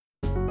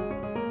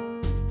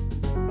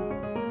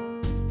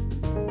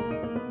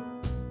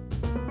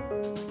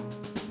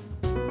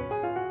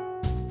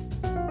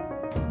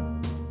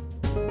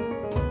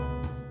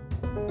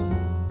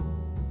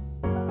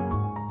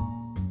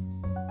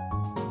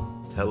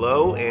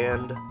Hello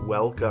and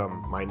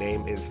welcome. My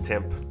name is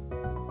Timp.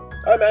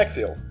 I'm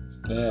Axial.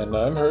 And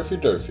I'm Herfy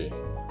Durfy.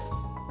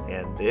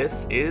 And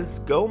this is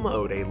Go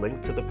Mode, a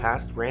Link to the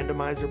Past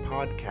randomizer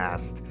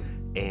podcast.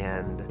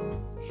 And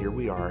here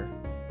we are,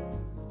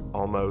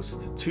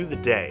 almost to the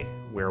day.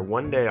 We're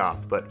one day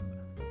off, but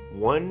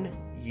 1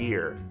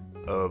 year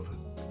of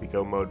the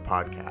Go Mode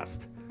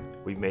podcast.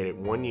 We've made it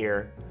 1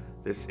 year.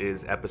 This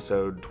is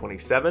episode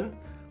 27.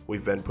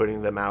 We've been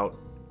putting them out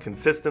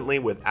consistently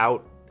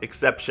without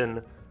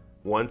exception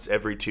once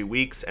every 2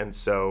 weeks, and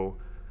so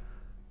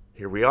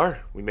here we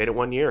are. We made it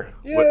 1 year.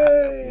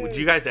 Would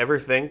you guys ever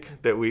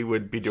think that we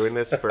would be doing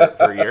this for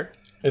a year?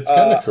 It's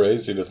kind of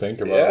crazy to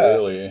think about,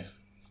 really.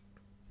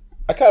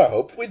 I kind of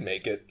hoped we'd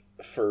make it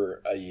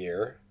for a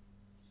year,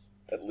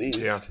 at least.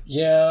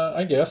 Yeah,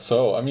 I guess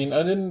so. I mean,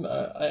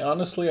 I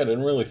honestly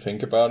didn't really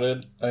think about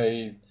it.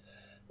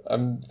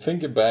 I'm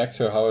thinking back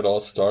to how it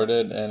all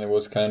started, and it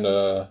was kind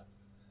of,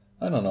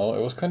 I don't know,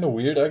 it was kind of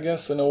weird, I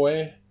guess, in a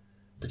way.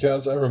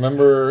 Because I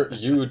remember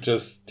you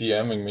just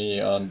DMing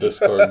me on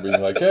Discord and being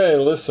like, hey,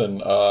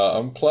 listen,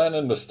 I'm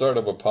planning to start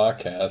up a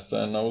podcast,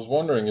 and I was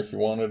wondering if you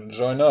wanted to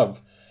join up.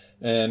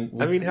 And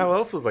how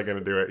else was I going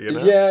to do it, you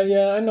know?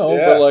 Yeah, I know,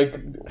 but like,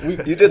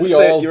 we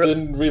all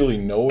didn't really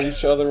know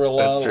each other a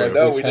lot. That's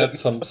true. Like, we've had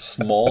some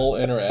small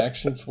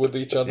interactions with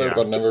each other,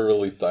 but never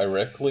really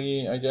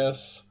directly, I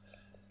guess.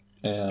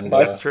 And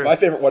that's true. My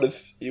favorite one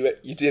is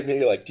you did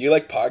me like, do you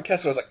like podcasts?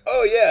 And I was like,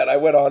 oh yeah, and I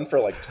went on for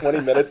like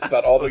 20 minutes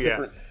about all the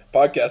different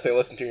podcasts I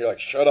listen to. And you're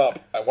like, shut up,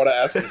 I want to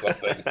ask you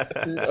something.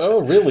 Oh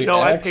really?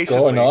 No, Axe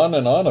going on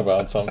and on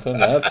about something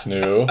that's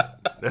new.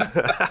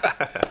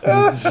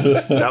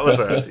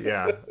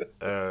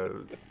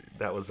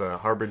 That was a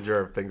harbinger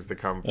of things to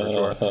come for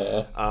sure.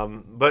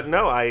 But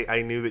no,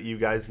 I knew that you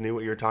guys knew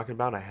what you were talking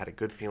about. I had a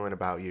good feeling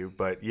about you.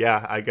 But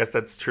yeah, I guess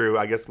that's true.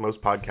 I guess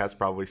most podcasts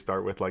probably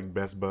start with like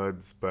best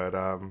buds. But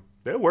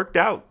it worked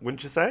out,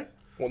 wouldn't you say?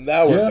 Well,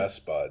 now we're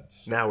best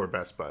buds. Now we're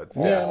best buds.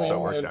 Yeah, I mean, so it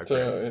worked out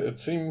great. It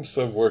seems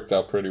to have worked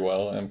out pretty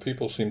well. And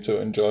people seem to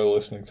enjoy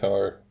listening to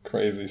our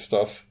crazy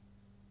stuff.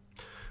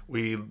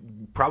 We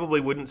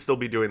probably wouldn't still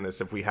be doing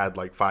this if we had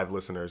like 5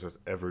 listeners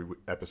every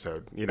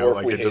episode. You know,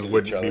 like it just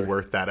wouldn't be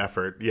worth that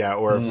effort. Yeah,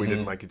 or if we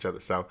didn't like each other.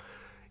 So,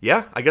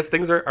 yeah, I guess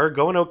things are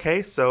going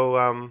okay.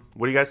 So,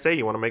 what do you guys say?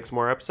 You want to make some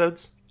more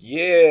episodes?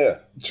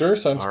 Yeah. Sure,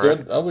 sounds good.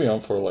 Right. I'll be on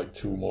for like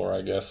 2 more,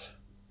 I guess.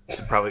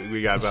 Probably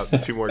we got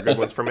about 2 more good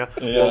ones from you.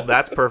 Yeah. Well,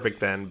 that's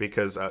perfect then,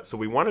 because so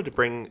we wanted to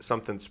bring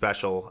something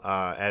special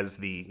as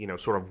the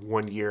sort of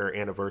 1 year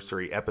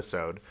anniversary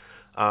episode.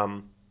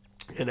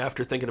 And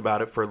after thinking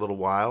about it for a little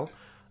while,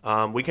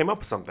 we came up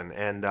with something,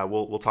 and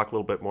we'll talk a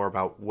little bit more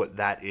about what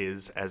that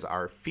is as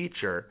our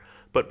feature.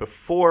 But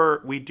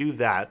before we do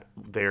that,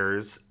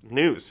 there's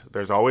news.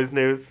 There's always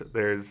news.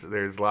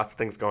 There's lots of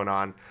things going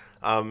on.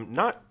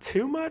 Not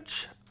too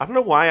much. I don't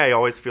know why I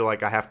always feel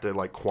like I have to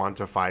like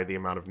quantify the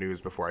amount of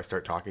news before I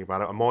start talking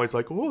about it. I'm always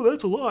like, oh,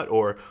 that's a lot,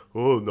 or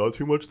oh, not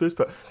too much this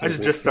time. I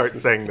should just start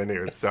saying the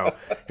news. So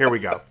here we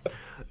go.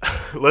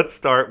 Let's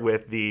start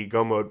with the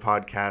Go Mode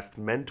Podcast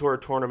Mentor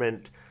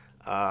Tournament.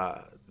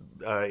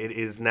 It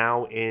is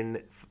now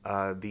in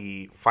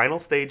the final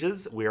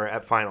stages. We are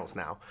at finals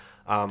now.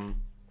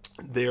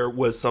 There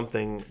was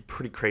something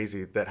pretty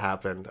crazy that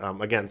happened.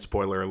 Again,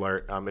 spoiler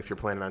alert, if you're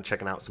planning on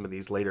checking out some of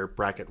these later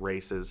bracket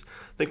races.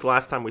 I think the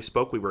last time we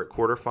spoke, we were at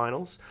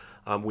quarterfinals.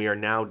 We are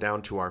now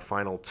down to our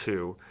final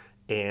 2.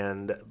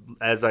 And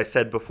as I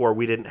said before,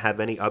 we didn't have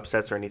any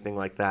upsets or anything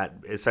like that.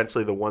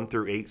 Essentially, the 1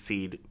 through 8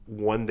 seed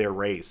won their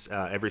race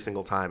every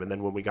single time. And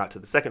then when we got to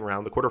the second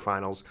round, the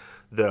quarterfinals,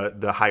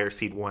 the higher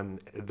seed won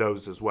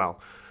those as well.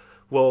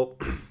 Well,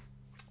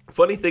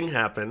 funny thing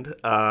happened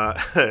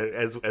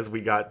as we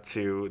got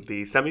to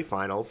the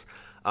semifinals.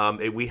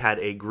 We had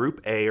a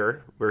Group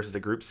A-er versus a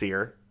Group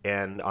C-er.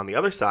 And on the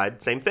other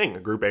side, same thing,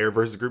 a Group A-er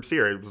versus a Group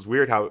C-er. It was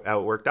weird how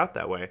it worked out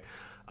that way.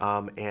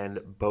 And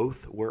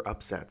both were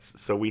upsets.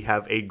 So we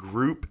have a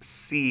Group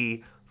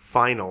C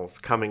finals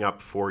coming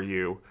up for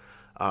you.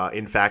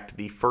 In fact,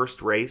 the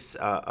first race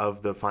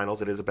of the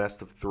finals, it is a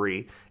best of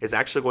 3, is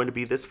actually going to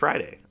be this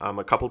Friday,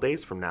 a couple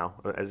days from now,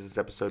 as this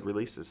episode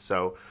releases.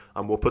 So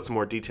we'll put some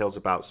more details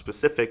about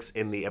specifics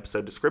in the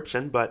episode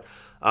description, but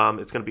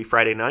it's going to be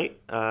Friday night,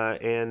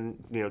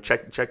 and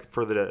check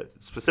for the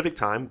specific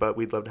time. But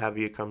we'd love to have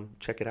you come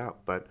check it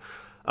out. But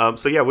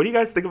so yeah, what do you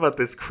guys think about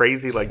this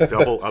crazy like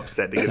double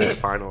upset to get to the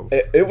finals?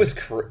 It was.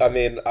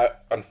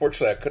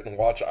 Unfortunately, I couldn't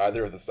watch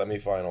either of the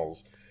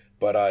semifinals,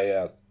 but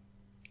I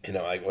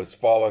was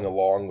following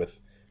along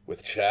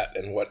with chat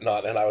and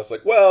whatnot, and I was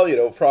like,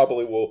 well,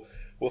 probably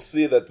we'll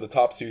see that the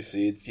top 2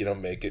 seeds,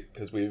 make it,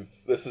 because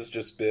this has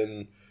just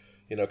been,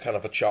 kind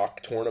of a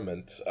chalk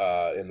tournament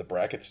in the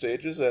bracket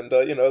stages, and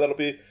that'll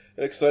be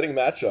an exciting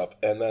matchup.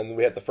 And then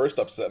we had the first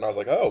upset, and I was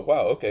like, oh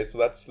wow, okay, so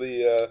that's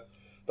the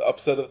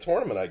upset of the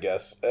tournament, I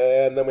guess.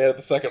 And then we had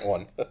the second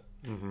one.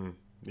 Mm-hmm.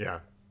 Yeah.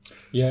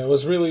 Yeah, it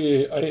was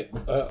really,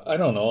 I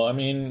don't know. I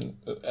mean,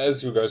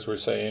 as you guys were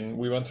saying,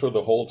 we went through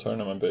the whole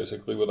tournament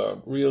basically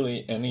without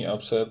really any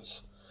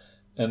upsets.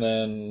 And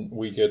then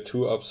we get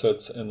 2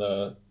 upsets in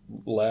the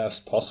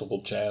last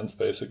possible chance,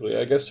 basically.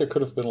 I guess there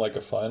could have been like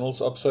a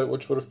finals upset,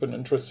 which would have been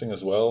interesting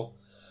as well.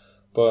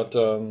 But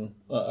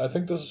I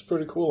think this is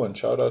pretty cool, and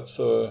shout outs,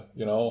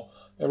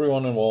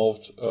 everyone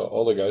involved.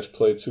 All the guys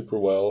played super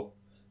well.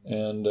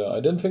 And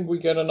I didn't think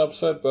we'd get an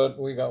upset, but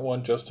we got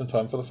one just in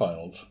time for the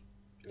finals.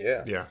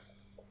 Yeah. Yeah.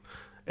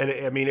 And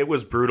I mean, it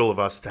was brutal of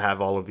us to have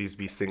all of these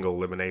be single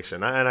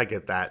elimination, and I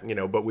get that,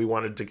 but we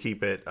wanted to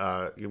keep it.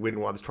 We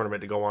didn't want this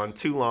tournament to go on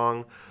too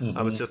long.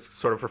 It's just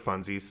sort of for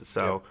funsies.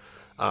 So,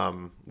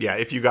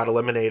 if you got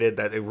eliminated,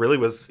 that it really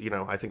was,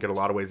 I think in a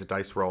lot of ways a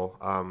dice roll.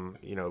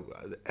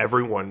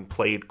 Everyone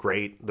played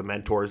great. The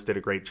mentors did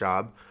a great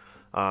job.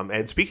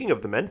 And speaking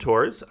of the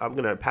mentors, I'm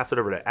going to pass it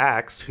over to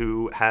Axe,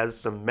 who has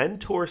some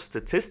mentor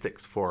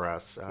statistics for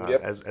us,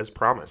 as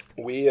promised.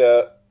 We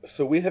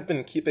have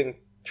been keeping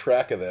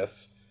track of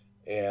this,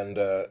 and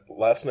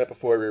last night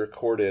before we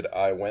recorded,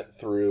 I went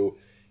through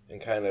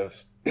and kind of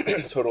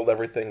totaled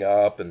everything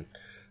up and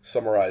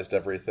summarized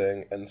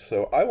everything, and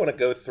so I want to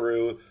go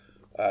through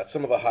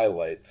some of the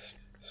highlights.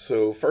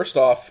 So first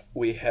off,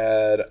 we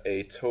had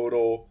a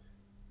total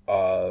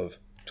of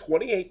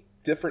 28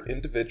 different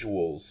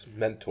individuals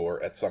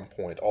mentor at some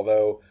point,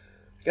 although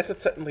I guess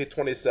it's technically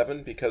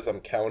 27 because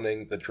I'm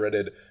counting the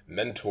dreaded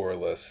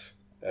mentorless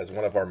as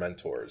one of our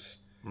mentors.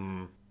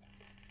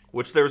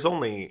 Which there's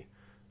only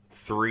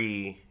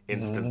 3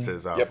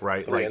 instances of,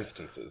 right? 3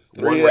 instances.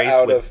 One 3 race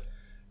out with,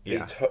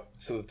 of...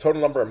 So the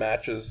total number of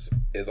matches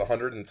is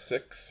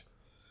 106,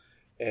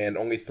 and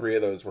only 3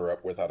 of those were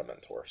up without a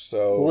mentor.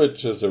 So,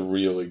 which is a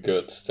really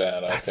good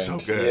stat, I think. That's so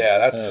good. Yeah,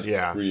 that's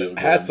real good.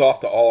 Hats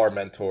off to all our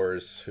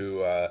mentors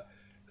who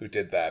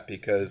did that,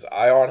 because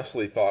I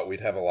honestly thought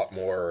we'd have a lot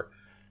more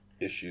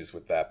issues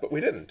with that, but we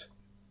didn't.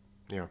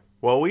 Yeah.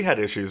 Well, we had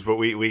issues, but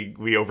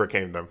we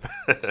overcame them.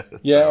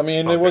 Yeah, I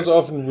mean, it was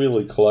often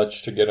really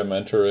clutch to get a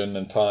mentor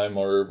in time,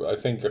 or I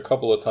think a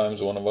couple of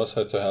times one of us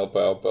had to help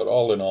out, but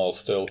all in all,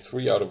 still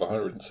 3 out of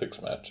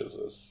 106 matches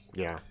is...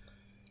 Yeah.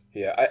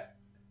 Yeah,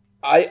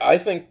 I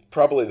think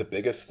probably the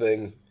biggest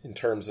thing in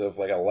terms of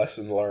like a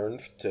lesson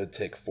learned to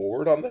take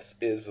forward on this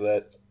is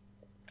that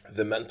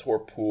the mentor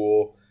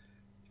pool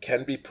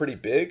can be pretty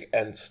big,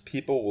 and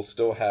people will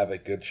still have a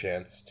good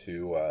chance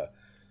to,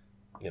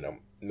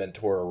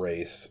 mentor a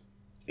race,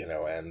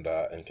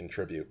 and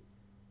contribute.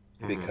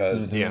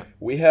 Because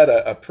we had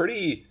a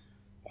pretty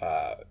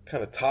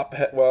kind of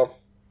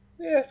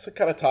it's a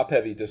kind of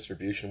top-heavy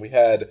distribution. We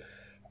had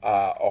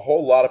a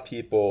whole lot of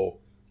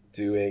people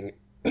doing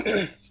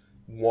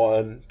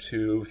 1,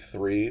 2,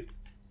 3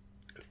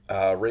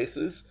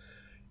 races,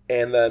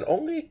 and then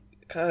only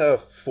kind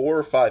of 4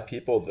 or 5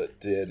 people that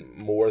did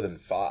more than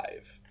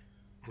 5.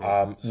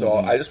 So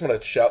I just want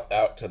to shout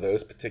out to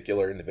those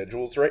particular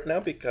individuals right now,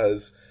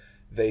 because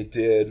they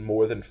did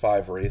more than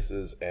 5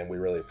 races, and we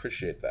really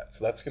appreciate that.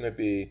 So that's going to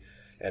be,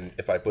 and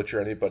if I butcher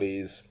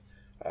anybody's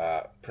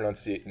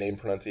name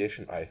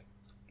pronunciation, I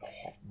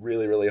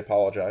really, really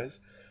apologize.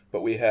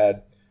 But we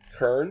had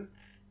Kern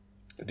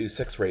do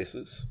 6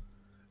 races.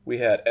 We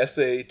had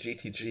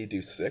SAGTG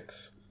do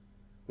 6.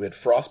 We had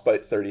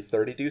Frostbite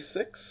 3030 do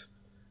 6.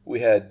 We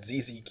had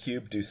ZZ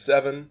Cube do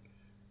 7.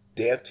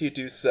 Dante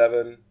do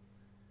 7.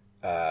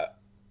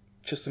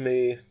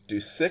 Chisame do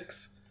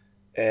 6.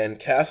 And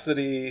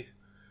Cassidy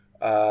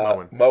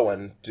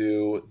Moen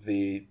do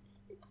the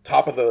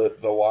top of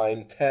the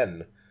line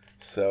 10.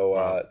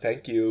 So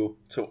thank you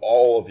to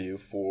all of you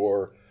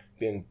for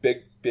being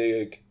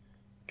big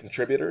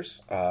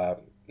contributors.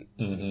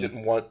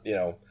 Didn't want,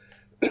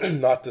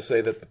 not to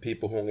say that the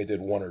people who only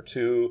did 1 or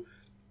 2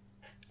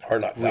 are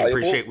not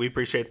valuable. We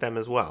appreciate them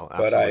as well.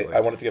 Absolutely. But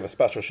I wanted to give a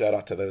special shout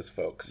out to those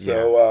folks.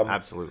 So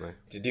absolutely.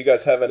 Did you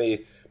guys have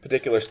any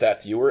particular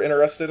stats you were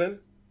interested in?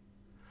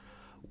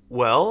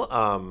 Well,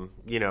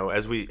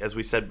 as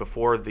we said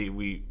before,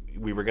 we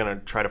were going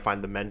to try to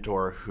find the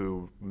mentor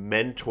who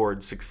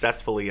mentored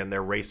successfully and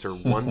their racer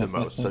won the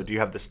most. So do you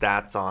have the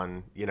stats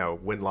on,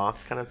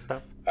 win-loss kind of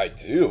stuff? I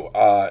do.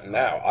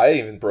 Now, I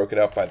even broke it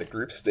up by the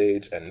group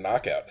stage and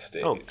knockout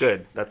stage. Oh,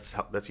 good.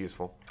 That's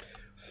useful.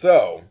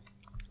 So,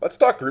 let's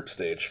talk group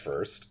stage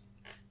first.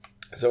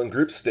 So in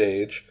group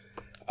stage,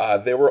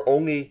 there were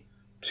only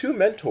 2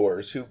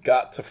 mentors who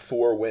got to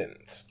 4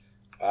 wins.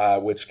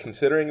 Which,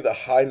 considering the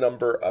high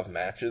number of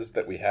matches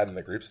that we had in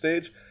the group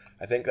stage,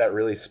 I think that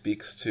really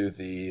speaks to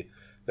the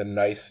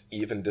nice,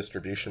 even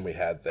distribution we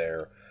had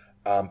there.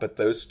 But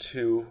those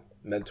 2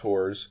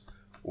 mentors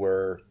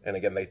were, and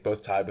again, they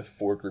both tied with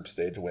 4 group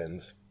stage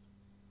wins,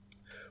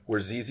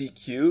 were ZZ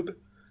Cube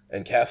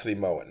and Cassidy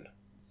Moen.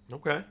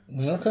 Okay.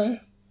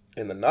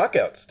 In the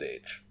knockout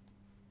stage,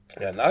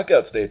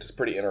 knockout stage is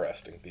pretty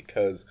interesting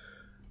because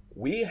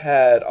we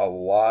had a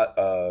lot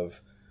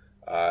of...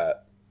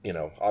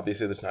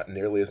 obviously there's not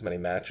nearly as many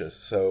matches,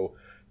 so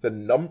the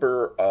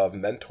number of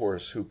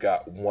mentors who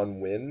got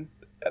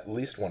at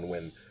least one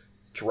win,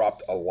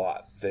 dropped a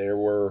lot. There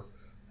were,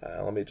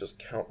 let me just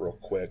count real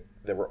quick,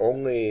 there were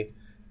only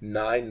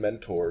 9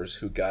 mentors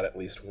who got at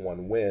least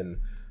 1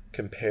 win,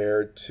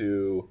 compared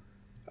to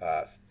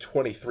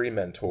 23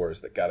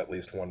 mentors that got at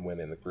least 1 win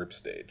in the group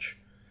stage.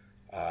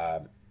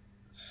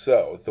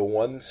 So the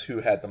ones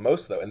who had the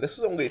most, though, and this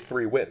is only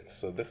 3 wins,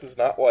 so this is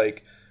not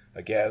like,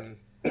 again,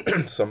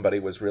 somebody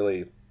was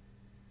really,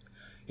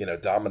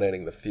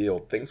 dominating the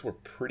field. Things were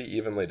pretty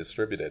evenly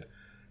distributed,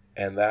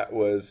 and that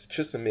was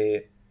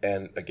Chisame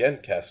and, again,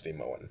 Cassidy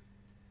Moen.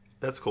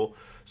 That's cool.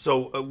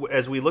 So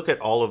as we look at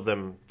all of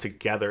them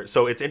together,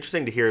 so it's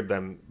interesting to hear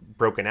them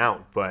broken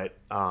out, but,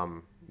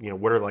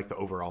 what are like the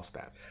overall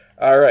stats?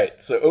 All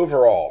right, so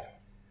overall,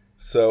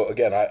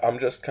 again, I'm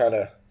just kind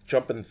of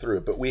jumping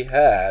through, but we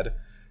had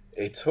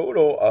a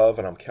total of,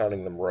 and I'm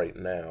counting them right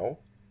now,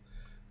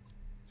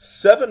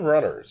 7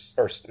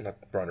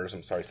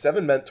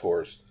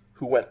 mentors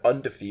who went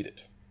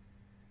undefeated.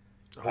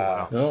 Oh,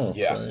 wow.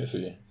 Yeah.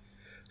 Crazy.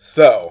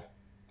 So,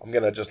 I'm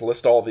going to just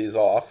list all these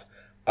off.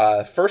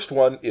 First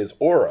one is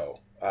Oro,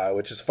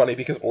 which is funny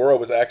because Oro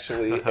was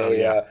actually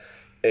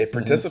a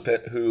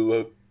participant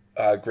who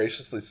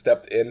graciously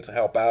stepped in to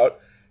help out.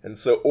 And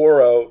so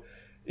Oro,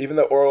 even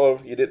though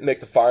Oro, you didn't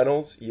make the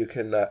finals, you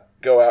can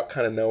go out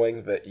kind of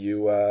knowing that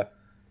you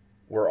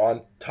were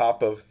on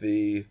top of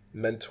the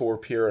mentor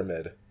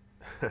pyramid.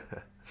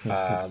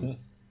 The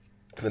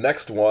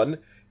next one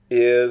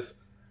is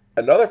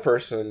another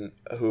person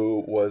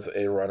who was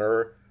a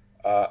runner,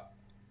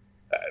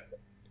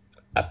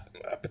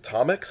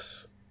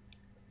 Appomattox,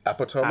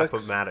 I'm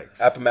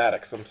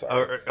sorry.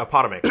 Or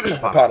Appomattox.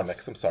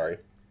 Appomattox, I'm sorry.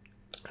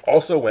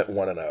 Also went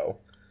 1-0.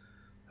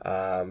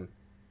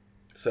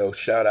 So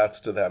shout outs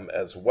to them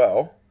as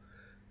well.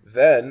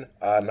 Then,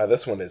 now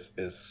this one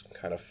is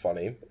kind of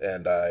funny,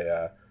 and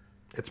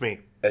It's me.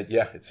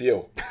 yeah, it's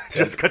you.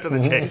 Just cut to the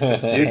chase.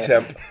 It's you,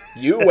 Temp.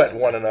 You went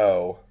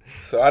 1-0.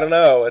 So I don't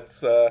know.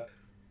 It's I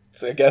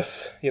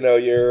guess,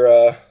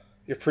 you're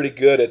pretty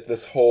good at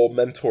this whole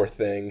mentor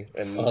thing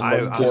and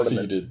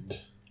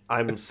tournament.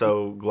 I'm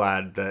so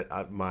glad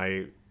that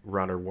my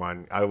runner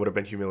won. I would have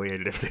been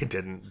humiliated if they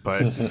didn't,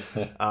 but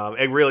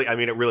it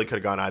really could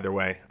have gone either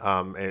way.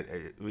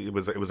 It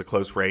was a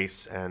close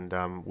race, and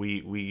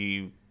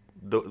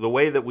the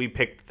way that we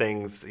picked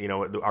things,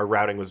 our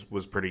routing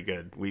was pretty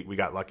good. We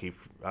got lucky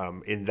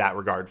in that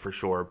regard for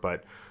sure,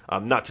 but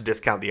not to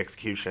discount the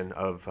execution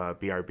of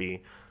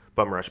BRB.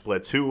 Bum Rush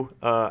Blitz, who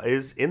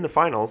is in the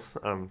finals.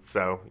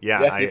 So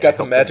yeah, you've got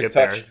the magic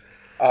touch.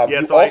 We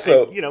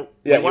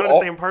wanted to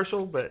stay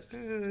impartial, but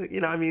this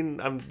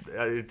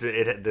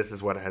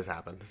is what has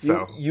happened.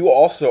 So you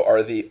also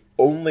are the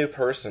only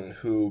person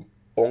who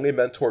only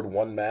mentored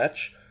one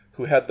match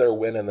who had their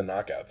win in the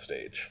knockout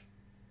stage.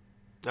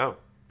 Oh,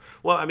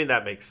 well,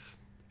 that makes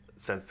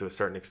sense to a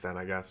certain extent,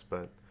 I guess.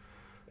 But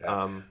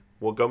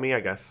well, go me,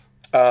 I guess.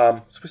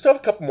 So we still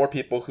have a couple more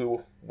people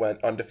who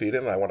went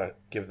undefeated, and I want to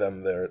give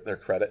them their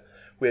credit.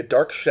 We had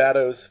Dark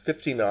Shadows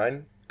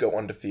 59 go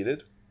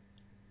undefeated.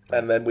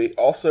 And then we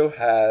also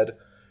had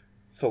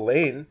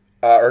Thulane,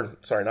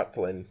 not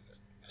Thulane,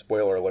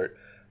 spoiler alert,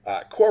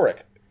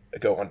 Korik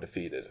go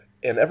undefeated.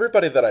 And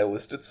everybody that I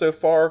listed so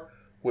far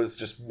was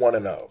just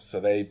 1-0. So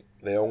they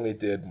only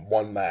did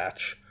one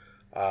match.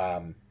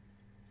 But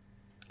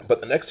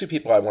the next 2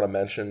 people I want to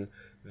mention,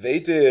 they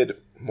did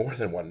more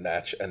than one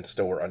match and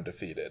still were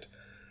undefeated.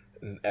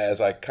 As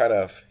I kind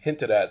of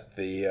hinted at,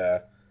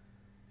 the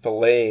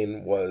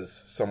Thulane was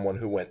someone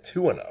who went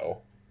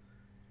 2-0.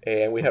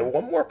 And we had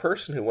one more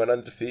person who went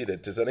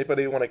undefeated. Does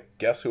anybody want to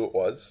guess who it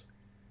was?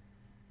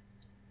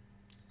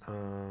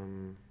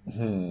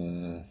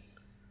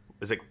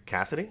 Is it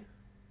Cassidy?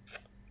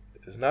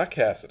 It is not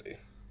Cassidy.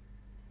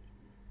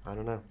 I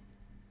don't know.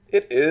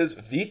 It is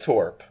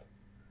Vitorp.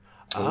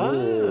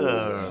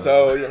 Oh.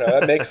 So,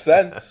 that makes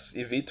sense.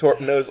 Vitorp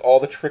knows all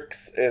the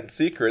tricks and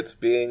secrets,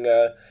 being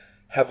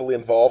heavily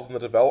involved in the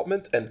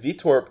development. And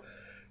Vitorp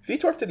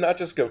did not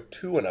just go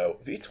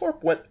 2-0.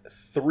 Vitorp went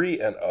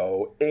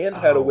 3-0 and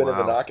had a win in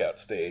the knockout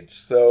stage.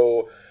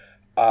 So,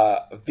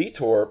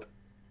 Vitorp,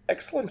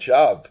 excellent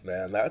job,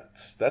 man.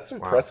 That's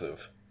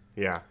impressive.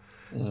 Wow. Yeah.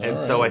 And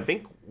so I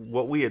think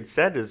what we had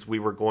said is we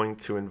were going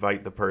to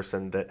invite the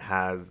person that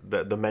has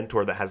the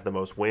mentor that has the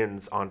most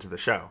wins onto the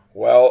show.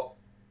 Well,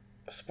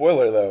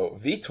 spoiler though,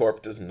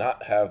 Vitorp does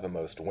not have the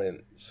most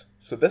wins.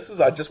 So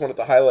I just wanted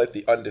to highlight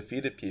the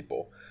undefeated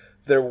people.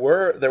 There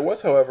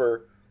was,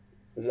 however,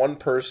 one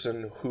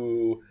person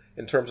who,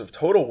 in terms of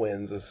total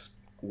wins, is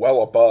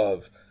well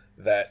above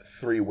that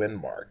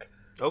 3-win mark.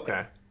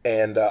 Okay.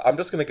 And I'm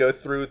just going to go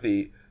through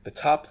the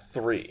top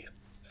 3. Okay.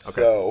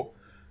 So,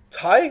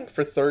 tying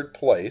for third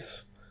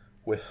place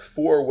with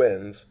 4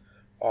 wins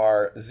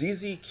are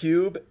ZZ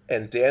Cube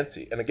and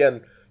Dante. And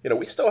again,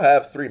 we still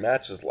have 3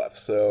 matches left,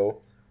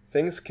 so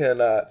things can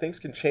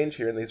change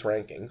here in these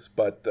rankings.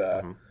 But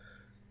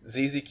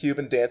ZZ Cube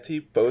and Dante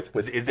both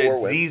with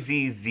 4 wins. Is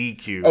it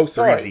ZZZ Cube? Oh,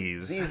 sorry.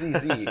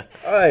 ZZZ.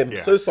 I'm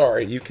so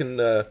sorry. You can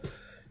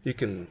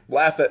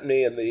laugh at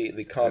me in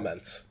the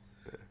comments.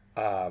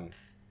 So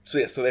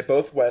they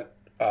both went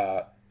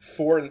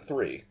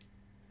 4-3.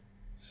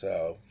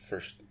 So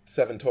for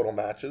 7 total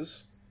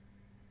matches.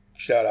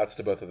 Shout outs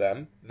to both of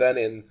them. Then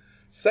in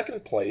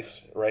second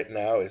place right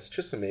now is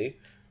Chisame,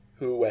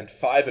 who went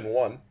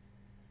 5-1.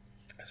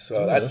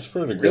 So that's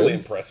pretty really good.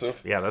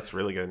 impressive. Yeah, that's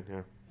really good.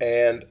 Yeah.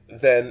 And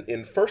then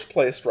in first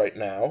place right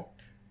now,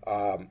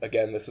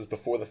 again, this is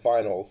before the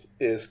finals,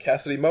 is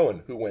Cassidy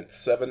Moen, who went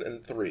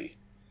 7-3.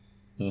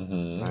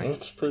 Mm-hmm. Nice.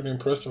 That's pretty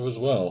impressive as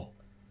well.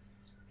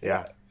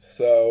 Yeah.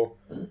 So,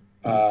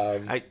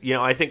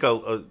 I think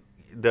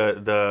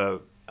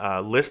the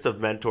list of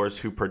mentors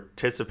who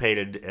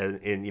participated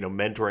in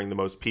mentoring the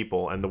most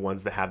people and the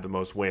ones that have the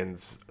most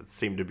wins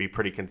seem to be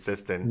pretty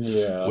consistent.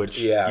 Yeah.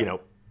 Which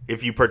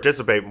if you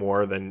participate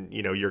more, then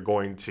you're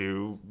going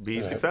to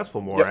be successful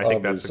more. Yep, I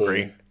think that's a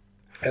great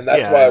and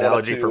that's why I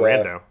analogy wanted for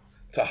Rando.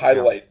 To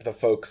highlight the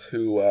folks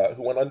who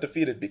went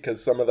undefeated,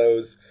 because some of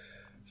those,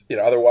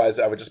 otherwise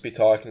I would just be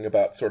talking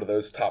about sort of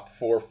those top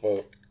 4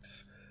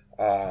 folks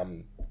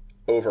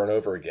over and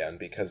over again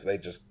because they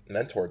just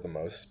mentored the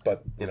most.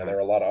 But there are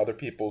a lot of other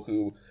people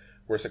who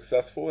were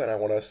successful, and I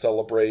want to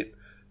celebrate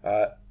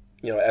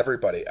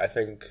everybody. I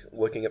think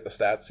looking at the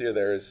stats here,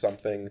 there is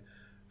something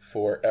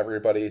for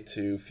everybody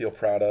to feel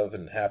proud of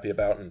and happy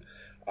about, and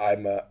I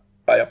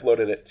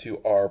uploaded it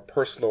to our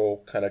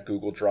personal kind of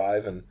Google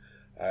Drive, and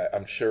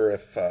I'm sure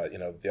if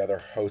the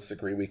other hosts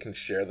agree, we can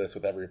share this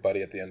with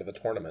everybody at the end of the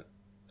tournament.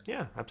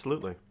 Yeah,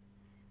 absolutely.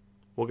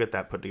 We'll get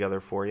that put together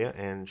for you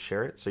and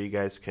share it so you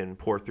guys can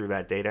pour through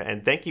that data.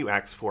 And thank you,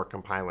 Axe, for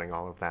compiling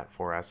all of that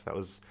for us. That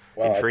was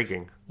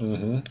intriguing.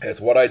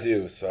 It's what I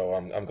do, so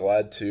I'm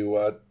glad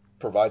to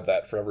provide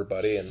that for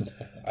everybody, and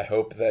I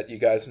hope that you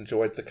guys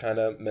enjoyed the kind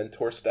of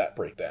mentor stat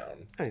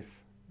breakdown.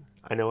 Nice.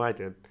 I know I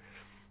did.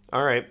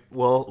 All right,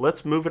 well,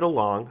 let's move it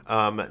along.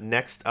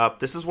 Next up,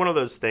 this is one of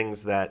those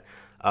things that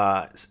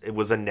it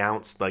was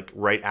announced like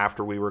right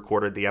after we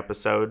recorded the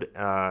episode,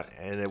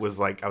 and it was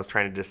like I was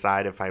trying to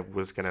decide if I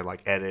was gonna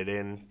like edit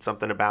in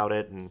something about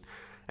it, and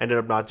ended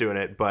up not doing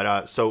it.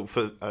 But so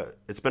for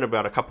it's been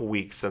about a couple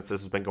weeks since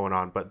this has been going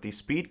on. But the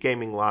Speed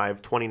Gaming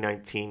Live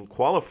 2019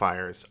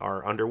 qualifiers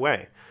are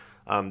underway.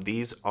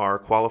 These are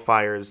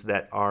qualifiers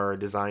that are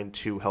designed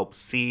to help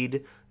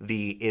seed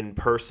the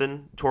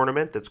in-person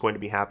tournament that's going to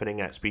be happening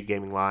at Speed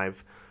Gaming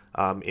Live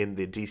in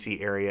the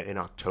DC area in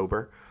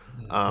October.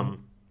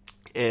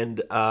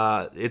 And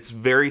it's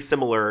very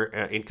similar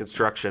in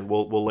construction.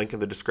 We'll link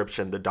in the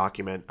description the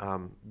document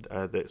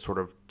that sort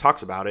of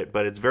talks about it,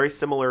 but it's very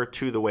similar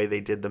to the way they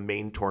did the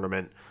main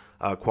tournament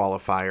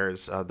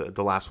qualifiers,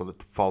 the last one,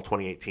 the fall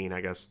 2018,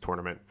 I guess,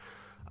 tournament.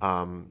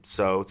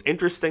 So it's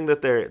interesting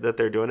that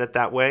they're doing it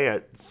that way.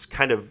 It's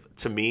kind of,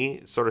 to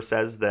me, sort of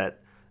says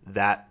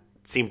that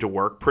seemed to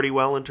work pretty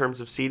well in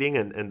terms of seeding,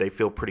 and they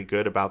feel pretty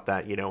good about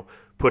that.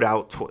 Put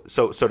out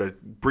so to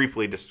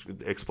briefly just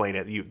explain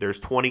it. There's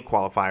 20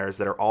 qualifiers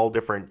that are all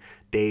different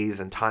days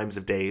and times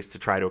of days to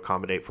try to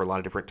accommodate for a lot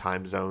of different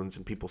time zones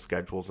and people's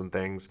schedules and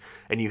things.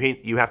 And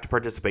you have to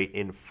participate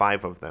in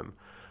 5 of them.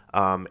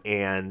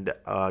 And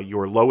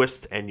your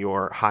lowest and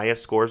your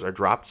highest scores are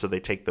dropped, so they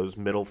take those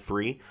middle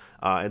 3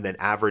 and then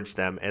average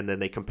them, and then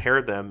they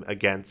compare them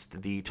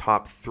against the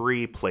top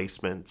 3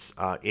 placements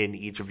in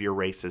each of your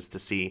races to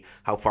see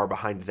how far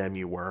behind them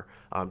you were,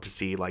 to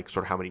see like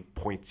sort of how many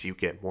points you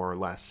get more or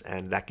less,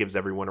 and that gives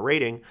everyone a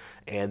rating,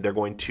 and they're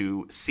going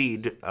to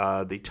seed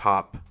the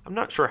top. I'm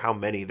not sure how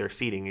many they're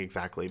seeding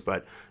exactly,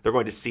 but they're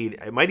going to seed.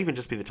 It might even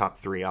just be the top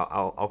 3.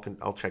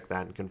 I'll check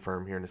that and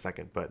confirm here in a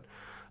second, but.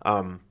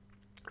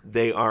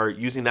 They are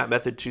using that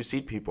method to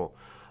seed people.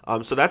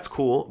 So that's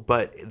cool,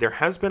 but there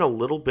has been a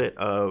little bit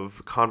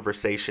of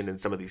conversation in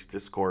some of these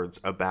Discords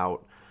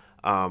about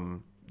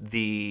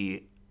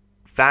the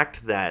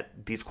fact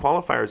that these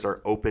qualifiers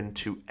are open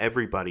to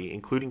everybody,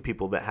 including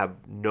people that have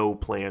no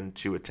plan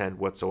to attend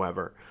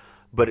whatsoever.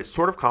 But it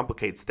sort of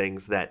complicates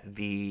things that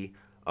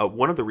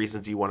one of the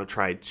reasons you want to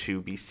try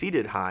to be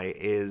seated high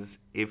is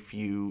if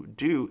you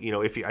do,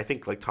 I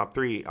think like top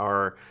 3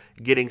 are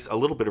getting a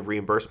little bit of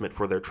reimbursement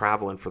for their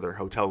travel and for their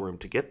hotel room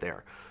to get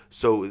there.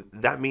 So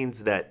that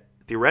means that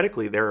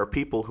theoretically there are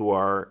people who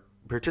are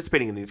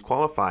participating in these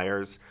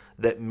qualifiers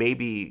that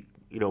maybe,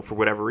 for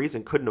whatever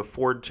reason couldn't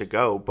afford to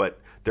go, but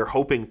they're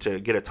hoping to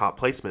get a top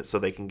placement so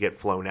they can get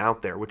flown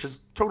out there, which is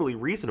totally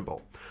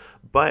reasonable.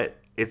 But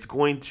it's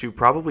going to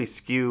probably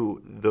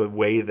skew the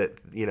way that,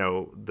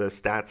 the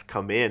stats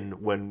come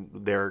in when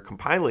they're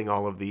compiling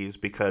all of these,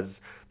 because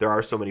there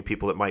are so many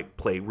people that might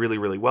play really,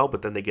 really well,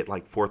 but then they get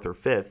like 4th or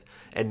 5th.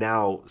 And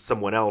now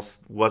someone else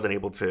wasn't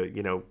able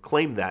to,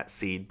 claim that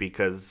seed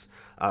because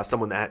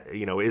someone that,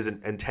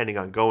 isn't intending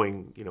on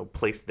going,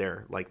 placed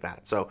there like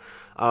that. So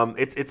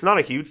it's not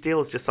a huge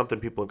deal. It's just something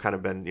people have kind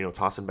of been,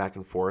 tossing back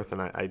and forth.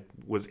 And I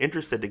was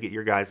interested to get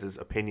your guys'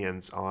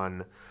 opinions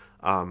on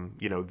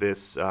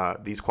these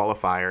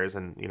qualifiers,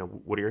 and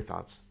what are your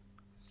thoughts?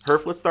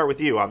 Herf, let's start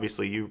with you.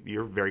 Obviously,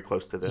 you're very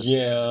close to this.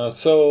 Yeah.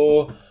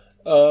 So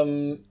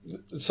the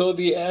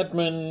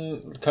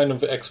admin kind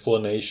of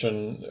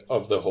explanation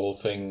of the whole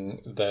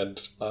thing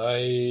that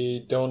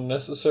I don't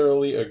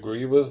necessarily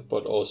agree with,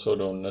 but also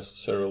don't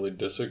necessarily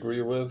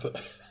disagree with.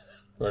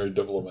 Very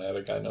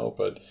diplomatic, I know,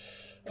 but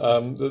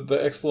the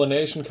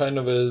explanation kind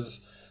of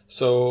is,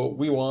 so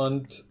we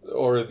want,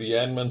 or the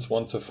admins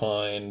want to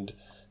find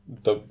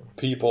the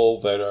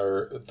people that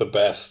are the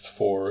best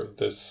for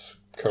this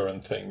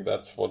current thing.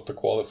 That's what the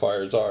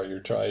qualifiers are. You're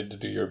trying to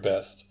do your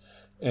best.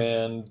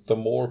 And the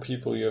more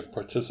people you have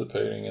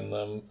participating in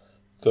them,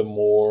 the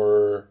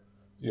more,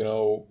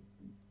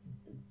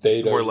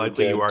 data The more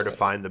likely you get. are to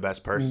find the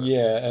best person.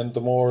 Yeah, and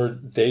the more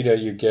data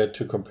you get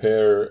to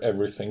compare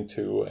everything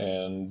to,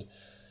 and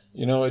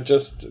it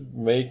just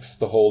makes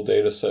the whole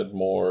data set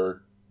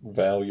more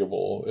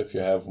valuable if you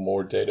have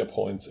more data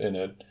points in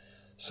it.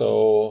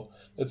 So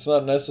it's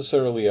not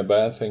necessarily a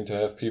bad thing to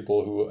have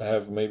people who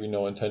have maybe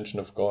no intention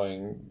of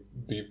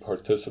be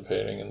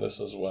participating in this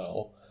as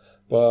well.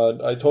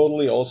 But I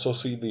totally also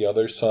see the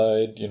other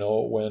side,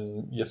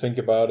 when you think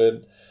about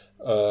it.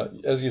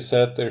 As you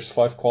said, there's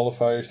 5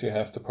 qualifiers you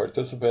have to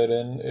participate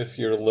in. If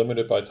you're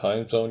limited by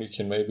time zone, you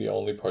can maybe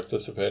only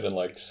participate in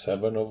like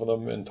 7 of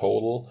them in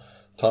total,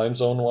 time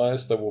zone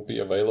wise, that will be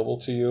available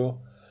to you.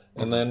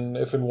 And then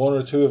if in 1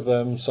 or 2 of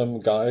them some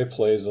guy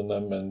plays in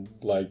them and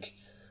like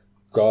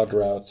God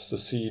routes the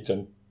seat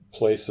and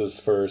places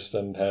first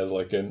and has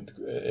like an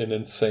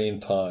insane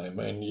time,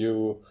 and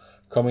you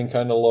coming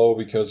kind of low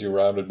because you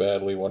routed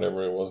badly,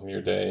 whatever it was in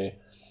your day,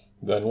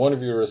 then one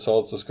of your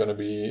results is going to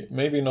be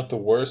maybe not the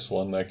worst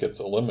one that gets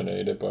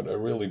eliminated, but a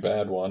really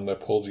bad one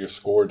that pulls your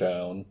score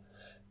down,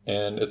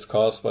 and it's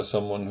caused by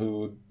someone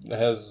who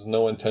has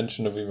no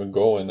intention of even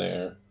going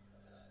there.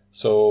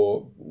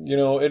 So,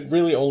 it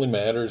really only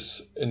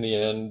matters in the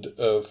end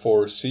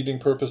for seeding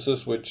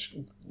purposes, which,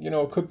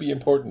 could be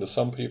important to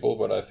some people,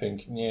 but I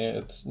think,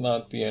 it's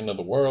not the end of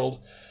the world.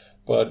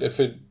 But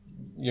if it,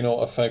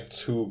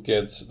 affects who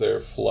gets their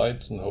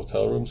flights and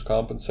hotel rooms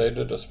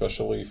compensated,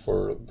 especially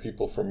for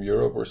people from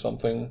Europe or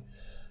something,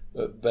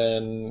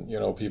 then,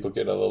 people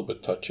get a little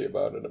bit touchy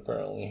about it,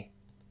 apparently.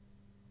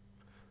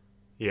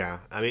 Yeah,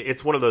 I mean,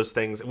 it's one of those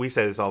things, we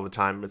say this all the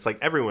time, it's like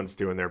everyone's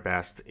doing their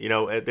best.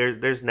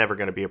 There's never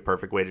going to be a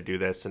perfect way to do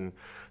this, and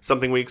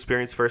something we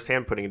experienced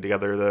firsthand putting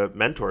together the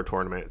mentor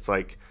tournament. It's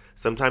like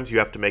sometimes you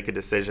have to make a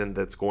decision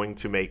that's going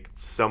to make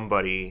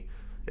somebody,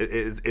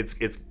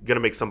 it's going to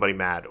make somebody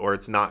mad, or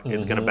it's not,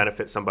 it's going to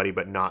benefit somebody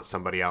but not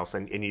somebody else,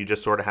 and you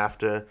just sort of have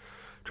to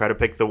try to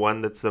pick the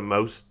one that's the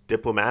most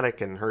diplomatic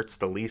and hurts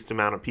the least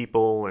amount of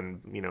people, and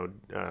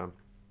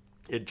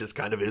it just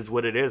kind of is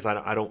what it is.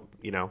 I don't,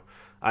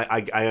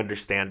 I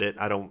understand it.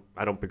 I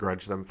don't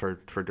begrudge them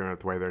for doing it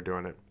the way they're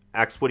doing it.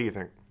 Axe, what do you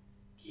think?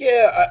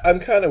 Yeah, I'm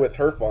kind of with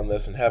Herf on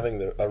this and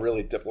having a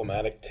really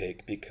diplomatic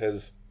take,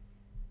 because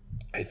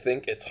I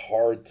think it's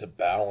hard to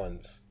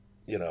balance,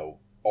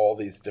 all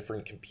these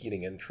different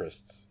competing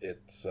interests.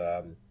 It's,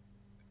 I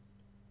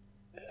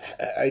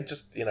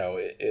just,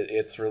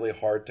 it's really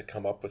hard to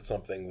come up with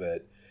something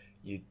that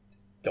you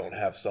don't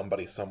have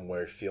somebody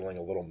somewhere feeling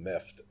a little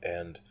miffed.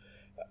 And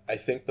I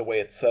think the way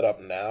it's set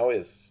up now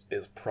is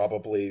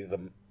probably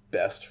the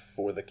best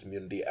for the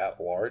community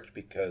at large,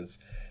 because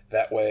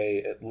that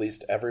way at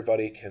least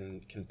everybody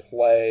can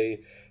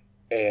play,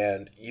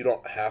 and you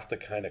don't have to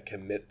kind of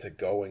commit to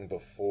going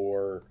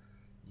before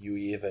you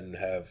even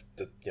have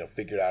to,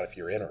 figured out if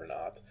you're in or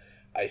not.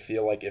 I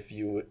feel like if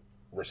you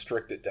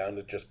restrict it down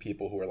to just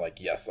people who are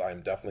like, yes,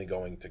 I'm definitely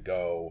going to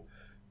go,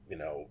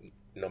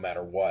 no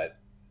matter what,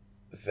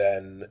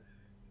 then,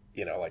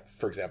 like,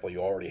 for example, you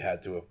already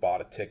had to have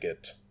bought a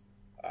ticket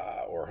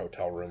or a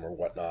hotel room or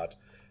whatnot.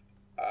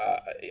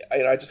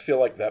 I just feel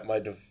like that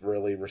might have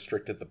really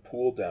restricted the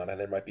pool down, and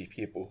there might be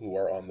people who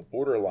are on the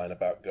borderline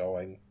about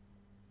going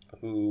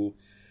who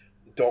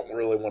don't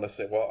really want to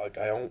say, well, like,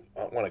 I don't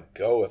want to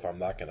go if I'm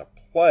not going to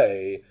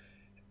play,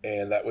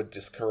 and that would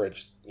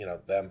discourage,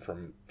 them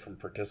from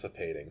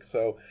participating.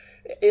 So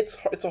it's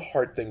a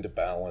hard thing to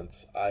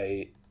balance.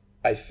 I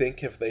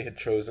think if they had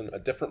chosen a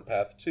different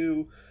path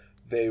too,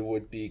 they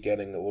would be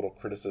getting a little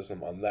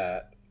criticism on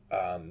that.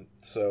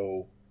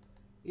 So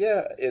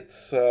yeah,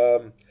 it's,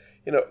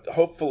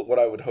 hopefully what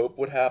I would hope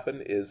would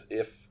happen is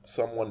if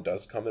someone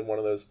does come in one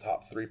of those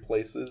top 3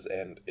 places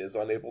and is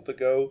unable to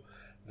go,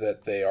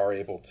 that they are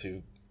able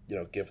to,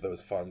 give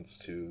those funds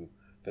to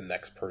the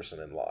next person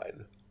in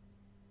line.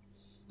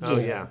 Oh,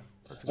 yeah.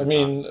 I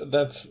mean,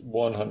 that's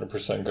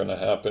 100% going to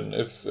happen.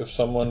 If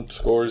someone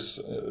scores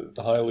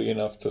highly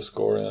enough to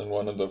score in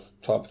one of the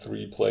top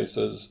 3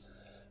 places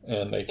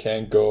and they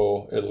can't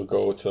go, it'll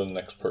go to the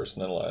next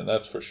person in line.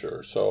 That's for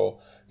sure. So,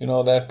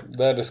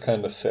 that is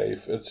kind of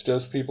safe. It's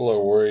just people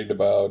are worried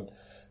about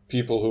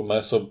people who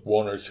mess up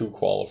 1 or 2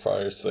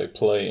 qualifiers they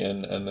play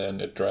in, and then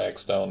it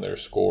drags down their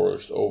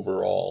scores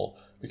overall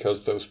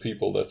because those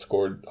people that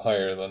scored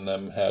higher than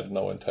them had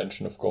no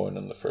intention of going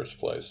in the first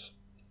place.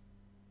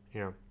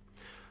 Yeah.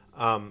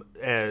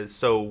 And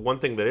so one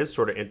thing that is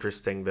sort of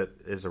interesting that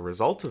is a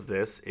result of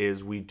this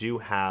is we do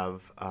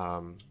have,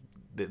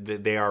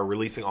 they are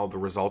releasing all the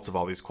results of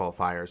all these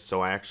qualifiers.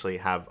 So I actually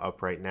have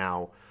up right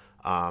now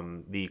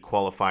the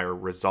qualifier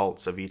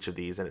results of each of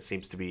these, and it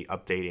seems to be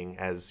updating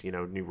as,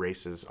 new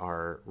races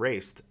are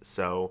raced.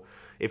 So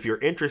if you're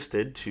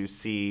interested to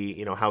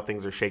see, how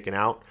things are shaken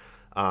out,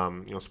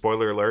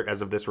 spoiler alert,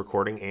 as of this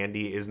recording,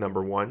 Andy is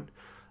number 1.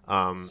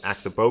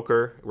 Acta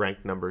Boker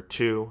ranked number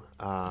 2,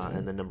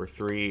 and then number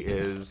 3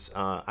 is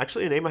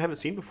actually a name I haven't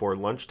seen before,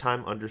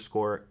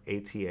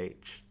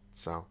 lunchtime_ATH.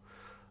 So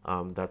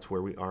that's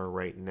where we are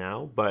right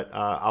now. But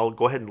I'll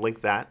go ahead and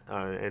link that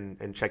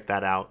and check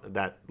that out.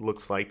 That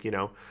looks like,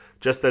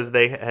 just as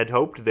they had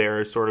hoped,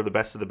 they're sort of the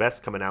best of the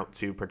best coming out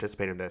to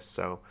participate in this.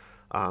 So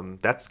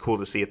that's cool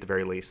to see at the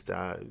very least,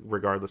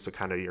 regardless of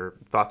kind of your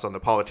thoughts on the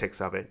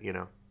politics of it,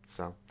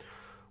 So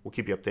we'll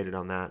keep you updated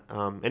on that.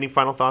 Any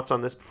final thoughts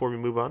on this before we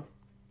move on?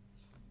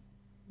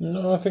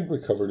 No, I think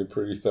we covered it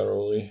pretty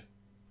thoroughly.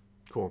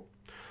 Cool.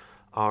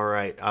 All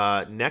right.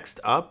 Next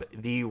up,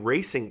 the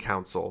Racing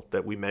Council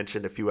that we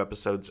mentioned a few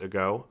episodes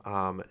ago.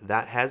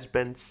 That has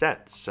been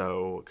set.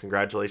 So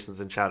congratulations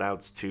and shout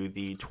outs to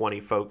the 20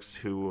 folks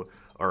who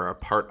are a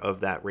part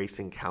of that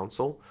Racing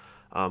Council.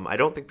 I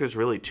don't think there's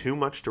really too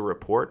much to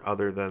report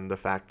other than the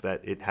fact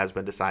that it has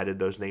been decided.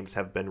 Those names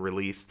have been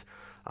released.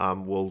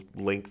 We'll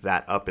link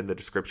that up in the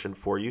description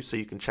for you so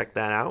you can check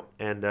that out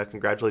and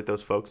congratulate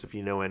those folks if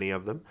you know any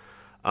of them.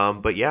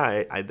 But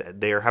yeah,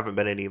 there haven't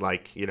been any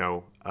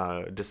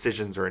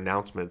decisions or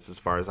announcements as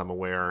far as I'm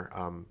aware.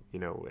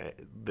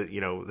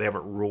 They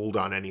haven't ruled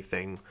on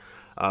anything.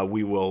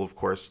 We will of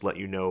course let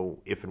you know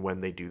if and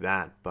when they do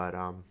that. But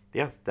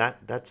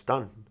that's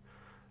done.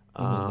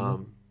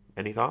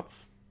 Any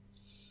thoughts?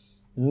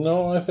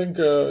 No, I think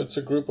it's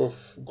a group of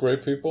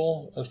great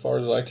people as far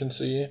as I can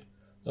see.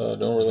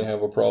 Don't really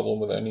have a problem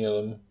with any of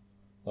them,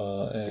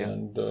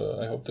 and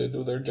I hope they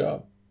do their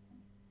job.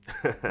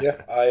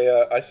 Yeah,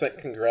 I sent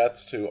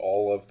congrats to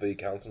all of the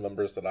council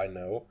members that I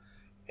know,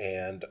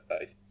 and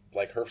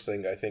like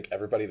Herfsing, I think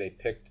everybody they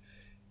picked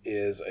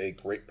is a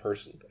great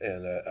person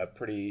and a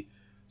pretty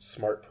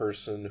smart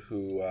person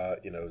who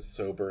is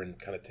sober and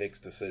kind of takes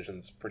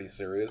decisions pretty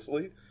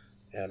seriously,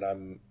 and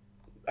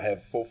I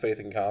have full faith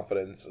and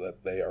confidence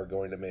that they are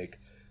going to make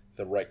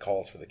the right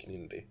calls for the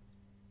community.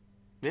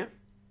 Yeah,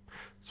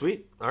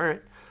 sweet. All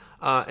right.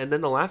 And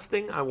then the last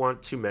thing I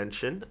want to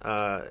mention,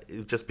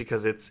 just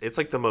because it's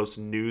like the most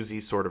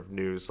newsy sort of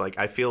news. Like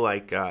I feel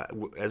like,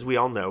 as we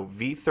all know,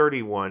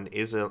 V31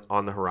 is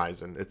on the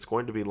horizon. It's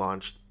going to be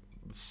launched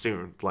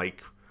soon,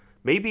 like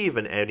maybe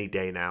even any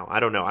day now.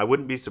 I don't know. I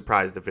wouldn't be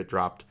surprised if it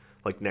dropped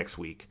like next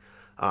week.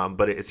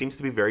 But it seems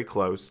to be very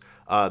close.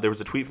 There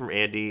was a tweet from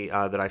Andy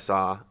that I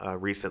saw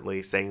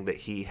recently saying that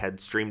he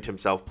had streamed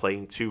himself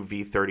playing 2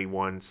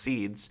 V31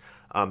 seeds,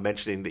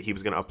 mentioning that he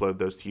was going to upload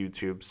those to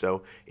YouTube.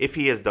 So if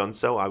he has done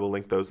so, I will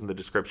link those in the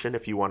description.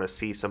 If you want to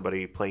see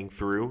somebody playing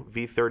through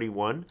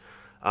V31,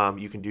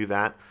 you can do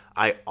that.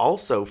 I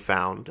also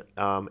found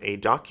a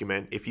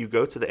document. If you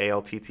go to the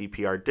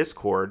ALTTPR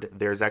Discord,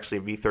 there's actually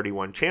a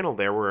V31 channel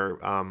there where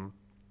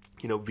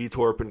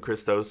Vtorp and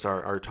Christos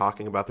are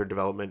talking about their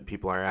development.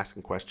 People are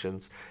asking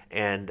questions.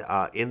 And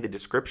in the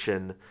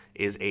description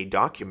is a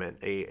document,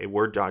 a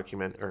Word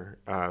document, or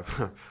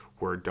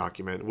Word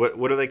document.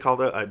 What do they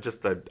call it?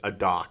 Just a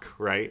doc,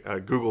 right?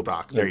 A Google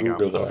Doc. There you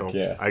Google go. Doc,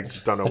 yeah. I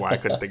just don't know why I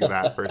couldn't think of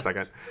that for a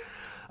second.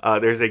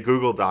 There's a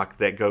Google Doc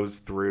that goes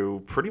through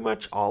pretty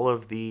much all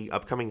of the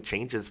upcoming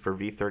changes for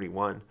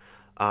V31.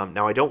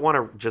 Now, I don't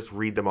want to just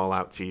read them all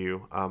out to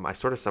you. I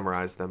sort of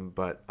summarized them,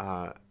 but,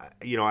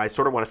 I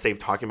sort of want to save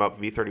talking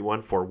about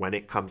V31 for when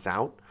it comes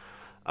out.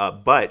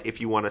 But if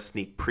you want a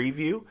sneak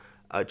preview,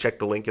 check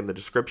the link in the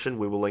description.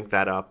 We will link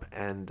that up,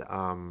 and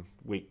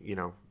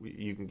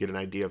you can get an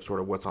idea of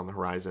sort of what's on the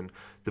horizon.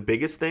 The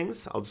biggest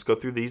things, I'll just go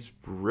through these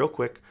real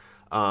quick.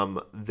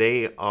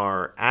 They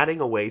are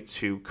adding a way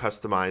to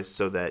customize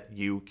so that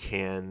you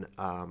can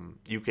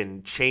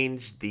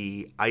change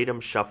the item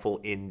shuffle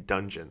in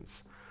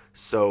dungeons.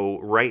 So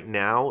right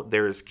now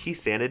there's Key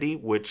Sanity,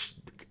 which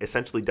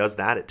essentially does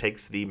that. It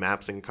takes the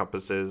maps and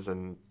compasses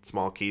and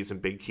small keys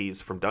and big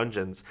keys from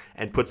dungeons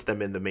and puts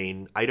them in the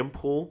main item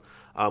pool,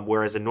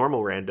 whereas in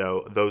normal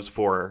rando, those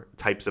 4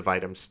 types of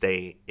items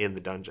stay in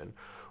the dungeon.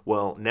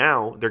 Well,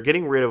 now they're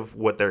getting rid of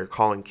what they're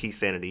calling Key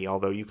Sanity,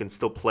 although you can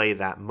still play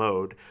that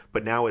mode,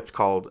 but now it's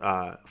called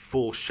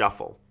Full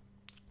Shuffle.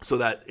 So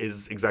that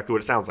is exactly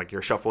what it sounds like.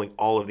 You're shuffling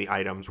all of the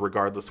items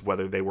regardless of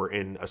whether they were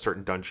in a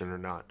certain dungeon or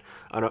not.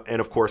 And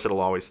of course,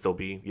 it'll always still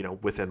be,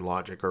 within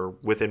logic or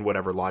within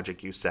whatever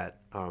logic you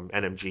set,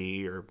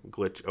 NMG or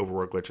glitch,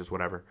 overworld glitches,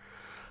 whatever.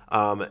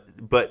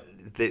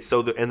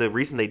 The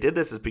reason they did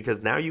this is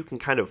because now you can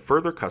kind of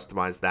further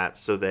customize that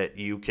so that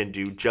you can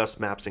do just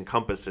maps and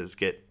compasses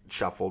get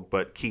shuffled,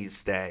 but keys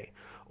stay.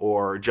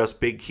 Or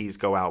just big keys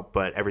go out,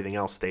 but everything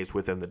else stays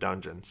within the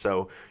dungeon.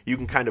 So you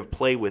can kind of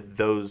play with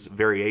those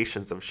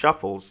variations of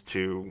shuffles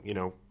to,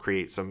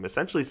 create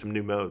essentially some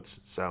new modes.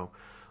 So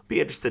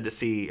be interested to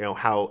see,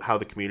 how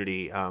the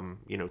community,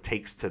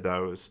 takes to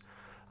those.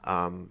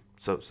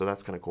 So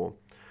that's kind of cool.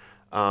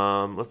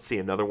 Let's see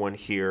another one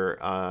here.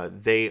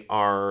 They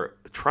are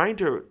trying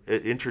to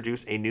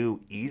introduce a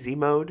new easy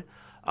mode.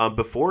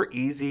 Before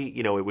easy,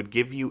 it would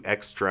give you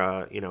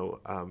extra, it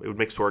would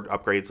make sword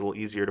upgrades a little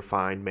easier to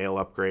find, mail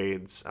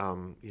upgrades,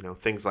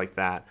 things like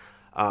that.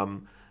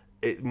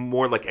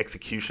 More like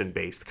execution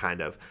based kind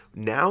of.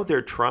 Now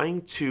they're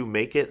trying to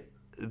make it,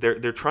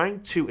 they're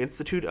trying to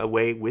institute a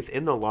way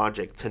within the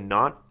logic to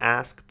not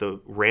ask the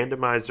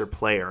randomizer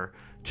player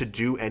to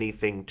do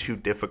anything too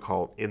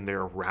difficult in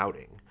their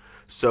routing.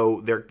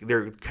 So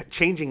they're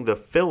changing the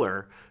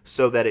filler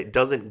so that it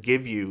doesn't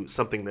give you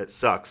something that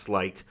sucks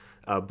like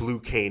Blue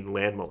Cane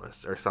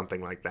Landmalus or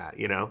something like that,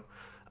 you know?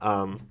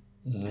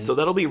 So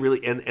that'll be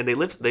really, and they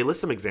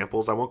list some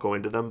examples. I won't go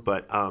into them,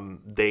 but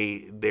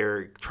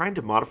they're trying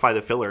to modify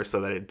the filler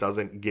so that it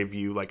doesn't give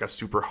you like a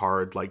super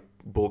hard like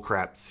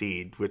bullcrap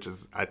seed, which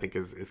I think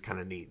is kind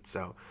of neat.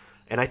 So,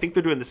 and I think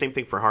they're doing the same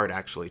thing for hard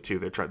actually too.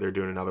 They're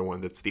doing another one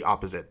that's the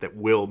opposite, that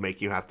will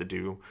make you have to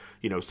do,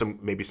 you know,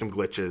 maybe some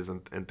glitches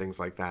and things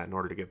like that in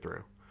order to get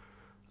through.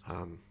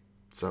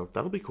 So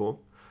that'll be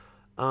cool.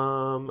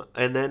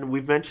 And then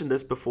we've mentioned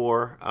this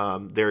before.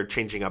 They're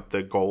changing up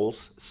the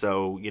goals.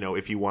 So, you know,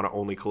 if you want to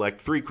only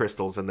collect 3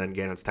 crystals and then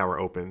Ganon's Tower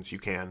opens, you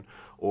can.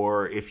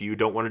 Or if you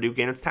don't want to do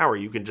Ganon's Tower,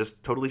 you can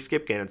just totally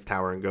skip Ganon's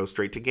Tower and go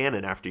straight to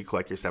Ganon after you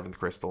collect your 7th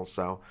crystal.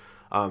 So,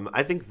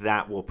 I think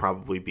that will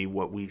probably be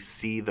what we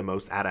see the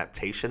most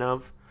adaptation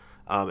of,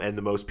 and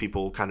the most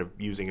people kind of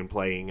using and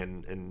playing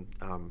and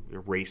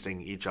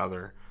racing each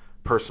other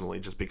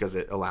personally, just because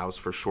it allows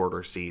for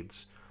shorter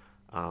seeds.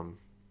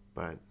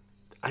 But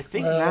I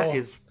think that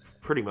is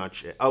pretty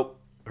much it. Oh,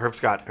 Herf's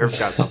got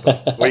something.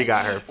 What you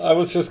got, Herf? I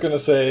was just going to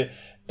say,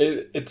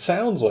 it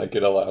sounds like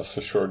it allows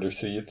for shorter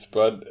seeds,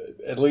 but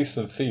at least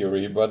in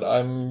theory. But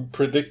I'm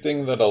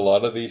predicting that a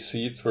lot of these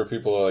seeds where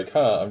people are like,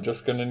 I'm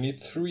just going to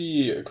need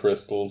 3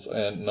 crystals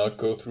and not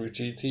go through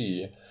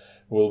GT,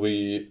 will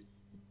be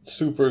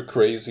super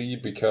crazy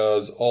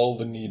because all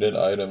the needed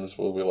items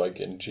will be like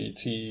in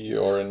GT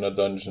or in a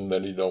dungeon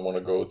that you don't want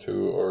to go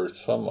to or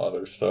some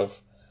other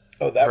stuff.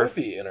 Oh, that would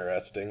be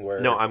interesting.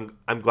 No,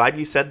 I'm glad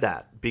you said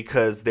that,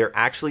 because there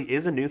actually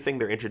is a new thing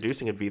they're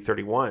introducing in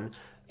V31,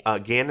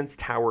 Ganon's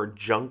Tower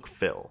Junk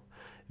Fill.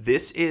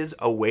 This is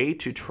a way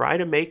to try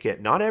to make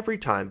it, not every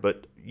time,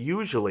 but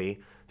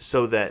usually,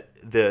 so that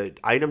the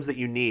items that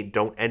you need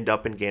don't end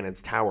up in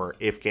Ganon's Tower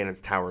if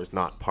Ganon's Tower is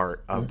not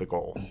part of the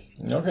goal.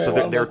 Okay,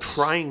 so they're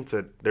trying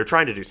to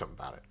do something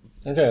about it.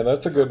 Okay,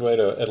 that's a good way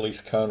to at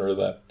least counter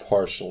that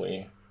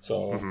partially.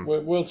 So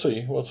we'll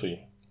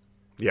see.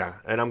 Yeah,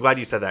 and I'm glad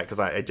you said that, because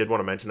I did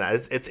want to mention that.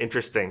 It's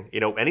interesting. You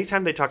know,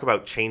 anytime they talk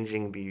about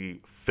changing the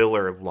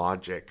filler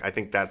logic, I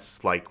think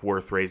that's like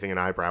worth raising an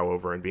eyebrow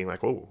over and being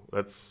like, "Oh,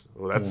 that's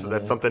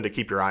something to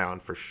keep your eye on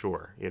for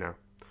sure." You know,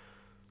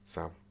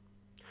 so.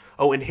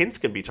 Oh, and hints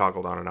can be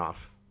toggled on and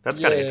off. That's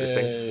kind of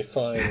interesting.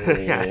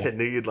 Finally. Yeah, I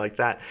knew you'd like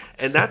that.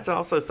 And that's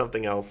also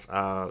something else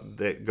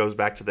that goes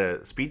back to the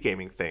speed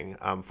gaming thing.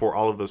 For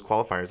all of those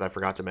qualifiers I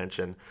forgot to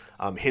mention,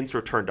 hints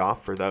are turned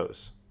off for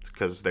those,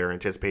 because they're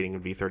anticipating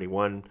in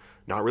V31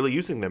 not really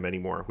using them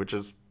anymore, which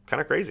is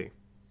kind of crazy.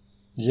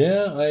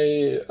 Yeah,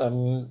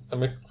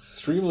 I'm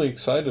extremely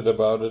excited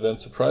about it,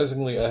 and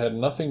surprisingly, I had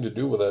nothing to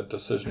do with that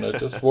decision. I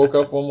just woke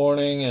up one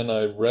morning and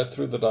I read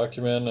through the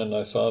document and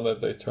I saw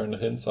that they turned the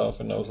hints off,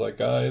 and I was like,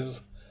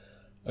 guys,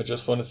 I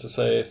just wanted to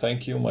say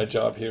thank you. My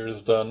job here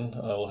is done.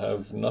 I'll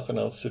have nothing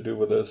else to do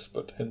with this,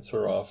 but hints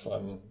are off.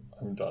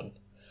 I'm done.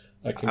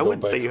 I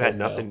wouldn't say you had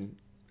nothing.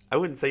 I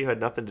wouldn't say you had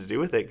nothing to do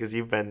with it, because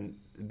you've been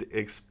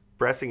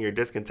expressing your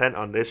discontent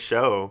on this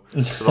show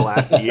for the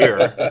last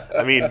year.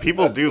 I mean,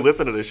 people do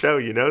listen to the show,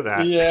 you know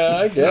that. Yeah,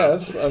 I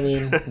guess. I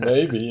mean,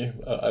 maybe.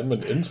 I'm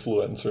an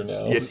influencer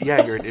now.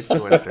 Yeah, you're an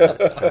influencer.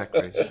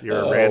 Exactly. You're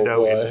a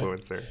rando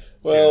influencer.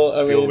 Well,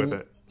 yeah, deal with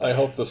it. I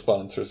hope the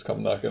sponsors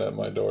come knocking at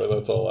my door.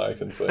 That's all I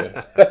can say.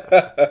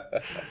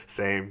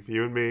 Same.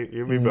 You and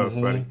me both,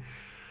 buddy.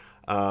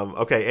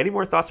 Okay, any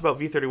more thoughts about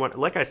V31?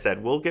 Like I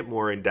said, we'll get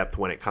more in depth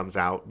when it comes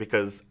out,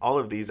 because all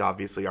of these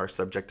obviously are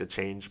subject to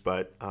change,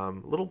 but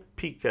little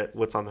peek at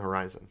what's on the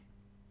horizon.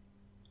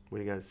 What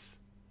do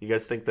you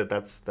guys think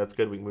that's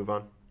good? We can move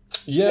on?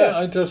 Yeah,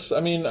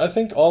 I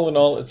think all in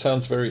all, it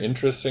sounds very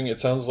interesting. It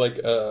sounds like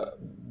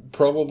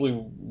probably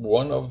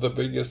one of the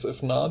biggest,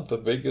 if not the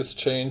biggest,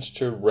 change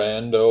to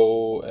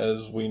Rando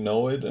as we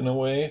know it, in a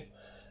way.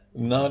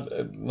 Not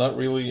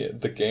really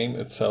the game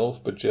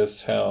itself, but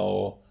just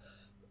how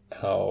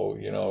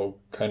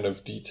kind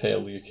of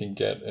detail you can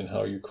get in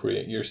how you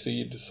create your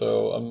seed.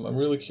 So I'm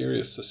really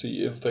curious to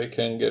see if they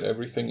can get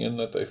everything in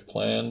that they've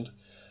planned,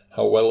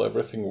 how well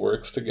everything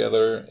works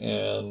together,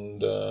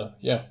 and how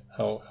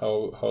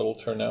it'll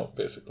turn out,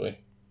 basically.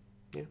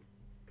 Yeah.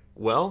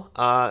 Well,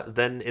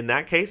 then in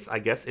that case, I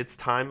guess it's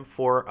time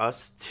for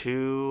us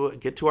to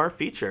get to our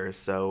features.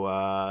 So,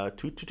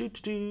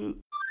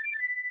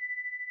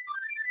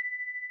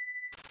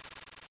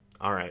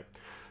 All right.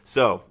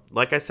 So,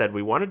 like I said,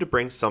 we wanted to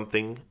bring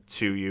something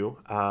to you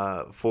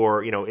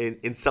for,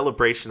 in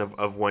celebration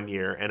of 1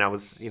 year. And I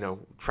was,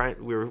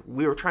 trying.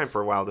 We were trying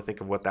for a while to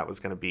think of what that was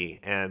going to be.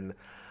 And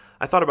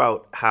I thought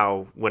about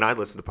how when I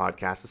listen to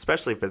podcasts,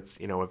 especially if it's,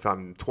 if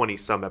I'm 20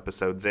 some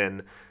episodes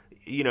in,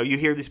 you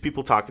hear these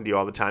people talking to you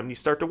all the time. And you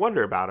start to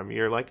wonder about them.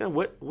 You're like,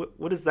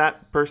 what is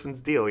that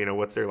person's deal?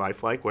 What's their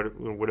life like? What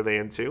are they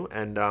into?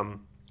 And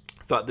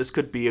thought this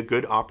could be a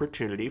good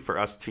opportunity for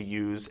us to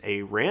use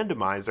a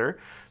randomizer,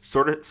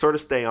 sort of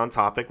stay on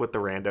topic with the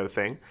rando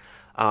thing,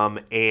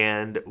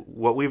 And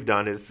what we've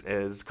done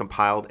is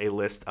compiled a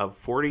list of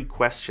 40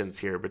 questions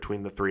here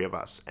between the three of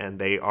us, and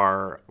they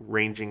are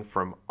ranging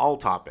from all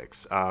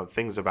topics,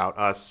 things about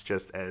us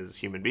just as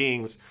human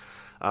beings,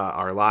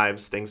 our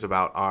lives, things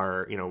about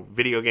our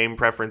video game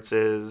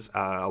preferences,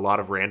 a lot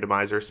of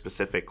randomizer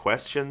specific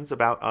questions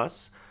about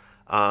us.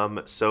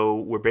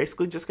 So we're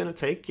basically just going to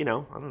take, I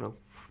don't know,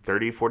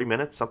 30, 40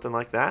 minutes, something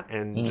like that,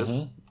 and just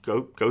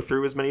go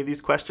through as many of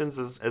these questions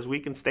as we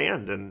can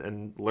stand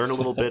and learn a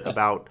little bit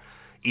about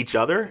each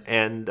other.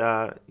 And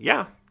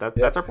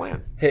that's our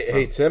plan.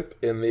 Hey, Timp,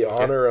 in the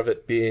honor of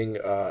it being,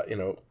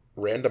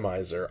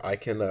 randomizer, I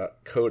can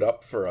code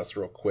up for us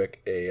real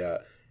quick a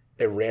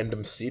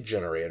random seed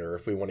generator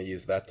if we want to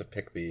use that to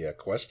pick the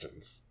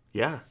questions.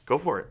 Yeah, go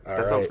for it.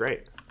 That sounds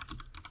great.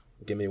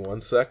 Give me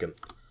 1 second.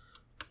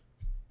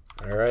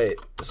 All right,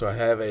 so I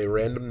have a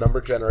random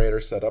number generator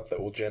set up that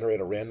will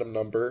generate a random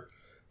number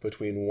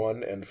between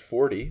 1 and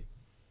 40.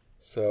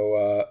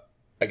 So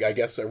I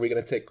guess, are we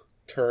going to take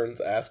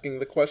turns asking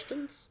the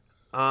questions?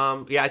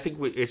 I think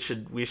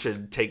we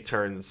should take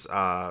turns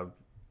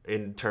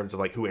in terms of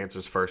like who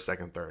answers first,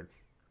 second, third.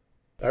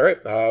 All right.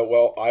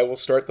 Well, I will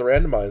start the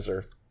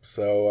randomizer.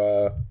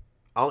 So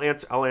I'll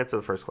answer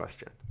the first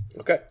question.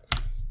 Okay.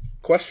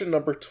 Question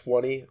number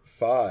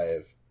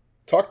 25.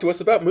 Talk to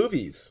us about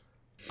movies.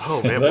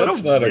 Oh man,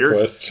 that's not a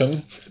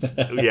question.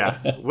 Yeah,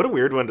 what a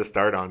weird one to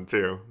start on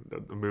too.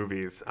 The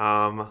movies.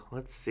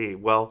 Let's see.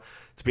 Well,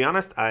 to be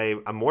honest,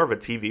 I'm more of a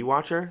TV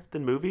watcher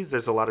than movies.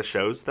 There's a lot of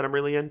shows that I'm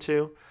really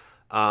into.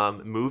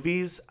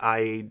 Movies,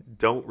 I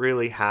don't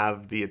really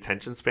have the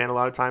attention span a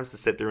lot of times to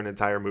sit through an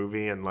entire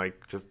movie and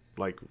just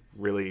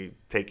really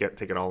take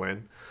it all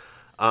in.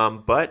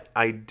 But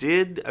I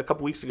did a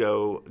couple weeks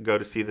ago go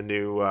to see the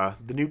new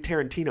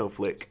Tarantino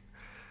flick.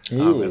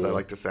 As I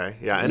like to say.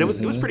 Yeah, and it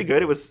was pretty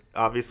good. It was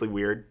obviously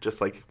weird,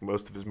 just like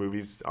most of his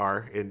movies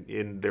are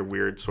in their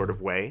weird sort of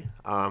way.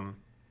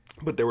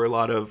 But there were a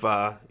lot of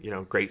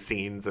great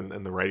scenes,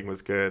 and the writing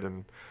was good,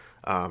 and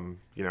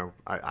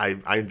I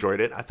enjoyed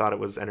it. I thought it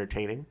was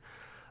entertaining.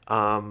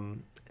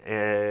 And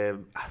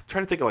I'm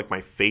trying to think of like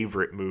my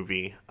favorite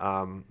movie.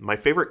 My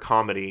favorite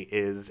comedy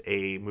is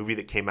a movie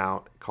that came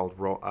out called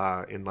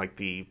in like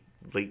the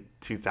late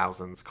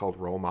 2000s called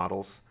Role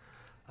Models.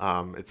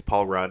 It's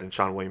Paul Rudd and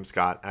Seann William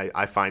Scott.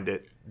 I find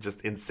it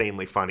just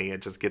insanely funny.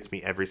 It just gets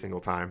me every single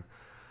time.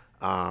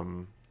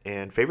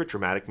 And favorite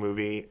dramatic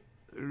movie,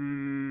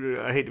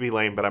 I hate to be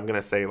lame, but I'm going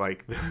to say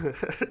like,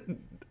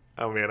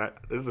 oh man,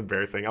 this is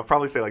embarrassing. I'll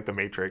probably say like The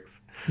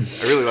Matrix.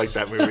 I really like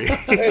that movie.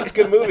 Hey, it's a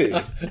good movie.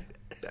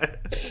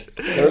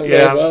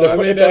 Yeah, well, I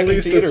mean, at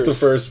least it's the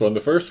first one. The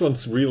first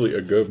one's really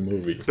a good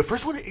movie. The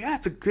first one, yeah,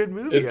 it's a good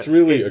movie. It's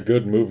really a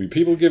good movie.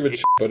 People give it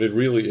shit, but it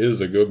really is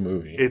a good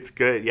movie. It's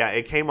good. Yeah,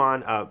 it came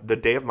on the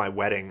day of my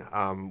wedding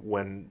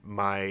when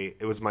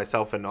it was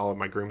myself and all of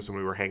my grooms when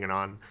we were hanging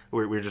on.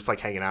 We were just like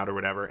hanging out or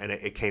whatever, and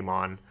it came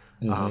on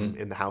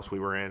in the house we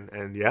were in.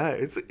 And yeah,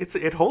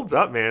 it holds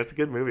up, man. It's a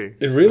good movie.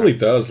 It really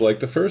does.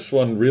 Like the first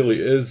one really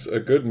is a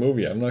good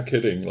movie. I'm not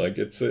kidding. Like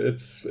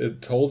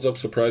it holds up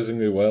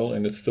surprisingly well,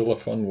 and it's still a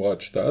fun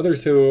watch. The other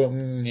two,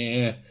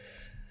 yeah.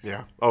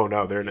 Yeah. Oh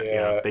no,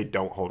 they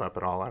don't hold up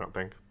at all. I don't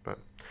think. But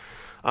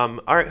all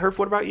right, Herf,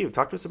 what about you?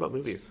 Talk to us about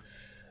movies.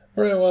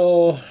 All right.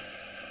 Well,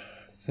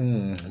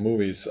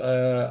 movies.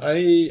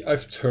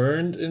 I've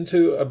turned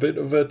into a bit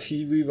of a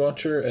TV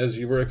watcher, as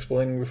you were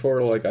explaining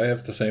before. Like I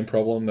have the same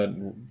problem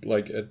that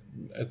like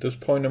at this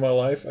point in my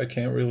life, I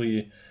can't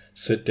really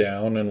sit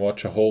down and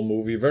watch a whole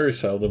movie. Very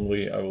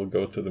seldomly, I will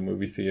go to the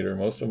movie theater.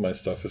 Most of my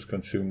stuff is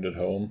consumed at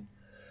home.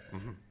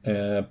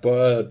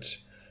 But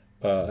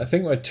I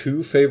think my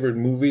two favorite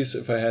movies,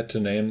 if I had to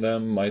name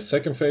them, my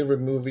second favorite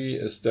movie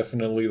is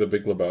definitely The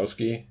Big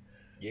Lebowski.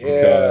 Yeah.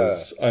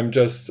 Because I'm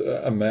just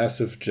a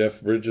massive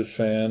Jeff Bridges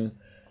fan,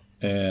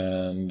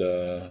 and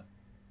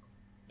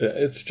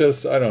it's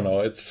just, I don't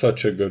know, it's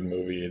such a good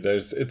movie.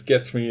 It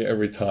gets me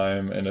every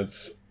time, and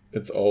it's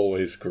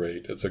always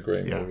great. It's a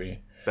great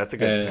movie. That's a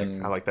good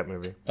pick. I like that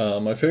movie.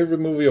 My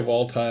favorite movie of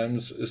all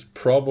times is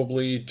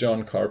probably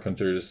John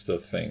Carpenter's The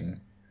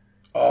Thing.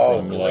 Oh,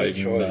 from like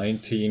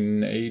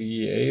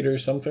 1988 or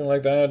something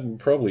like that,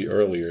 probably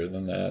earlier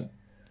than that.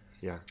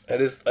 Yeah,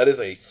 that is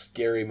a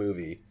scary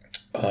movie,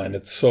 and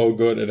it's so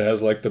good. It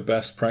has like the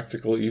best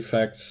practical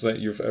effects that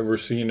you've ever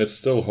seen. It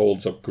still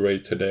holds up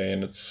great today,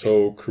 and it's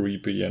so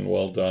creepy and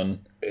well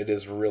done. It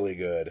is really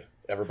good.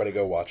 Everybody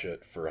go watch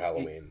it for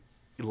Halloween.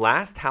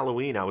 Last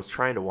Halloween, I was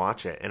trying to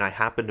watch it, and I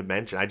happened to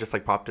mention. I just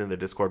like popped into the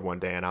Discord one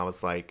day, and I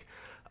was like,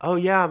 oh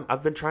yeah,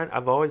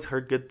 I've always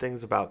heard good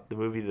things about the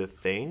movie The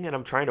Thing, and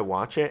I'm trying to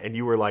watch it, and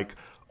you were like,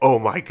 oh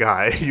my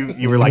god,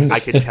 you were like, I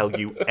can tell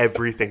you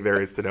everything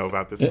there is to know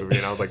about this movie,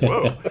 and I was like,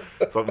 whoa.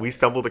 So we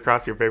stumbled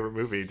across your favorite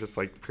movie just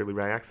like purely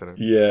by accident.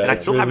 Yeah, and I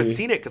still haven't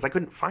seen it because I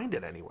couldn't find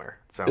it anywhere.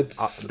 So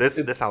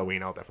this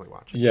Halloween I'll definitely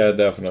watch it. Yeah,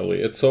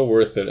 definitely, it's so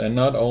worth it, and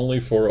not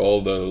only for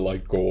all the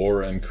like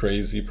gore and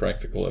crazy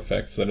practical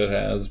effects that it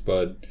has,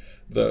 but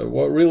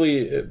what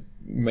really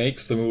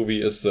makes the movie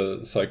is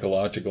the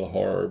psychological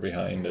horror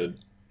behind it.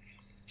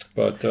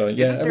 But isn't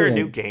there a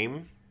new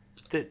game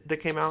that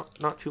came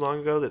out not too long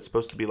ago that's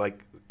supposed to be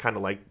like kind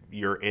of like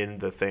you're in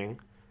the thing?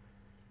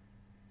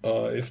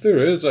 If there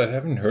is, I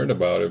haven't heard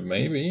about it.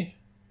 Maybe.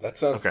 That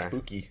sounds Okay.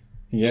 spooky.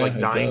 Yeah, Like it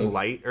Dying does.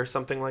 Light or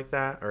something like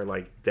that, or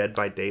like Dead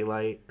by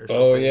Daylight or something.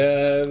 Oh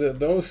yeah,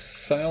 those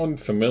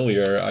sound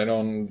familiar. I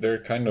don't.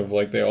 They're kind of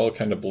like they all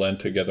kind of blend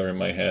together in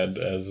my head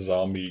as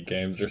zombie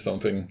games or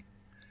something.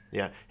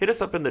 Yeah, hit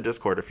us up in the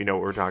Discord if you know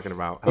what we're talking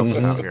about. Help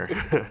us out here.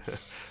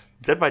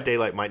 Dead by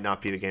Daylight might not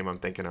be the game I'm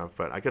thinking of,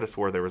 but I could have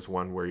swore there was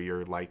one where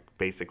you're like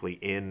basically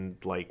in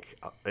like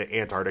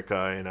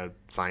Antarctica in a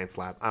science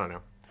lab. I don't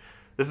know.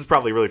 This is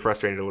probably really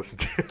frustrating to listen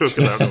to because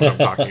I don't know what I'm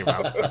talking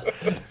about.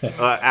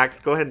 So.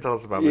 Axe, go ahead and tell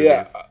us about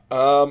movies.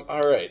 All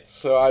right.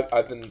 So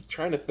I've been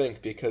trying to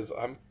think because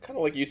I'm kind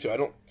of like you two. I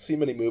don't see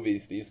many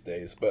movies these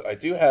days, but I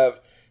do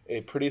have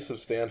a pretty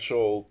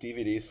substantial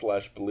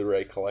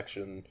DVD/Blu-ray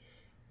collection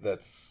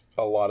that's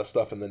a lot of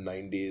stuff in the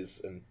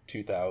 90s and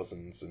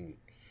 2000s and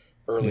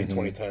early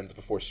 2010s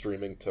before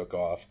streaming took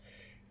off.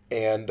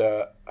 And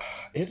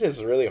it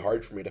is really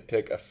hard for me to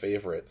pick a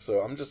favorite. So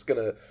I'm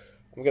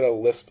gonna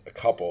list a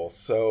couple.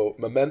 So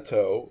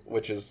Memento,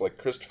 which is like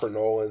Christopher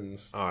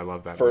Nolan's I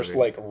love that first movie.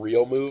 like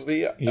real movie,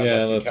 Yeah,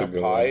 unless you that's a count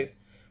good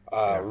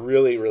Pi.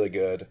 Really, really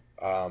good.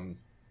 And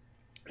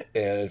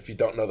if you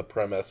don't know the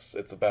premise,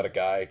 it's about a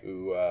guy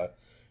who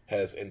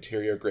has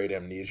interior grade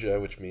amnesia,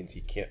 which means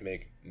he can't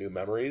make new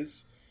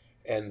memories.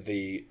 And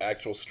the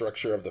actual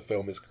structure of the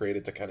film is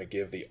created to kind of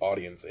give the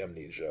audience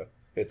amnesia.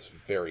 It's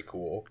very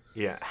cool.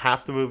 Yeah,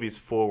 half the movie's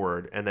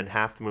forward and then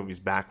half the movie's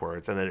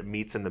backwards, and then it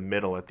meets in the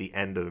middle at the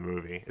end of the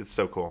movie. It's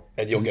so cool.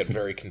 And you'll get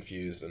very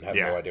confused and have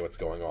Yeah. no idea what's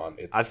going on.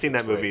 I've seen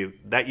that great. movie.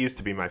 That used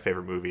to be my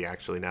favorite movie,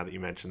 actually, now that you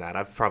mentioned that.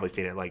 I've probably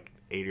seen it like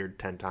 8 or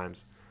 10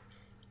 times.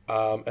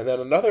 And then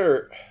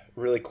another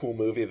really cool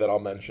movie that I'll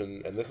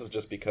mention, and this is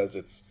just because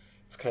it's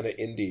kind of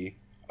indie.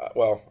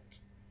 It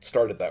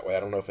started that way.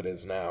 I don't know if it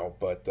is now,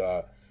 but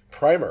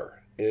Primer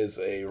is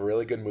a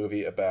really good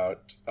movie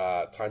about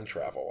time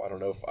travel. I don't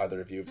know if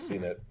either of you have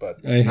seen it, but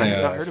I I have not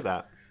have heard of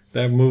that.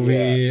 that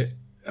movie.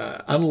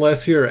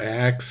 Unless you're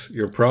Axe,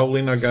 you're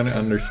probably not gonna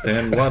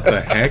understand what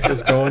the heck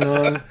is going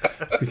on,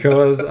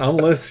 because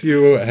unless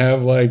you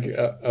have like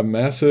a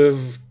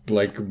massive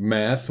like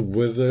math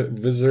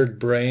wizard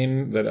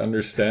brain that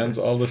understands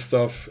all the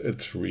stuff,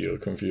 it's real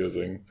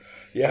confusing.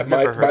 yeah, never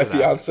my heard of that.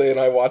 fiance and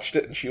I watched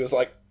it, and she was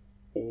like,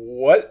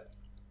 "What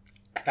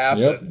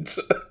happened?"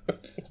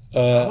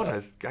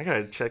 I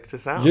gotta check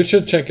this out. You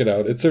should check it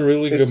out. It's a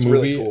really good It's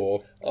movie. really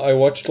cool. I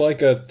watched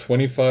like a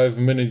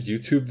 25-minute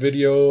YouTube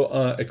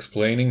video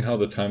explaining how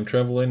the time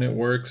travel in it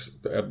works.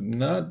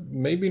 Not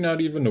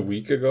even a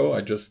week ago.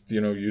 I just,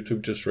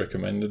 YouTube just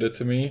recommended it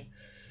to me.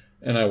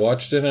 And I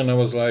watched it and I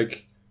was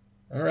like,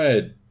 all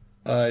right,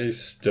 I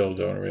still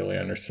don't really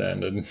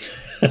understand it.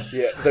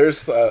 Yeah,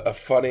 there's a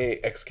funny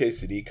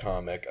XKCD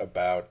comic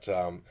about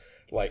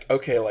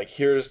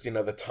here's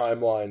the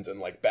timelines and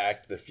like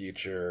Back to the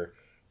Future,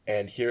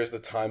 and here's the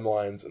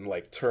timelines in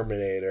like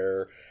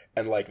Terminator,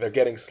 and like they're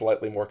getting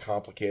slightly more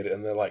complicated,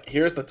 and they're like,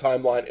 here's the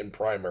timeline in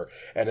Primer,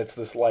 and it's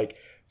this like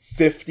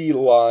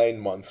 50-line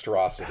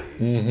monstrosity.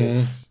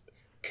 It's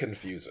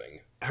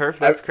confusing. Herf,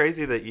 that's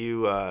crazy that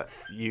you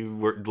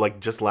were like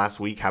just last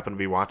week happened to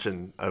be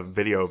watching a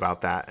video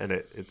about that, and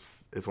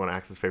it's one of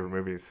Axe's favorite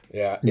movies.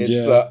 Yeah,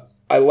 it's Yeah.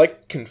 I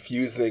like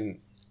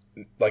confusing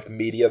like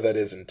media that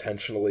is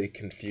intentionally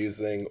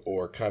confusing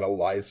or kind of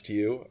lies to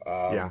you.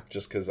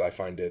 Just because I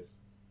find it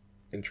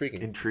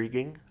intriguing.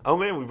 Intriguing. Oh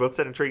man, we both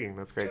said intriguing.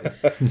 That's crazy.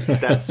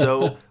 That's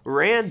so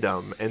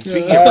random. And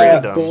speaking of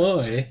random,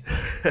 boy.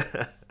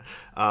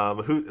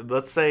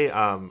 let's say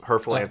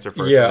Herf will answer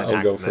first. Yeah, and then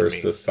I'll go Axe, and then first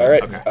me. this time. All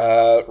right,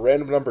 Okay.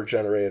 random number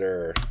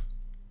generator.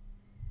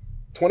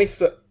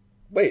 27.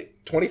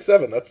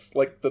 That's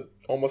like the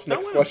almost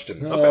next wow.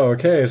 question. Oh,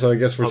 okay. So I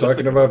guess we're Oh, that's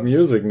talking a good about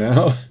music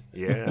now.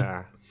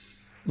 Yeah.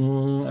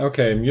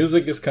 Okay,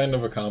 music is kind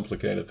of a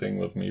complicated thing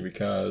with me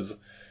because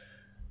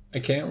I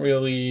can't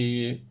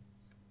really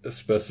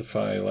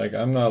specify. Like,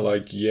 I'm not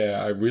like,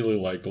 I really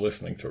like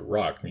listening to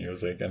rock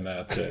music and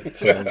that's it.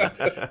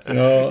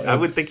 So, I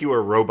would think you were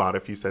a robot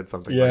if you said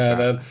something like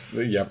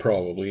that.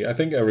 probably. I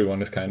think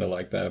everyone is kind of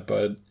like that,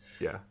 but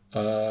Yeah.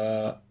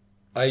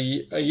 I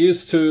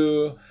used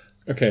to.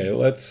 Okay,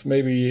 let's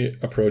maybe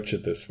approach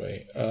it this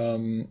way.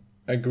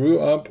 I grew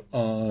up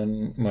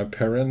on my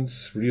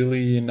parents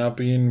really not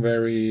being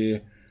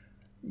very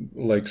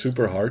like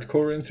super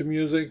hardcore into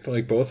music.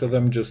 Like both of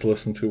them just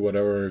listened to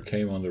whatever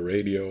came on the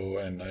radio,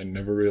 and I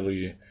never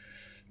really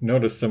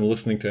noticed them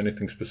listening to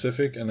anything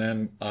specific. And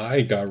then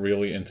I got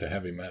really into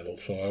heavy metal,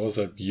 so I was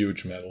a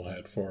huge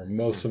metalhead for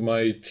most of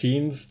my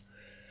teens.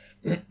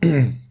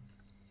 Then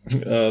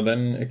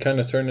it kind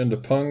of turned into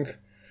punk,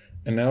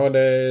 and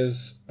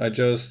nowadays I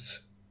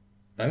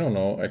don't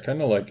know, I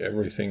kind of like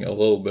everything a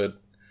little bit.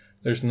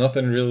 There's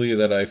nothing really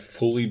that I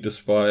fully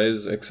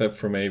despise except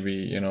for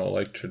maybe,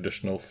 like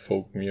traditional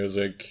folk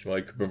music,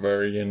 like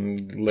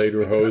Bavarian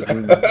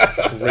Lederhosen,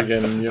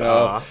 friggin',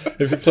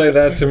 if you play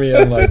that to me,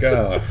 I'm like,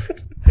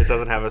 It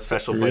doesn't have a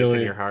special place in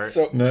Really? your heart.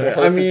 So No, Herc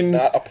I is mean-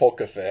 not a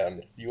polka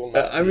fan. You will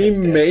not. I see him mean,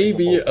 dancing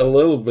maybe the a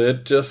little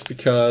bit, just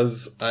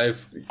because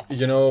I've,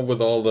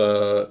 with all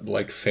the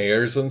like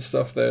fairs and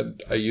stuff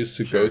that I used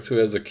to go to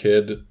as a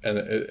kid,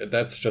 and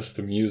that's just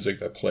the music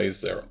that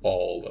plays there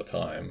all the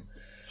time.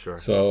 Sure.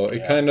 So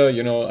it kind of,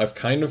 I've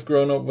kind of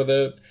grown up with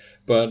it.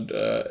 But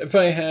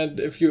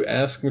if you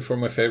ask me for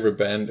my favorite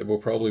band, it will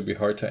probably be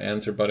hard to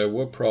answer, but I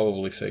would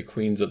probably say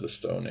Queens of the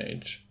Stone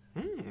Age.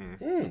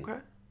 Okay.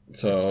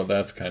 So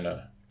that's kind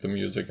of the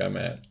music I'm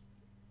at.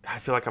 I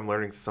feel like I'm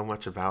learning so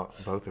much about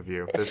both of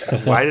you.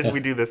 Why didn't we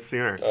do this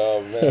sooner?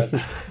 Oh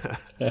man.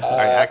 All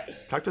right, Ax,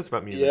 talk to us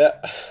about music.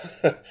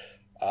 Yeah.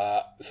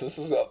 So this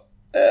is a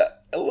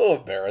little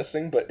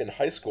embarrassing, but in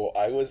high school,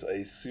 I was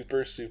a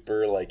super,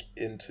 super like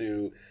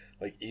into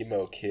like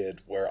emo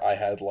kid where I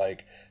had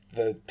like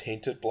the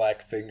painted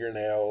black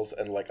fingernails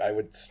and like I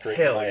would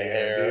straighten Hell my yeah,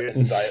 hair dude.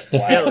 and dye it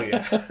black. Hell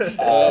yeah.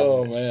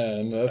 Oh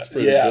man, that's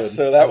pretty Yeah, good.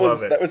 so that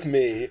love it. was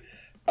me.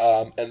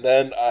 And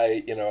then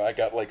I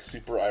got like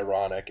super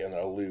ironic and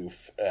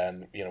aloof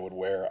and, would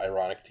wear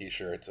ironic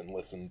t-shirts and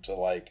listen to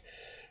like,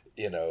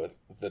 the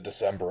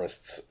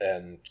Decemberists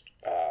and,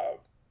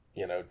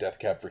 Death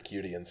Cab for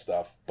Cutie and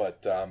stuff.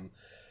 But,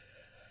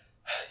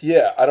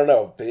 yeah, I don't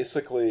know.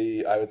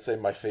 Basically, I would say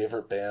my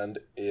favorite band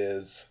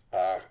is,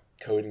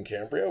 Coheed and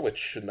Cambria, which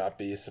should not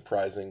be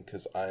surprising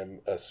because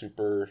I'm a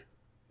super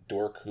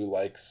dork who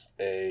likes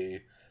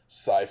a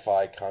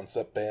sci-fi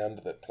concept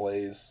band that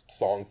plays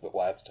songs that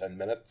last 10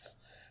 minutes,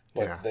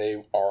 but Yeah.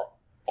 they are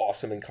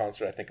awesome in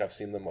concert. I think I've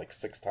seen them like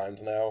 6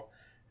 times now,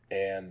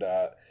 and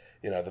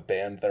the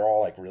band, they're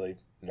all like really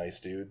nice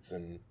dudes,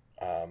 and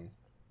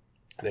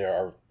they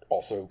are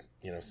also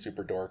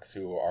super dorks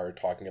who are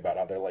talking about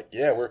how they're like,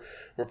 yeah,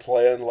 we're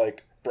playing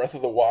like Breath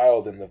of the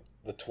Wild in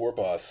the tour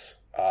bus,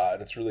 and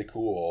it's really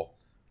cool.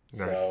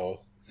 Nice.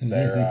 So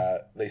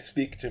they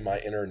speak to my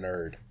inner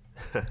nerd.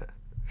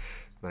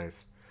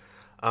 Nice.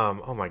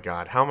 Oh my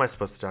God, how am I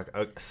supposed to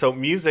talk? So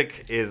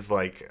music is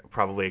like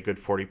probably a good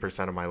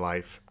 40% of my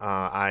life.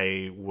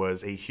 I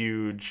was a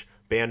huge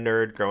band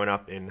nerd growing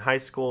up in high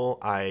school.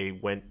 I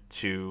went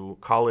to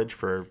college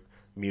for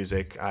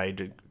music. I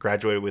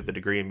graduated with a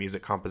degree in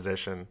music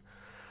composition.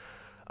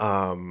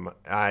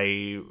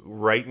 I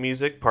write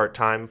music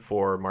part-time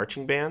for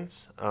marching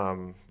bands.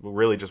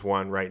 Really just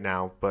one right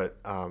now, but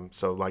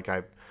so like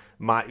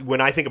when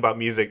I think about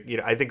music,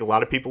 I think a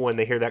lot of people, when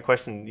they hear that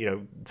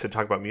question, to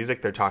talk about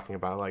music, they're talking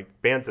about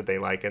like bands that they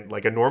like, and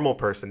like a normal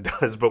person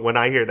does. But when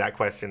I hear that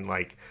question,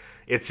 like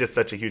it's just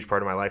such a huge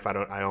part of my life.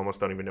 I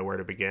almost don't even know where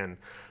to begin.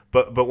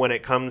 But when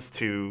it comes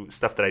to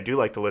stuff that I do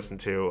like to listen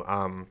to,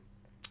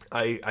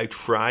 I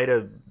try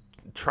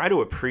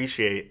to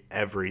appreciate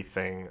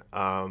everything.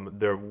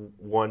 The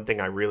one thing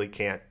I really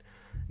can't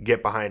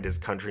get behind is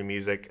country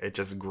music. It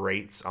just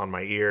grates on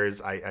my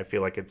ears. I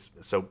feel like it's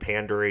so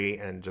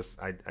pandery, and just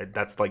I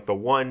that's like the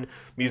one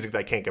music that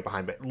I can't get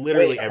behind. But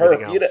literally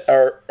everything else.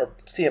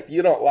 Stamp,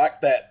 you don't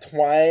like that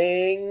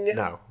twang?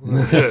 No.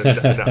 No.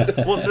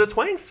 Well, the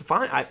twang's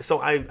fine.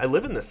 I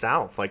live in the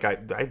South. Like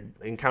I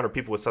encounter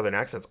people with Southern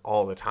accents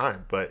all the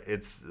time, but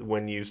it's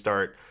when you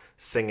start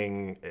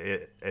singing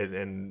it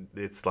and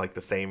it's like the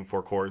same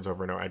 4 chords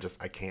over and over. I just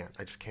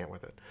can't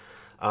with it.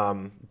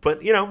 But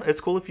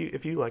it's cool if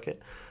you like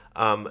it.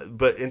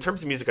 But in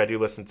terms of music I do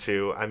listen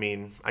to, I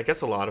mean, I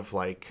guess a lot of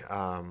like,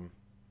 I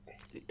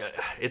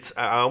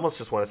almost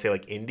just want to say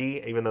like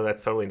indie, even though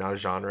that's totally not a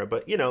genre,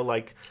 but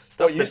like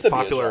stuff that's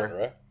popular. Be a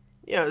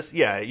genre.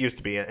 Yeah, it used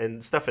to be,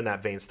 and stuff in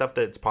that vein, stuff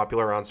that's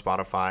popular on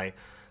Spotify.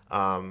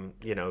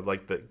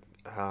 Like the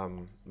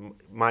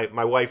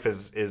my wife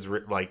is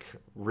like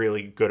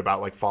really good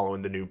about like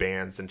following the new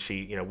bands, and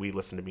she we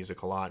listen to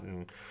music a lot,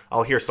 and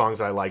I'll hear songs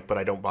that I like, but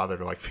I don't bother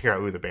to like figure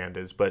out who the band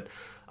is. But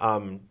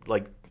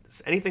like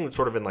anything that's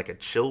sort of in like a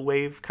chill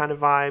wave kind of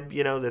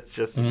vibe, that's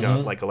just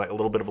got like a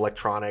little bit of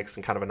electronics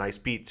and kind of a nice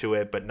beat to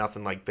it, but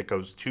nothing like that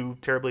goes too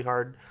terribly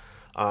hard.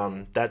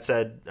 That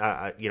said,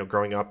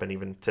 growing up and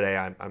even today,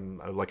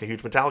 I'm like a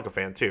huge Metallica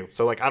fan too.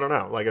 So like I don't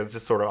know, like it's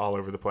just sort of all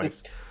over the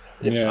place.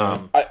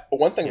 Yeah.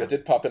 One thing that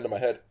did pop into my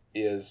head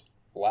is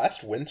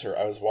last winter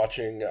I was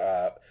watching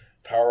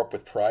Power Up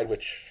with Pride,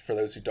 which for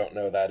those who don't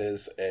know, that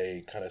is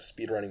a kind of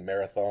speedrunning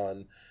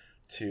marathon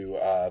to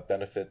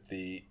benefit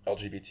the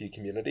LGBT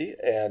community,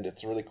 and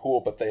it's really cool.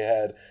 But they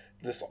had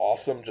this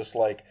awesome, just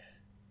like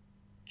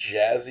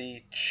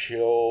jazzy,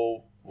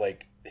 chill,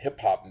 like hip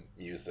hop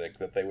music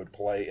that they would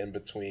play in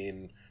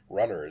between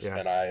runners,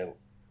 and I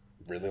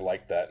really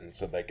liked that, and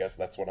so I guess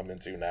that's what I'm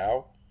into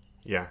now.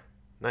 Yeah.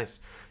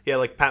 Nice. Yeah,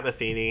 like Pat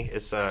Metheny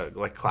is a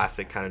like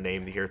classic kind of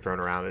name to hear thrown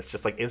around. It's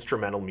just like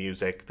instrumental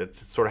music that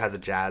sort of has a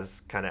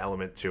jazz kind of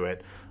element to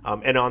it.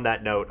 And on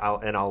that note,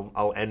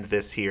 I'll end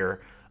this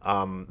here.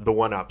 The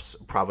One Ups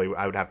probably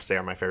I would have to say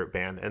are my favorite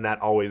band, and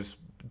that always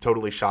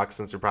totally shocks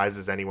and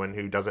surprises anyone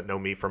who doesn't know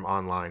me from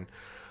online.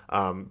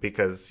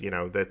 Because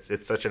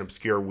it's such an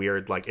obscure,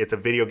 weird, like it's a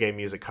video game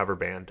music cover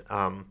band.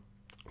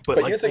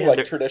 But like, using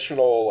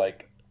traditional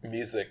like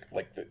music,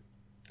 like the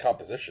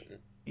composition.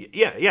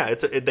 Yeah.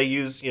 They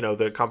use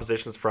the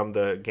compositions from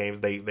the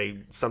games. They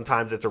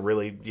sometimes it's a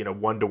really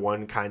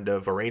 1-to-1 kind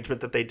of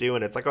arrangement that they do,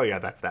 and it's like, oh yeah,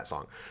 that's that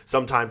song.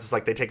 Sometimes it's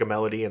like they take a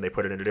melody and they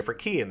put it in a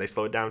different key and they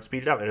slow it down,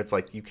 speed it up, and it's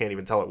like you can't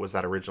even tell it was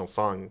that original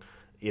song.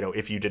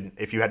 If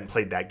you hadn't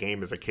played that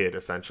game as a kid,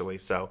 essentially.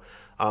 So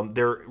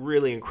they're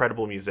really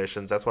incredible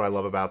musicians. That's what I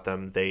love about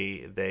them.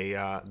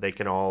 They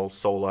can all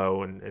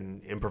solo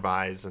and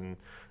improvise, and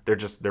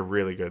they're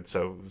really good.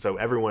 So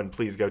everyone,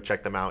 please go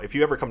check them out. If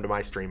you ever come to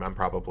my stream, I'm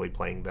probably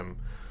playing them.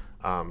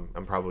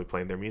 I'm probably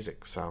playing their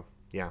music. So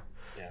yeah.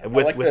 And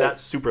with that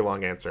super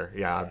long answer,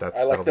 I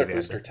like their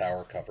Booster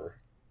Tower cover.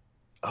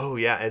 Oh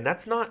yeah, and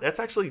that's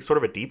actually sort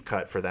of a deep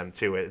cut for them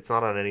too. It's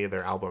not on any of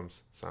their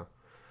albums. So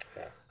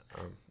yeah.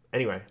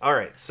 Anyway, all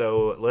right.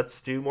 So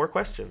let's do more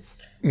questions.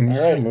 All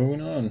right,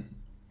 moving on.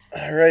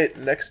 All right,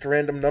 next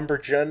random number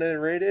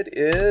generated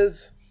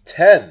is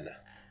 10.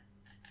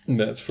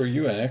 That's for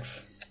you,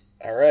 Axe.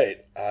 All right,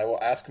 I will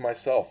ask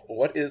myself,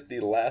 what is the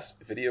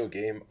last video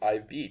game I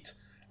beat?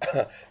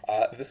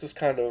 This is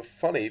kind of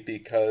funny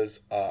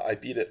because I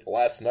beat it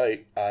last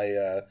night.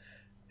 I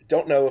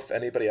don't know if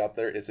anybody out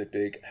there is a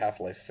big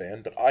Half-Life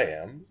fan, but I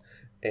am.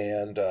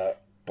 And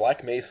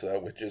Black Mesa,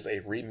 which is a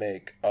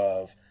remake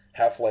of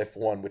Half-Life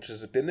 1, which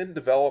has been in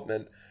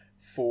development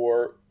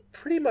for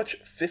pretty much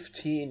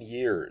 15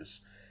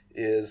 years,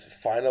 is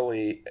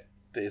finally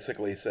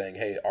basically saying,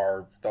 hey,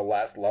 the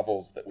last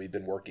levels that we've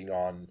been working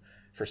on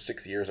for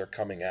 6 years are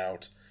coming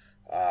out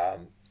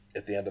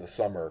at the end of the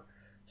summer.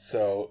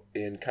 So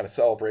in kind of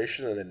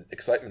celebration and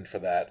excitement for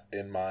that,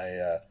 in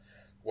my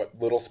what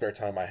little spare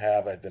time I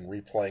have, I've been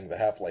replaying the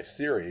Half-Life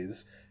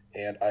series,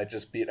 and I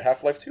just beat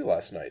Half-Life 2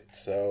 last night.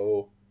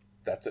 So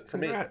that's it for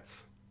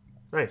Congrats.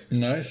 Nice.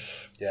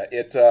 Yeah,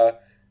 it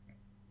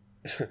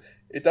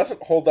it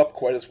doesn't hold up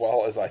quite as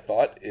well as I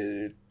thought.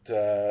 It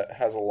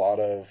has a lot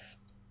of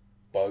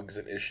bugs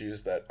and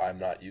issues that I'm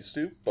not used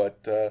to,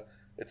 but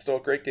it's still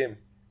a great game.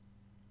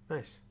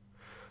 Nice.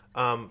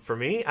 For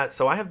me,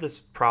 so I have this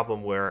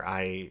problem where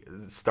I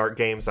start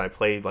games and I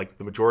play like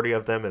the majority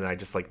of them and I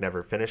just like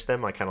never finish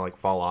them. I kind of like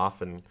fall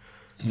off, and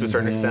to a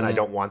certain extent I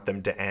don't want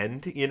them to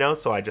end,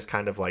 so I just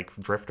kind of like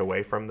drift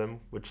away from them,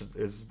 which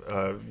is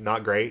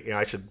not great.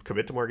 I should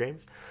commit to more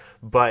games.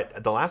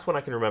 But the last one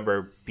I can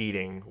remember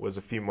beating was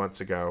a few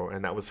months ago,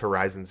 and that was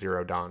Horizon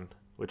Zero Dawn,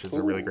 which is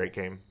a really great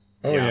game.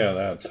 Oh yeah,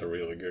 that's a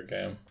really good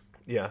game.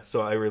 Yeah,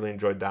 so I really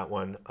enjoyed that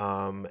one.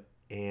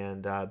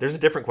 And there's a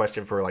different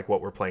question for like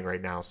what we're playing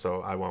right now,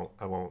 so I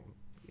won't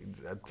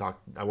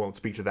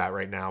speak to that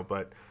right now.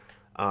 But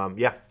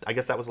yeah, I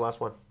guess that was the last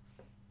one.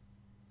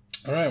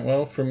 All right.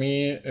 Well, for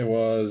me, it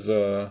was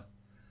the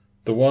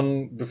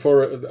one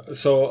before.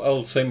 So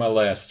I'll say my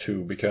last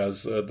two,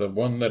 because the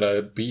one that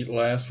I beat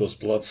last was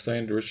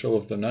Bloodstained: Ritual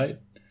of the Night,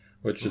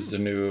 which is the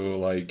new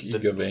like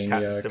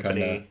Igavania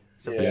kind of.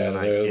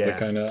 The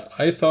kind of.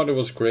 I thought it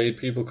was great.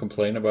 People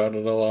complain about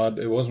it a lot.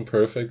 It wasn't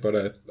perfect,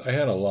 but I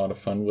had a lot of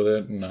fun with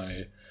it, and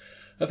I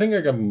think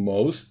I got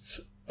most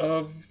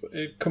of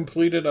it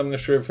completed. I'm not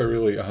sure if I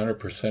really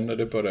 100%ed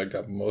it, but I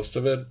got most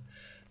of it.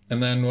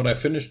 And then what I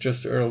finished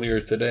just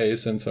earlier today,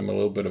 since I'm a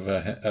little bit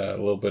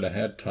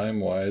ahead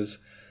time wise,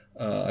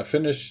 I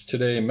finished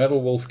today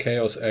Metal Wolf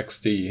Chaos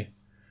XD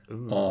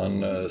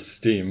on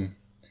Steam.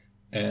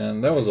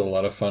 And that was a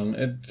lot of fun.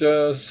 It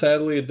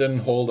sadly it didn't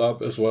hold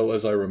up as well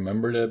as I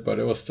remembered it, but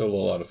it was still a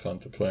lot of fun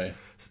to play.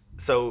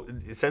 So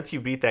since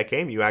you beat that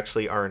game, you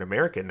actually are an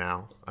American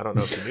now. I don't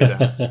know if you knew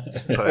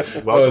that.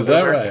 But welcome is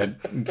that right?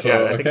 So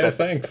yeah, okay,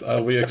 thanks.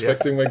 I'll be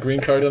expecting my green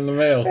card in the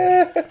mail.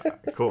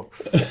 Cool.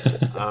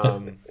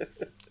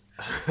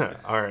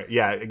 All right.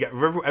 Yeah.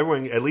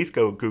 Everyone, at least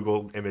go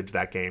Google image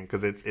that game,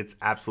 because it's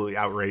absolutely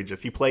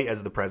outrageous. You play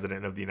as the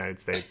president of the United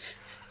States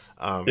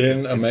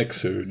in a mech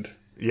suit.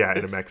 Yeah,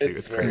 in a mech suit.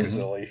 It's very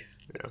silly.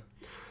 Yeah.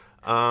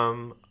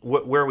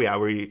 Where are we at?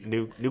 Were we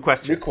new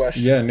question? New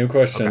question. Yeah, new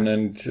question, okay.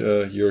 And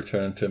your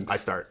turn, Tim. I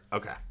start.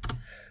 Okay.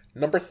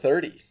 Number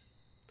 30.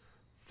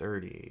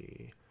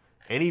 30.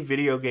 Any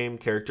video game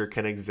character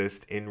can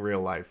exist in real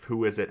life.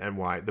 Who is it and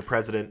why? The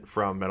president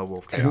from Metal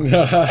Wolf Chaos.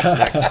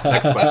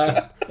 next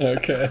question.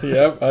 Okay.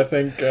 Yep. I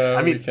think.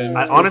 I mean,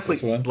 honestly,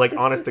 like,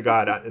 honest to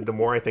God, the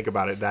more I think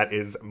about it, that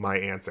is my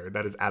answer.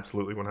 That is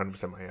absolutely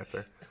 100% my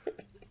answer.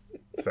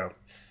 So.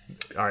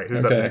 All right,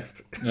 who's up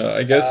next?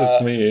 I guess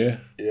it's me.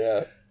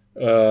 Yeah.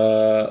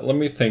 Let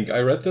me think.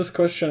 I read this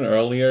question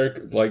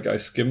earlier. Like, I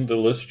skimmed the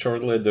list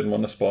shortly. I didn't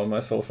want to spoil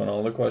myself on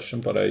all the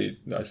questions, but I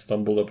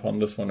stumbled upon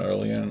this one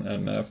earlier,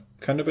 and I've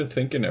kind of been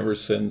thinking ever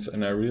since.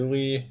 And I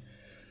really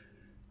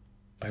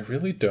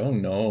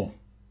don't know.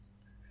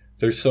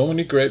 There's so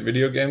many great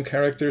video game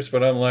characters,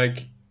 but I'm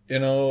like,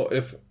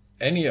 if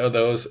any of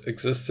those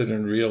existed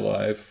in real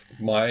life,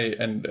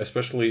 and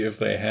especially if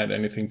they had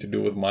anything to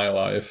do with my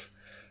life,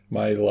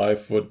 my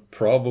life would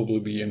probably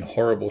be in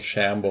horrible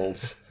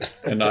shambles,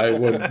 and I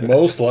would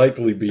most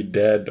likely be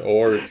dead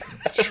or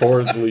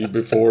shortly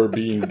before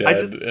being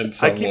dead in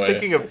some way.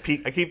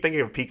 I keep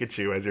thinking of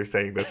Pikachu as you're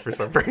saying this for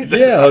some reason.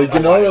 Yeah, like,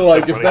 you know,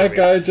 like so if that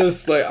guy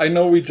just, like, I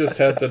know we just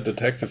had the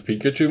Detective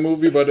Pikachu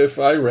movie, but if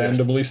I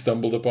randomly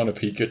stumbled upon a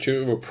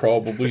Pikachu, it would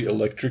probably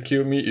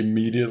electrocute me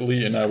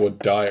immediately, and I would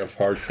die of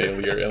heart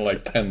failure in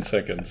like 10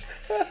 seconds.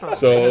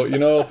 So, you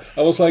know,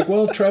 I was like,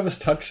 well, Travis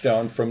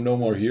Touchdown from No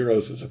More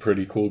Heroes is a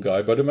pretty cool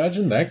guy, but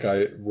imagine that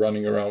guy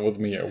running around with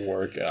me at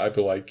work, and I'd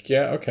be like,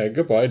 yeah, okay,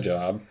 goodbye,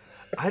 job.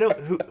 I don't.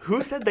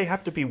 Who said they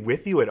have to be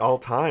with you at all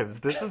times?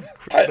 That's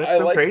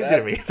so like crazy that.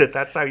 to me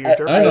that's how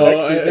you're. I know.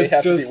 They It's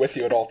have to just- be with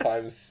you at all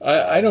times.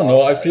 I don't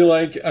know. I feel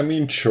like, I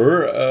mean,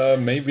 sure,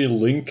 maybe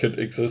Link could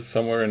exist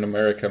somewhere in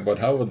America, but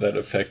how would that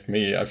affect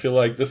me? I feel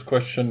like this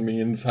question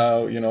means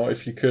how, you know,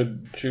 if you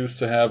could choose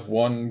to have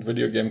one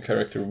video game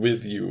character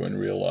with you in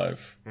real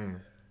life.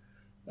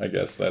 I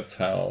guess that's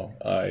how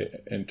I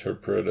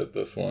interpreted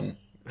this one.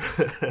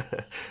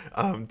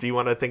 Do you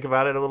want to think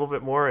about it a little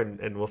bit more,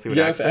 and we'll see what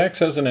Yeah, Axe if says? Axe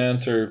has an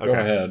answer, go Okay.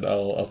 ahead.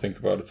 I'll think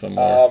about it some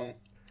more.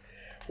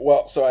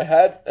 Well, so I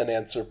had an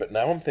answer, but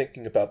now I'm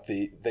thinking about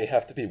they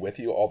have to be with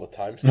you all the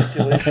time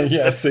stipulation.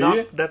 Yeah,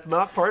 see? That's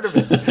not part of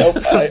it. Nope,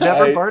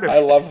 never part of I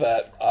it. love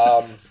that.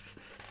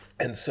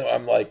 And so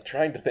I'm like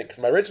trying to think,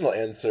 because my original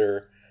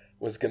answer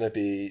was going to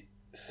be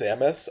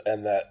Samus,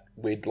 and that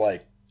we'd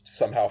like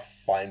somehow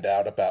find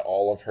out about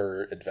all of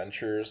her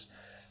adventures,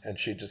 and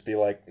she'd just be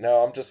like,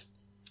 "No, I'm just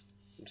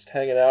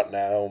hanging out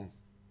now.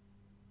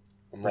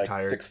 I'm like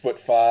Retired.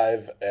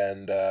 6'5",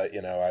 and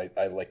you know,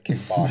 I like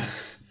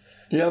kickbox."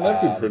 Yeah,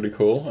 that'd be pretty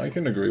cool. I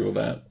can agree with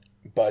that.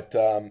 But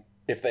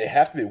if they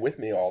have to be with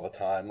me all the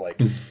time, like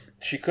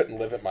she couldn't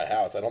live at my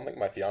house. I don't think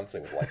my fiance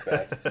would like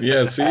that.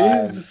 Yeah, see?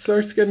 It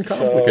starts getting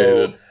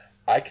complicated. So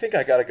I think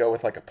I got to go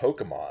with like a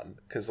Pokemon,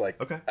 because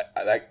like Okay.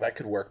 that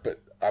could work.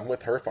 But I'm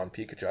with her on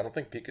Pikachu. I don't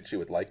think Pikachu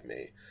would like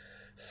me.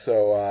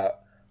 So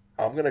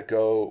I'm gonna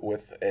go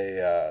with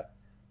a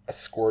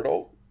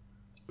Squirtle.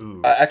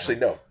 Ooh, Actually,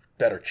 no,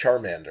 better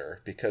Charmander,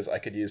 because I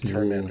could use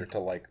Charmander to,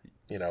 like,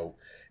 you know,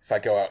 if I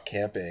go out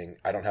camping,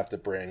 I don't have to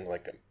bring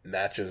like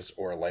matches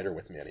or a lighter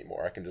with me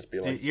anymore. I can just be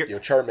like, You're- yo,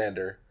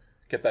 Charmander,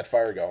 get that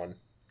fire going.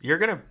 You're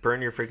gonna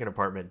burn your freaking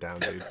apartment down,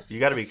 dude. You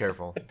got to be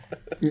careful.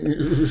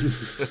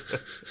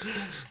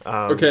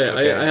 Okay,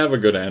 I have a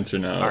good answer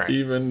now. All right.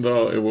 Even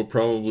though it would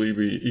probably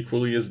be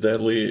equally as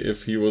deadly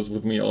if he was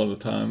with me all the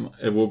time,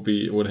 it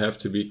would have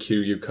to be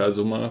Kiryu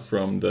Kazuma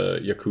from the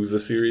Yakuza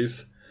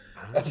series.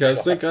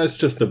 Because that guy's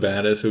just a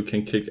badass who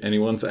can kick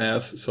anyone's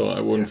ass, so I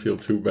wouldn't feel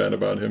too bad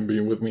about him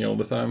being with me all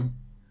the time.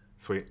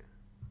 Sweet,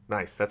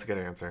 nice. That's a good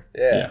answer.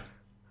 Yeah.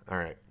 All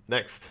right,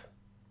 next.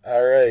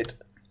 All right.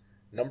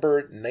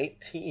 Number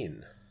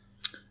 19.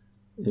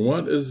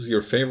 What is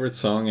your favorite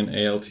song in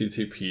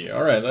ALTTP?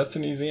 Alright, that's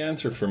an easy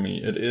answer for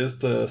me. It is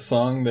the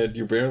song that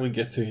you barely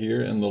get to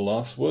hear in The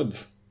Lost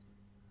Woods.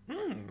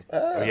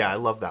 Oh yeah, I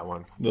love that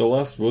one. The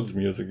Lost Woods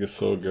music is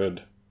so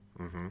good.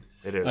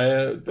 It is.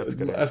 That's a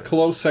good A answer.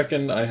 close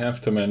second I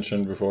have to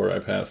mention before I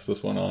pass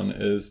this one on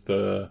is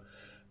the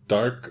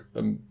Dark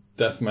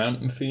Death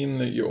Mountain theme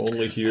that you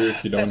only hear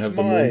if you don't That's have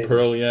the mine. Moon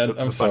Pearl yet. The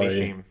I'm bunny sorry.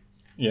 theme.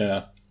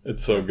 Yeah,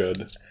 it's so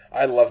good.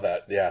 I love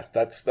that. Yeah,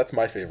 that's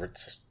my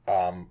favorite.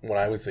 When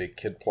I was a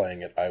kid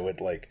playing it, I would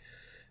like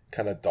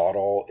kind of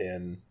dawdle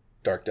in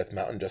Dark Death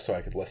Mountain just so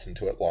I could listen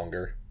to it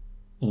longer.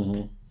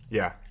 Hmm.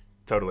 Yeah,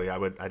 totally.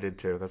 I did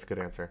too. That's a good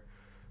answer.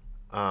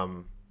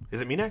 Is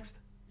it me next?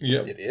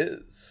 Yep. It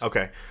is.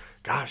 Okay.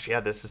 Gosh,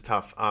 yeah, this is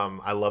tough.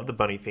 I love the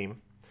bunny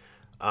theme.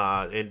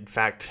 In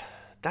fact,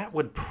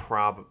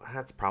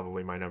 that's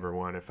probably my number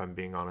one if I'm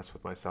being honest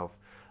with myself.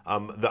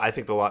 I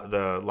think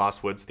the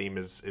Lost Woods theme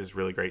is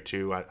really great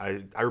too.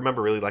 I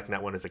remember really liking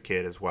that one as a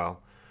kid as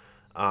well.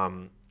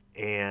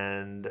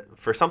 And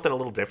for something a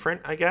little different,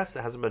 I guess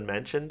that hasn't been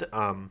mentioned,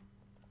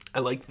 I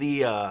like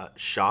the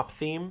shop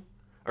theme,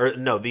 or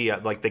no, the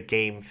like the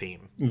game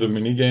theme. The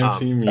minigame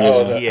theme, yeah.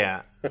 oh,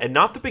 Yeah, and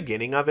not the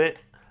beginning of it,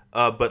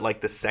 but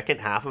like the second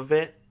half of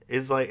it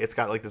is like it's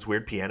got like this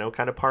weird piano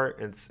kind of part.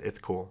 And it's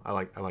cool. I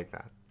like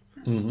that.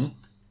 Mm-hmm.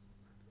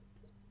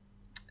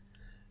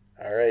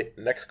 All right.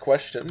 Next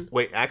question.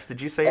 Wait, Axe,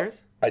 did you say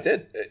yours? I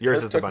did. Yours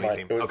Herb is the took bunny mine.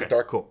 theme. It was Okay, the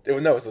dark. cool. It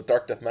was the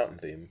Dark Death Mountain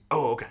theme.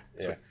 Oh, okay.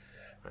 Yeah. Sweet.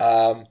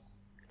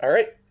 All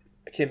right.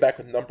 I came back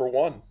with number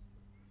one.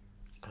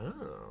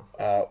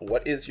 Oh.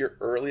 What is your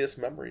earliest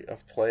memory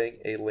of playing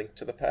A Link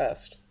to the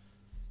Past?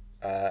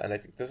 And I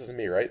think this is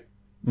me, right?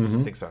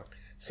 I think so.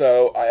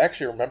 So I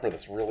actually remember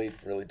this really,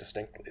 really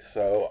distinctly.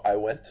 So I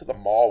went to the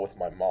mall with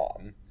my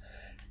mom,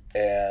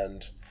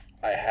 and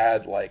I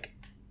had like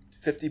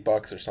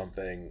 $50 or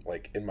something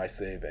like in my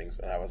savings,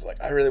 and I was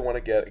like, I really want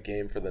to get a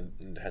game for the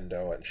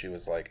Nintendo, and she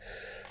was like,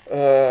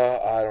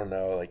 I don't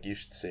know, like you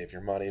should save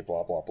your money,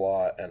 blah blah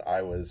blah. And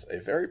I was a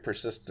very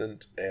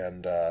persistent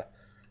and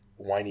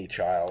whiny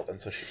child,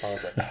 and so she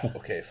finally was like, oh,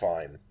 okay,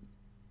 fine.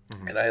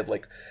 And I had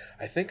like,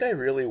 I think I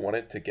really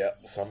wanted to get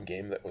some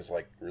game that was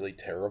like really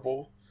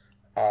terrible,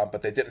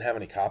 but they didn't have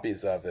any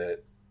copies of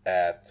it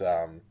at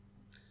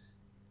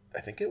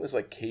I think it was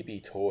like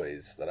KB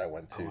Toys that I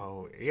went to.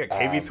 Oh, yeah,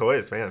 KB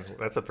Toys, man.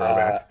 That's a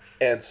throwback.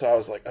 And so I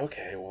was like,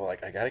 okay, well,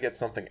 like, I got to get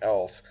something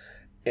else.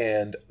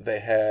 And they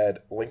had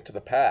Link to the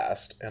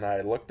Past, and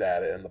I looked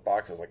at it in the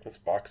box. I was like, this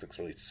box looks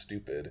really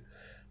stupid.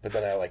 But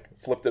then I like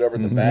flipped it over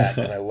to the back,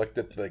 and I looked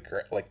at the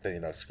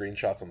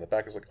screenshots on the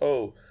back. I was like,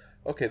 oh,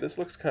 okay, this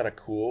looks kind of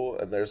cool.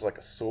 And there's like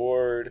a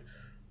sword.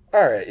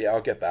 All right, yeah,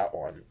 I'll get that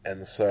one.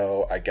 And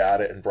so I got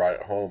it and brought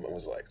it home and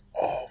was like,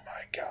 oh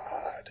my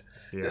God,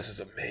 this is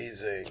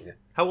amazing.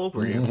 How old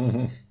were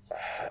you?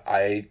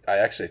 I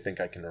actually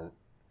think I can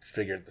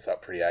figure this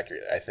out pretty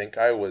accurate. I think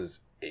I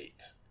was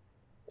 8.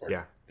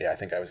 Yeah, I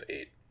think I was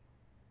 8.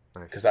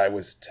 Nice. Because I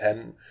was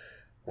 10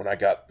 when I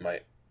got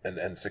an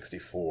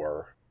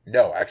N64.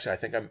 No, actually, I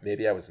think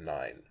maybe I was 9.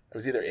 I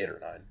was either 8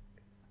 or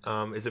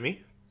 9. Is it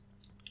me?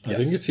 I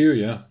think it's you,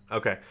 yeah.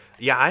 Okay.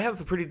 Yeah, I have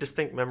a pretty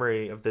distinct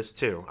memory of this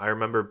too. I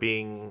remember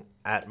being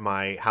at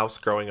my house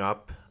growing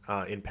up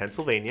in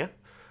Pennsylvania,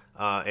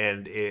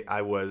 and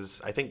I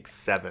was, I think,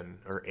 7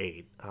 or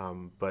 8,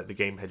 but the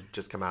game had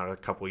just come out a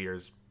couple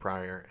years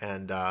prior,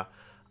 and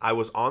I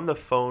was on the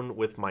phone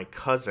with my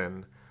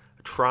cousin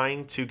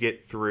trying to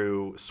get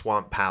through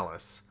Swamp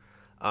Palace.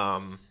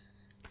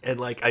 And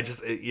like,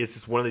 it's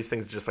just one of these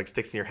things that just like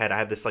sticks in your head. I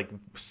have this like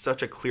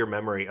such a clear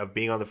memory of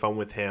being on the phone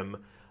with him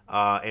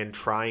and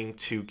trying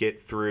to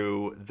get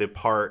through the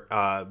part,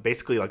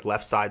 basically like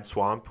left side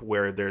swamp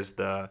where there's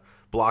the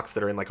blocks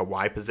that are in like a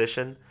Y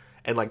position,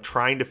 and like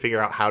trying to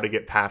figure out how to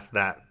get past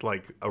that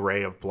like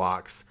array of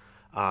blocks.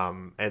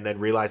 And then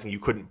realizing you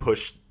couldn't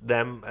push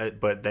them,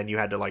 but then you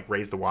had to like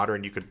raise the water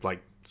and you could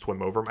like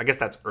swim over them. I guess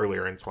that's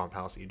earlier in Swamp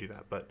Palace that you do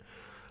that, but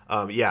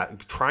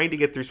trying to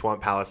get through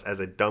Swamp Palace as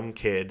a dumb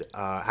kid,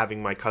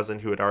 having my cousin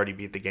who had already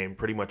beat the game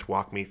pretty much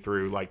walk me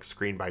through like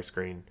screen by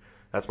screen.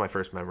 That's my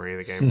first memory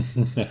of the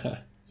game.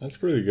 That's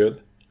pretty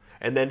good.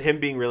 And then him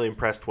being really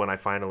impressed when I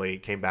finally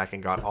came back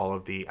and got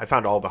I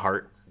found all the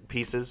heart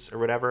pieces or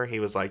whatever. He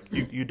was like,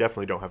 you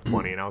definitely don't have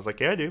 20. And I was like,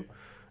 yeah, I do. And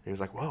he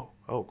was like, whoa,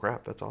 oh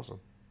crap, that's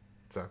awesome.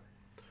 So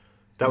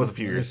that was a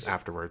few years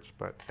afterwards,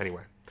 but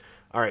anyway.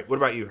 All right, what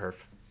about you,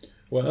 Herf?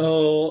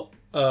 Well,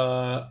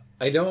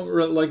 I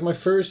don't like my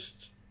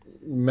first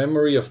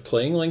memory of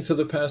playing Link to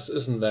the Past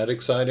isn't that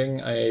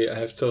exciting. I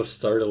have to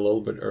start a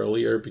little bit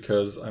earlier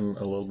because I'm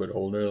a little bit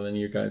older than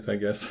you guys, I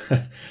guess.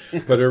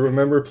 But I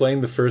remember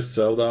playing the first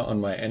Zelda on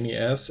my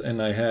NES,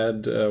 and I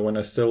had, when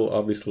I still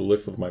obviously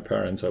lived with my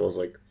parents, I was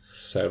like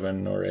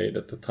 7 or 8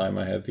 at the time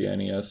I had the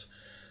NES.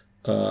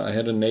 I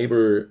had a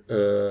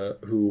neighbor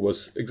who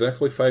was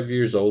exactly 5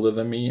 years older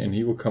than me, and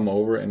he would come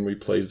over and we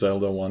played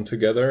Zelda 1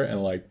 together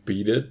and like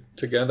beat it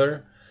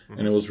together.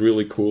 And it was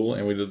really cool,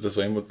 and we did the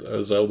same with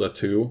Zelda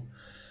 2.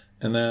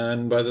 And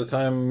then by the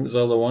time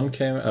Zelda 1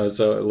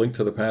 Link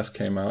to the Past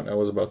came out, I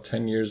was about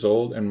 10 years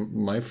old, and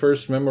my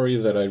first memory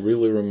that I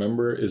really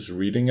remember is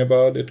reading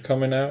about it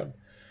coming out.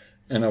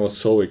 And I was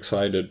so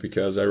excited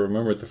because I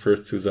remembered the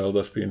first 2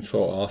 Zeldas being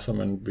so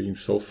awesome and being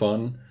so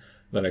fun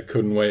that I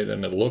couldn't wait,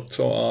 and it looked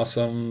so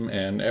awesome,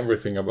 and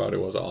everything about it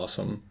was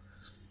awesome.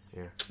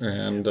 Yeah.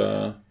 And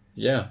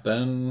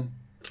then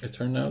it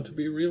turned out to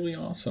be really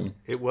awesome.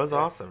 It was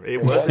awesome.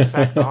 It was, in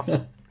fact,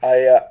 awesome.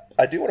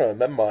 I do want to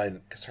amend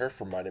mine, because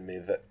Herf reminded me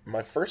that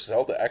my first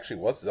Zelda actually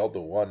was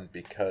Zelda 1,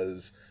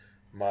 because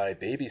my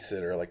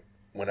babysitter, like,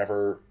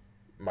 whenever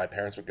my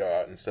parents would go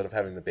out, instead of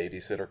having the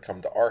babysitter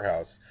come to our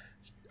house,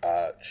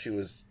 she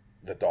was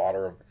the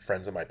daughter of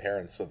friends of my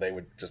parents, so they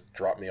would just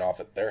drop me off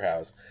at their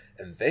house,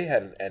 and they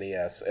had an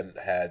NES and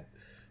had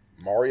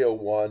Mario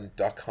 1,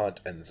 Duck Hunt,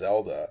 and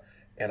Zelda,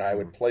 and I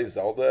would play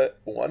Zelda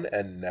 1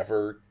 and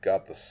never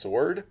got the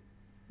sword.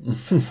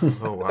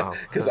 Oh, wow.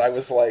 Because I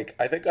was like,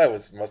 I think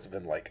must have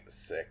been like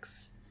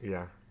 6.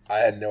 Yeah. I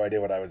had no idea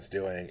what I was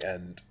doing,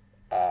 and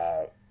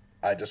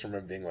I just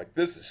remember being like,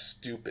 this is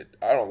stupid.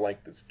 I don't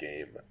like this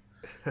game.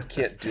 I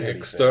can't do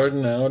anything.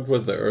 Starting out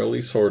with the early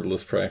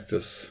swordless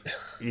practice.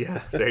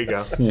 Yeah, there you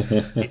go.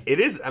 It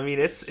is, I mean,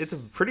 it's a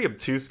pretty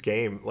obtuse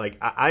game. Like,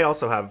 I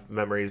also have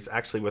memories,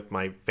 actually, with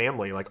my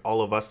family, like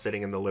all of us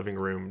sitting in the living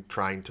room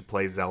trying to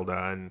play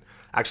Zelda and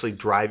actually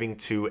driving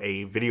to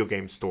a video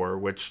game store,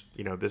 which,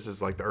 you know, this is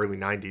like the early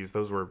 90s.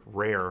 Those were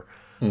rare.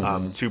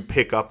 To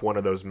pick up one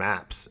of those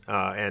maps,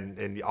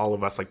 and all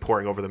of us like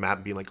pouring over the map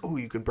and being like, oh,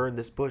 you can burn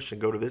this bush and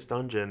go to this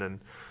dungeon. And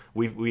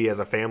we as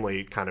a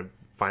family kind of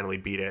finally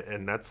beat it.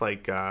 And that's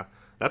like,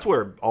 that's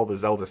where all the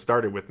Zelda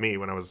started with me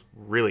when I was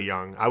really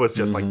young. I was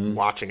just like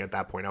watching at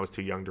that point. I was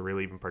too young to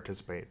really even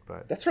participate.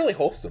 But that's really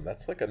wholesome.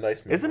 That's like a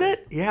nice memory. Isn't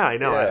it? Yeah, I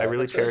know. Yeah, I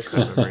really cherish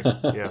that memory.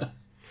 Yeah.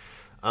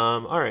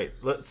 All right.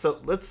 So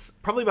let's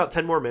probably about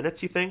 10 more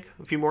minutes, you think?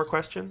 A few more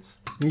questions?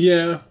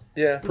 Yeah.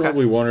 Yeah.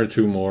 Probably 1 or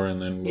 2 more,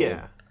 and then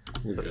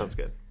that sounds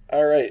good.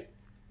 All right.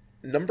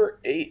 Number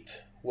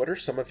 8. What are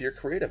some of your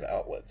creative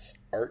outlets?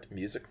 Art,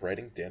 music,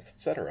 writing, dance,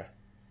 etc.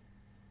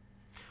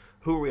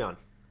 Who are we on?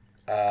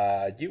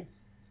 You.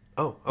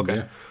 Oh, okay.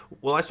 Yeah.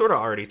 Well, I sort of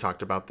already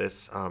talked about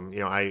this.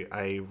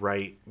 I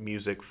write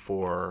music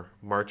for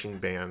marching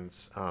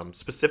bands,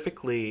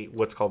 specifically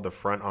what's called the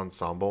front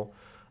ensemble.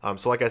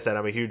 So like I said,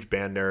 I'm a huge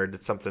band nerd.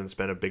 It's something that's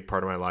been a big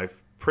part of my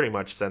life pretty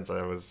much since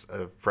I was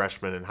a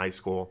freshman in high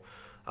school.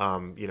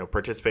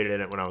 Participated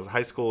in it when I was a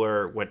high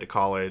schooler, went to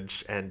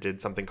college, and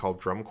did something called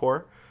drum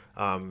corps,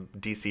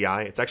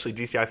 DCI. It's actually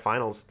DCI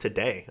finals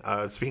today.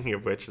 Speaking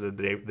of which, the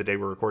day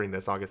we're recording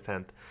this, August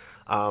 10th.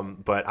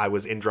 But I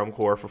was in drum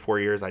corps for 4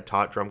 years. I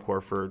taught drum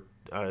corps for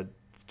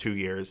 2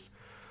 years.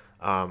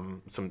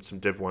 Some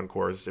Div 1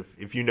 corps.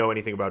 If you know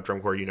anything about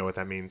drum corps, you know what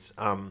that means.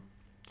 And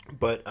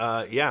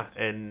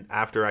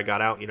after I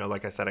got out,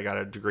 like I said, I got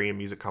a degree in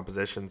music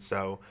composition,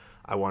 so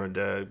I wanted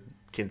to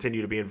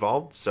continue to be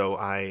involved. So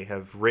I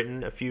have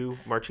written a few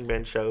marching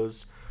band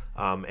shows,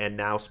 and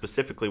now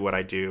specifically what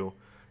I do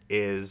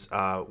is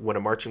when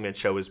a marching band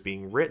show is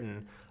being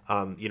written,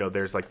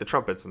 there's like the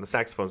trumpets and the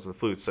saxophones and the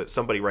flutes. So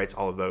somebody writes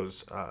all of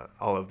those,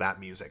 all of that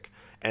music.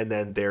 And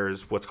then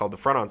there's what's called the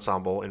front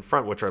ensemble in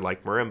front, which are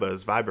like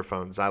marimbas,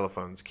 vibraphones,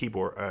 xylophones,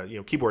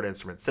 keyboard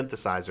instruments,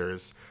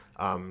 synthesizers,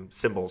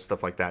 cymbals,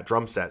 stuff like that,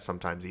 drum set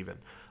sometimes even.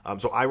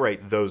 So I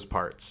write those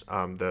parts.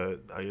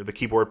 The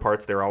keyboard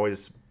parts, they're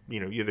always,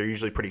 they're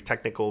usually pretty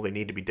technical. They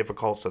need to be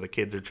difficult, so the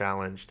kids are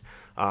challenged.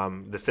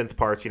 The synth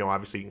parts,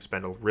 obviously you can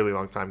spend a really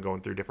long time going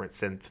through different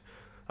synth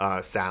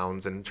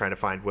sounds and trying to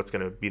find what's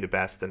going to be the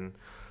best. And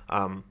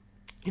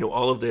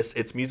all of this,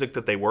 it's music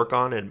that they work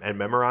on and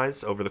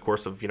memorize over the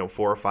course of 4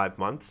 or 5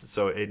 months.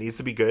 So it needs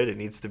to be good. It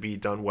needs to be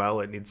done well.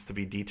 It needs to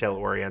be detail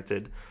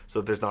oriented, so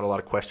that there's not a lot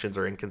of questions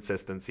or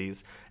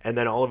inconsistencies. And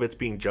then all of it's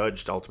being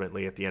judged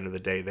ultimately at the end of the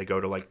day. They go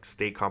to like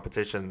state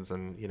competitions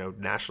and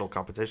national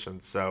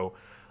competitions. So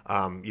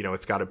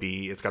it's got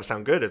to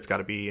sound good. It's got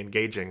to be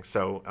engaging.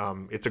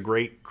 So it's a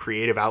great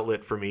creative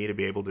outlet for me to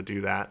be able to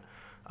do that.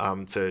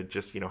 To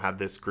just have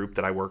this group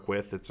that I work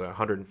with. It's a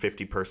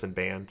 150 person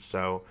band.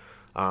 So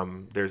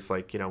there's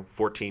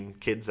 14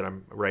 kids that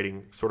I'm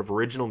writing sort of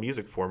original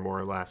music for, more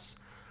or less.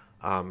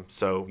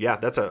 So yeah,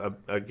 that's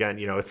again,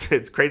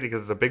 it's crazy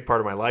because it's a big part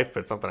of my life.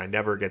 It's something I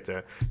never get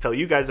to tell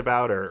you guys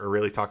about or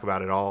really talk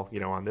about at all,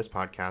 on this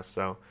podcast.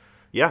 So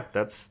yeah,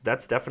 that's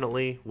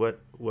definitely what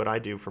I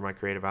do for my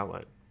creative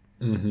outlet.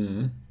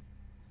 Mm-hmm.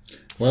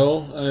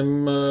 Well,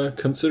 I'm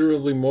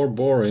considerably more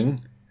boring.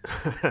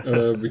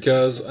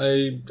 Because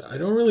I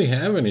don't really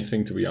have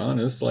anything, to be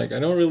honest. Like, I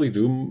don't really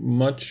do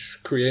much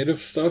creative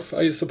stuff,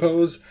 I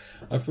suppose.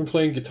 I've been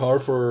playing guitar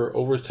for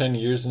over 10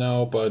 years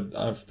now, but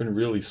I've been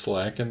really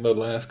slack in the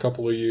last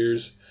couple of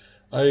years.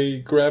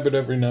 I grab it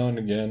every now and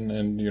again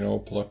and,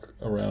 pluck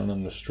around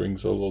on the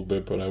strings a little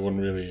bit, but I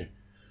wouldn't really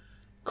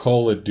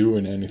call it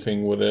doing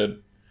anything with it.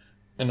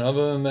 And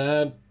other than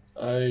that,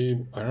 I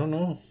don't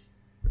know.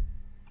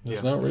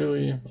 It's not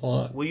really a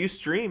lot. Well, you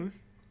stream,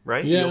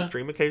 right? Yeah. You'll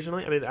stream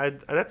occasionally. I mean,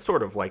 that's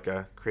sort of like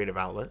a creative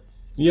outlet.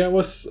 Yeah,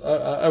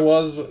 I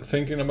was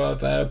thinking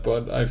about that,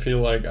 but I feel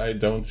like I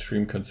don't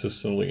stream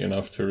consistently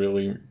enough to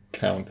really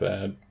count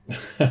that.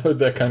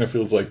 That kind of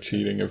feels like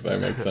cheating, if that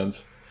makes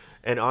sense.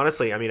 And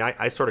honestly, I mean,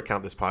 I sort of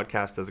count this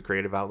podcast as a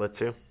creative outlet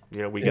too.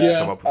 We get to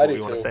come up with what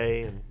we want to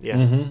say,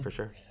 and for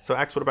sure. So,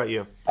 Axe, what about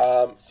you?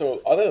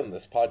 So other than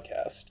this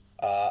podcast,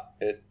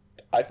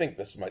 I think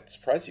this might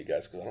surprise you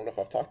guys because I don't know if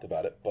I've talked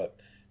about it, but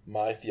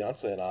my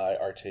fiance and I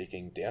are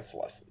taking dance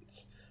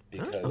lessons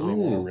because we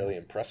want to really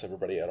impress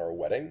everybody at our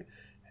wedding.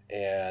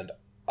 And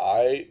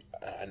I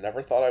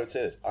never thought I would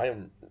say this. I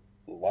am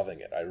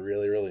loving it. I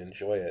really, really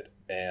enjoy it.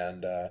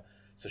 And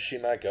so she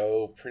and I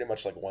go pretty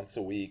much like once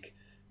a week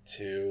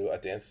to a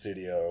dance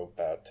studio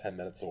about 10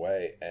 minutes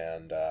away.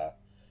 And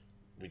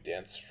we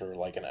dance for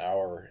like an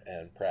hour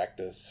and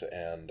practice.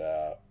 And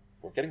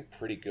we're getting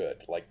pretty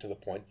good, like to the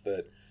point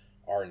that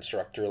our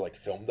instructor like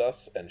filmed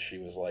us, and she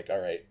was like, all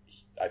right,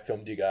 I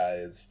filmed you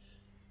guys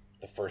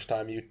the first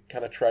time you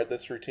kind of tried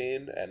this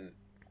routine and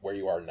where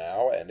you are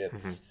now, and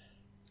it's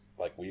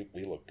like we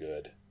look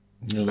good.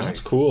 Yeah,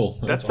 that's cool.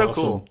 That's so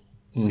awesome. Cool.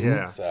 Mm-hmm.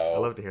 Yeah, so I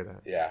love to hear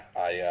that. Yeah,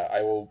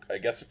 I will. I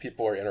guess if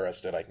people are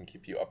interested, I can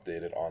keep you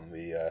updated on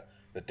the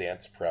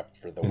dance prep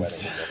for the wedding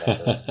in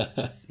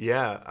November.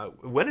 Yeah,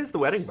 when is the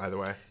wedding, by the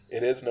way?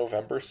 It is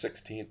November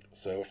 16th.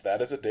 So if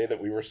that is a day that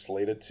we were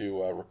slated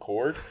to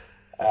record,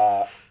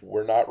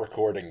 we're not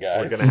recording,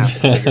 guys. We're gonna have to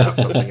figure out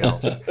something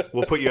else.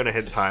 We'll put you on a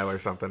hint tile or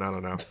something. I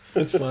don't know.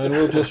 It's fine.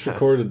 We'll just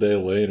record a day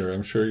later.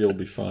 I'm sure you'll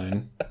be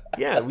fine.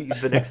 Yeah,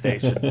 the next day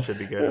should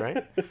be good,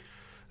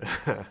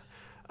 right?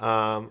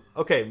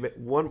 Okay,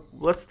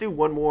 let's do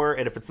one more,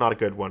 and if it's not a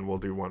good one, we'll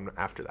do one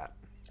after that.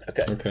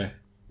 Okay.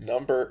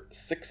 Number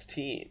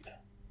 16.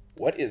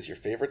 What is your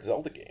favorite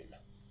Zelda game?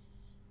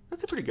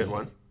 That's a pretty good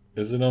one.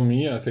 Is it on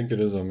me? I think it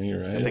is on me,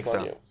 right? I think so.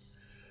 On you.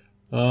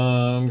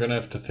 I'm gonna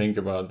have to think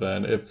about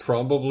that. It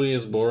probably,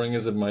 as boring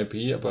as it might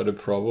be, but it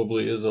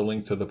probably is A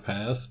Link to the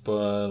Past.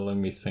 But let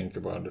me think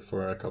about it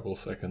for a couple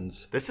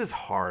seconds. This is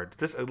hard.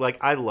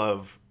 I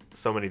love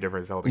so many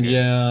different Zelda games.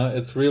 Yeah,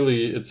 it's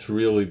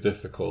really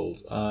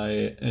difficult.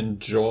 I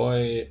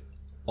enjoy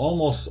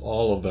almost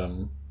all of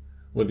them,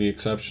 with the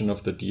exception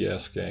of the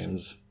DS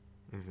games.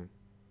 Mm-hmm.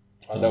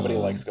 Nobody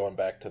likes going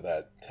back to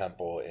that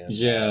temple in.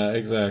 Yeah,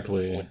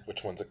 exactly.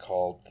 Which one's it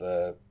called?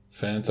 The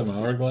Phantom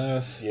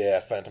Hourglass. Yeah,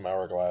 Phantom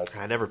Hourglass.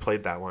 I never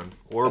played that one.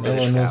 Or That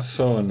Minish one Cap. was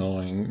so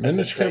annoying. the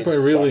Minish Cap I train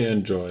really sucks.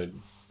 enjoyed.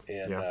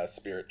 And Yeah.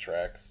 Spirit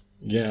Tracks.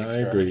 Yeah, Takes I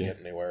forever to agree. get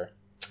anywhere.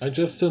 I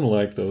just didn't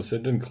like those.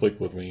 It didn't click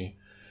with me.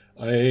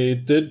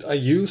 I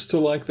used to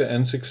like the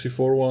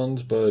N64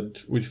 ones,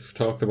 but we've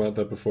talked about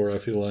that before, I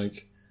feel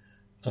like.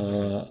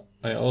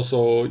 I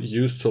also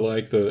used to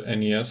like the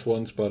NES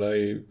ones, but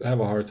I have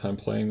a hard time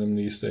playing them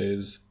these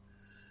days.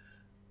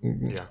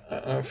 Yeah.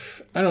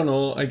 I don't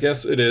know. I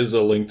guess it is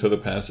a Link to the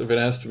Past. If it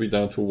has to be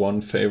down to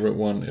one favorite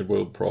one, it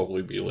will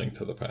probably be Link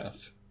to the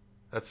Past.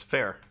 That's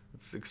fair.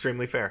 It's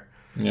extremely fair.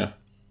 Yeah.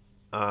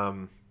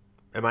 Am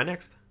I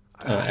next?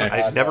 X.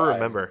 I never No,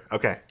 remember.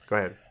 Okay, go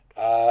ahead.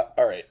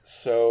 All right,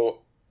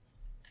 so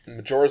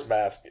Majora's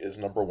Mask is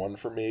number one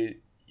for me,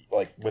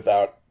 like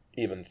without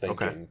even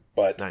thinking. Okay.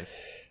 But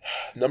Nice.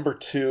 number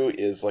two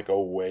is like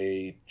a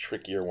way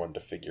trickier one to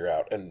figure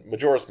out. And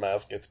Majora's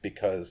Mask, it's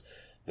because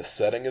the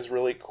setting is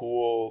really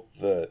cool.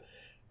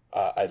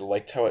 I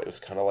liked how it was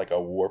kind of like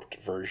a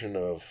warped version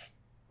of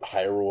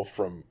Hyrule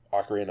from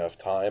Ocarina of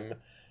Time.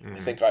 I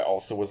think I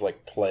also was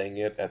like playing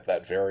it at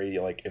that very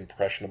like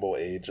impressionable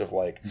age of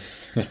like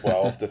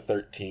 12 to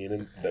 13,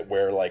 and that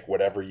where like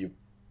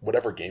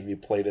whatever game you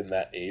played in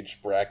that age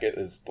bracket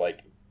is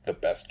like the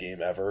best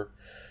game ever.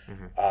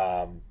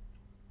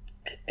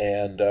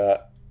 And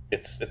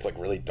it's like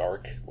really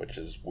dark, which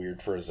is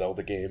weird for a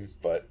Zelda game,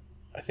 but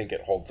I think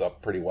it holds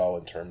up pretty well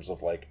in terms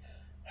of like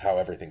how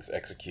everything's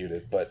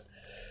executed. But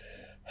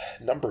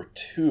number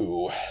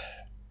two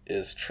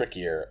is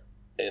trickier.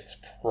 It's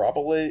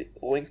probably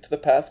Link to the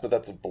Past, but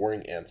that's a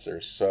boring answer.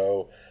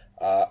 So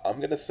I'm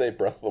going to say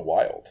Breath of the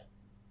Wild.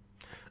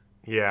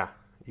 Yeah.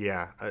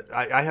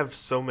 I have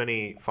so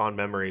many fond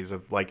memories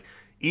of like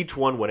each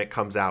one when it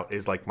comes out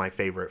is like my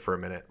favorite for a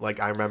minute.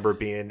 Like I remember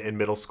being in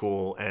middle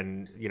school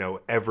and, you know,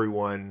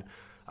 everyone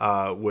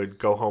would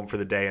go home for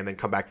the day and then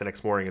come back the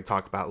next morning and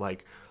talk about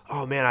like,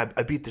 oh man,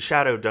 I beat the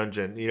Shadow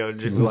Dungeon. You know,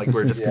 like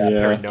we're just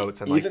comparing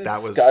notes and like Even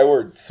that was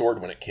Skyward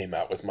Sword when it came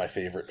out was my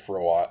favorite for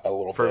a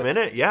little for bit. a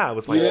minute. Yeah, I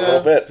was like, A Yeah. little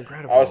oh, bit. this is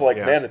incredible. I was like,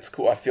 Yeah. man, it's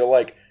cool. I feel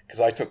like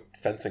because I took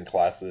fencing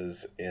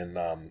classes in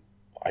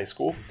high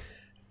school,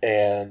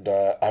 and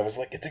I was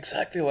like, it's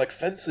exactly like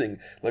fencing.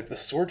 Like the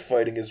sword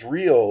fighting is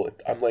real.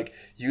 I'm like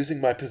using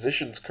my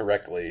positions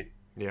correctly.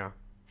 Yeah.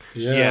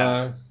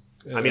 Yeah.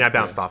 I mean, I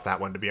bounced off that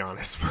one to be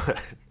honest, but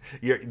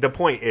the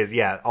point is,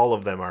 yeah, all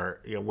of them are,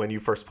 you know, when you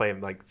first play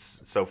them, like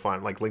so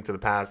fun. Like Link to the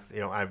Past,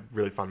 you know, I have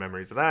really fun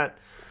memories of that,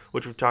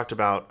 which we've talked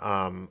about.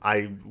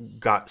 I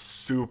got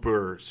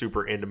super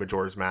into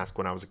Majora's Mask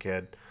when I was a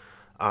kid.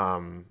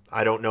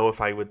 I don't know if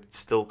I would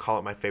still call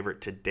it my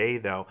favorite today,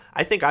 though.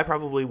 I think I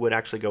probably would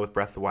actually go with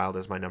Breath of the Wild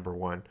as my number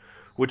one,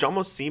 which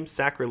almost seems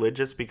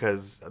sacrilegious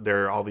because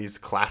there are all these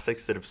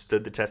classics that have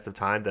stood the test of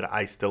time that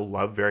I still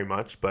love very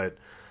much, but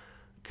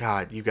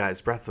God, you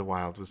guys, Breath of the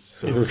Wild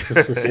was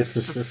it's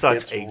just such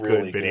it's a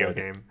really good video good.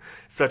 game.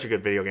 Such a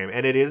good video game.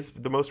 And it is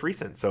the most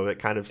recent, so it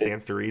kind of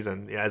stands to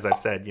reason. As I've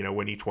said, you know,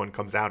 when each one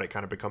comes out, it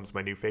kind of becomes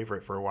my new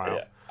favorite for a while.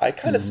 Yeah. I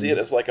kind of see it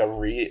as like a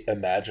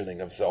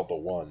reimagining of Zelda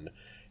 1.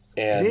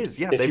 And It is,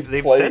 yeah. if you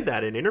They've play- said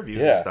that in interviews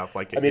and stuff.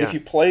 Like, I mean, yeah. if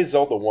you play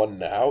Zelda 1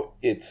 now,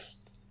 it's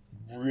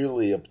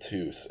really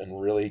obtuse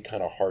and really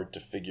kind of hard to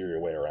figure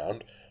your way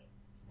around.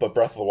 But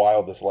Breath of the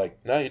Wild is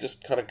like, no, you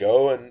just kind of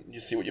go and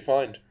you see what you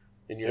find.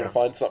 And you're going to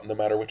find something no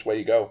matter which way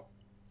you go.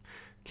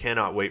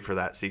 Cannot wait for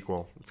that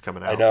sequel. It's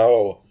coming out. I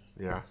know.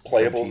 Yeah.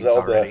 Playable It's been teased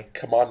Zelda. already.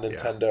 Come on,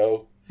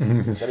 Nintendo.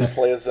 Let me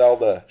play a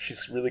Zelda.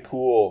 She's really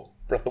cool.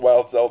 Breath of the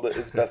Wild Zelda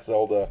is best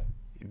Zelda.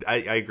 I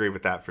agree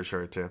with that for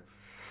sure, too.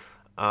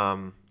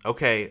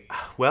 Okay,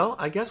 well,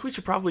 I guess we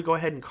should probably go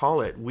ahead and call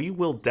it. We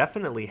will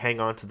definitely hang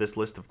on to this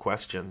list of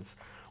questions.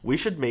 We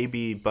should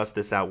maybe bust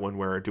this out when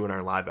we're doing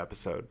our live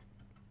episode.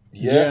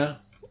 Yeah.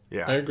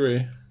 Yeah. I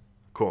agree.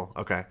 Cool.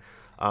 Okay.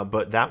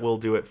 But that will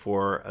do it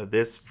for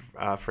this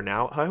for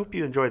now. I hope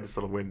you enjoyed this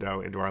little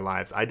window into our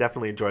lives. I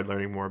definitely enjoyed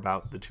learning more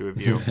about the two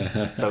of you.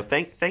 So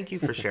thank you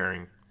for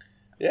sharing.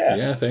 Yeah.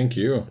 Yeah, thank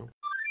you.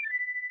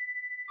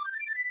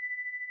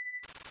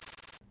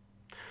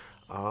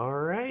 All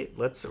right,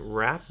 let's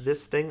wrap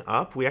this thing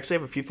up. We actually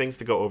have a few things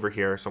to go over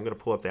here, so I'm going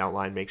to pull up the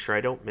outline, make sure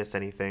I don't miss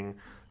anything.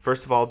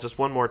 First of all, just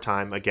one more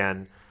time,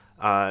 again,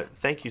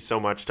 thank you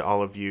so much to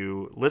all of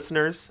you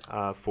listeners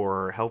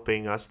for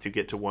helping us to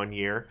get to 1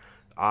 year.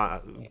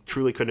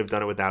 Truly couldn't have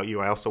done it without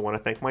you. I also want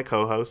to thank my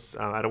co-hosts.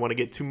 I don't want to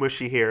get too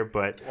mushy here,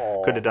 but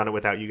couldn't have done it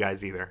without you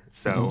guys either.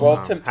 So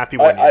Well, Tim, happy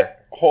 1 year.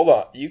 hold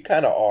on. You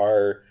kind of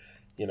are,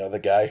 you know, the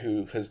guy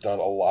who has done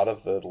a lot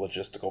of the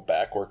logistical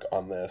backwork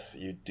on this.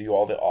 You do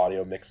all the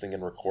audio mixing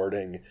and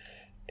recording,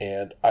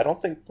 and I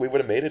don't think we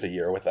would have made it a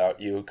year without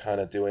you kind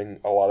of doing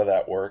a lot of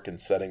that work and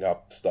setting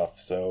up stuff.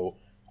 So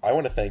I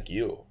want to thank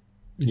you.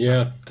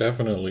 Yeah,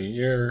 definitely.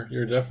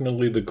 You're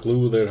definitely the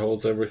glue that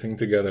holds everything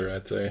together,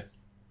 I'd say.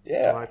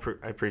 Yeah. Well,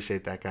 I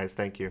appreciate that, guys.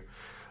 Thank you.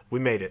 We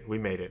made it.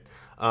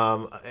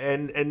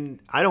 And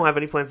I don't have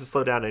any plans to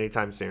slow down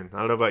anytime soon. I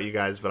don't know about you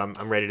guys, but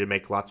I'm ready to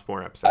make lots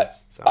more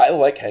episodes. I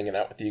like hanging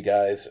out with you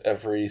guys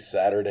every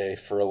Saturday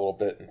for a little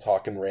bit and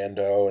talking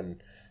rando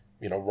and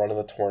running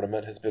the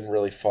tournament has been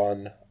really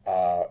fun.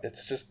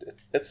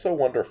 It's so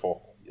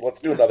wonderful. Let's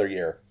do another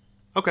year.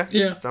 Okay.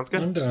 Yeah, Sounds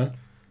good. I'm down.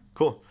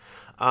 Cool.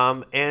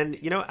 And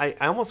I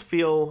almost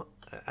feel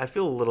a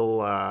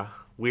little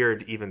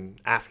weird even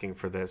asking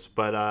for this,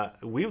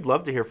 but we would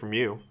love to hear from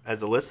you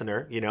as a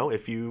listener.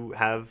 If you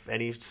have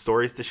any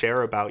stories to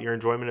share about your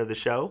enjoyment of the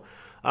show,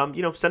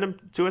 send them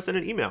to us in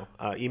an email.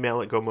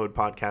 Email at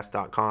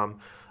gomodepodcast.com.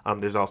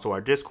 There's also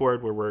our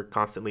Discord where we're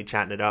constantly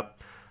chatting it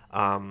up.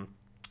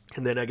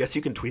 And then I guess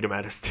you can tweet them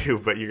at us too,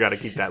 but you got to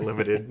keep that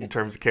limited in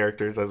terms of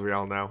characters, as we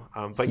all know.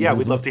 But yeah,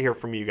 we'd love to hear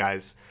from you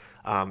guys.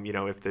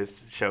 If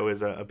this show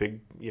is a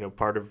big,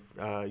 part of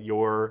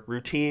your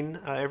routine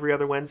every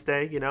other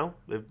Wednesday,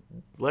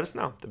 let us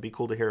know. That'd be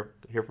cool to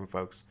hear from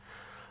folks.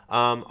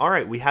 All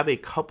right, we have a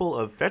couple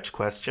of fetch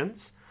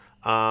questions.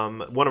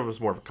 One of them was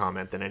more of a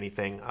comment than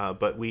anything,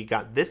 but we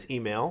got this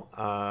email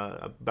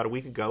about a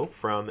week ago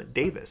from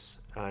Davis.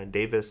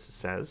 Davis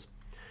says,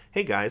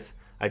 "Hey guys,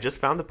 I just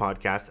found the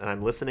podcast and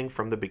I'm listening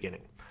from the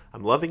beginning.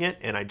 I'm loving it,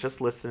 and I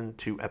just listened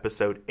to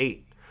episode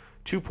 8.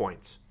 2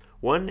 points.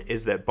 One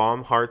is that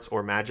Bomb Hearts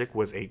or Magic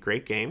was a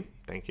great game.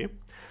 Thank you.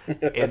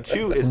 And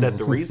 2 is that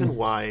the reason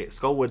why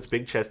Skullwood's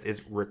Big Chest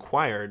is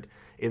required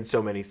in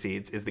so many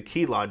seeds is the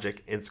key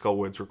logic in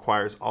Skullwoods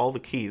requires all the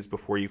keys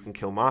before you can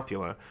kill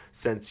Mothula,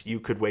 since you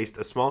could waste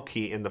a small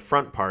key in the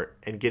front part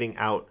and getting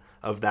out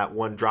of that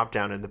one drop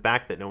down in the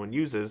back that no one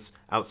uses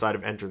outside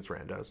of entrance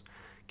randos.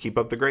 Keep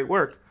up the great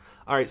work."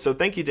 All right, so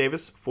thank you,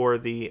 Davis, for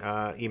the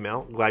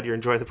email. Glad you're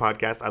enjoying the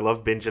podcast. I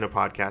love binging a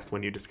podcast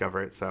when you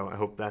discover it, so I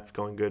hope that's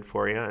going good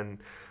for you. And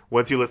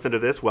once you listen to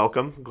this,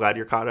 welcome. Glad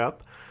you're caught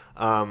up.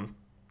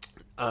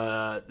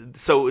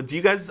 So do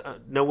you guys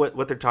know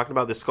what they're talking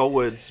about? The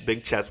Skullwoods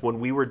Big Chest, when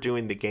we were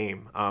doing the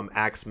game,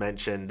 Axe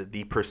mentioned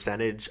the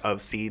percentage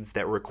of seeds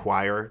that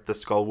require the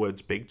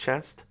Skullwoods Big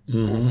Chest.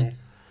 Mm-hmm.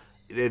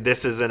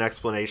 This is an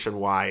explanation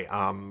why.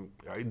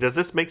 Does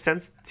this make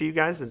sense to you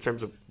guys in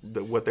terms of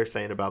what they're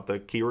saying about the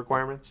key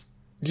requirements?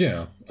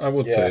 Yeah, I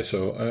would say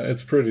so.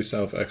 It's pretty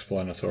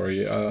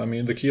self-explanatory.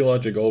 The key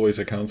logic always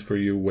accounts for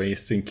you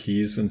wasting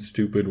keys in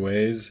stupid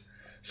ways,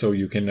 so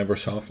you can never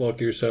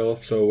softlock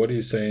yourself. So what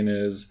he's saying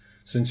is,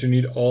 since you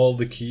need all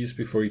the keys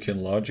before you can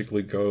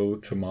logically go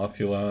to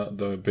Mothula,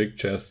 the big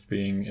chest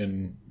being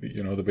in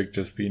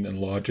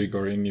logic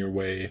or in your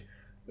way,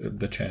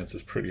 the chance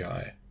is pretty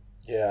high.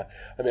 Yeah,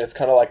 it's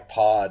kind of like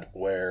Pod,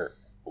 where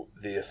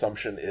the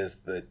assumption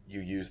is that you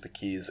use the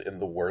keys in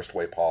the worst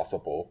way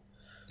possible,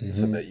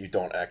 so that you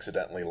don't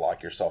accidentally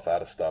lock yourself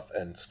out of stuff.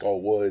 And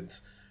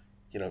Skullwoods,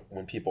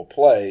 when people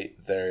play,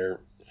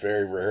 they're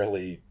very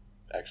rarely,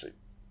 actually,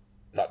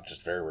 not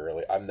just very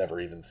rarely, I've never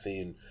even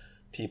seen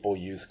people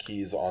use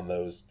keys on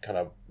those kind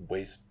of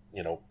waste,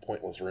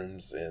 pointless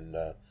rooms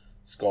in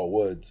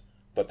Skullwoods,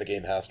 but the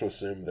game has to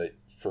assume that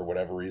for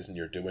whatever reason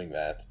you're doing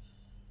that.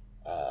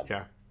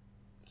 Yeah.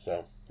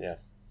 So, yeah.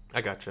 I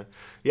gotcha.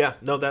 Yeah,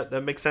 no,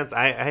 that makes sense.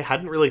 I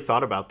hadn't really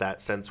thought about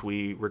that since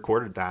we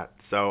recorded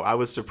that. So I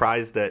was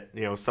surprised that,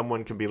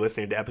 someone can be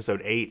listening to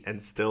episode 8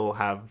 and still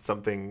have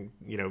something,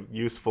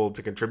 useful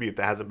to contribute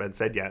that hasn't been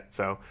said yet.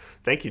 So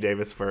thank you,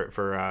 Davis,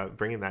 for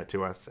bringing that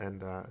to us.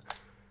 And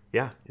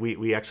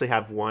we actually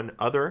have one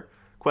other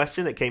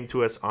question that came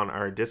to us on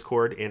our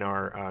Discord in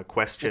our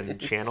question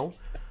channel.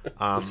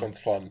 This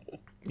one's fun.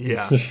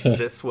 Yeah,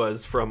 this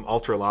was from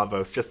Ultra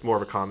Lavos, just more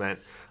of a comment.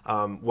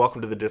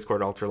 Welcome to the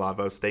Discord, Ultra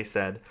Lavos. They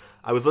said,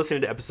 "I was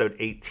listening to episode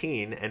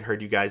 18 and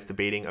heard you guys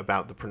debating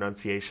about the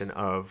pronunciation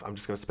of, I'm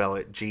just going to spell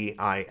it,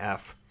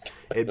 G-I-F.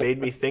 It made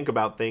me think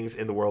about things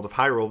in the world of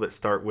Hyrule that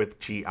start with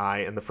G-I,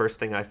 and the first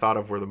thing I thought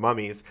of were the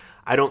mummies.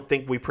 I don't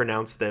think we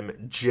pronounce them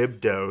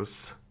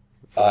Gibdos."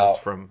 So that's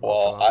from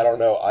Well, I don't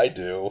know. I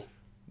do.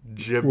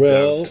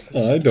 Gibdos.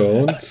 Well, I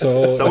don't.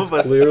 So Some it's of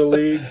us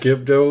clearly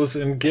Gibdos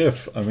and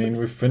GIF.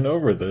 We've been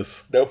over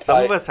this. Nope.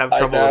 Some of us have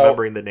trouble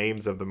remembering the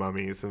names of the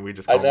mummies, and we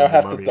just call them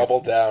have mummies. to double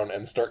down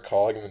and start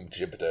calling them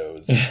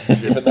Gibdos.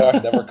 Even though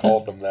I've never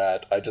called them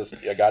that. I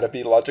gotta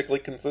be logically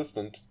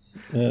consistent.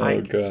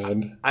 Oh,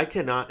 God. I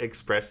cannot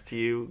express to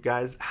you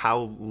guys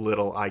how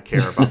little I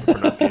care about the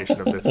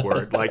pronunciation of this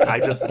word. I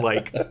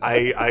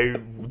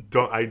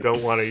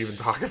don't want to even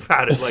talk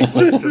about it.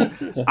 Let's just,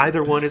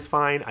 either one is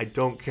fine. I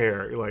don't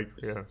care.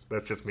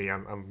 That's just me.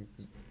 I'm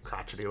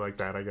crotchety like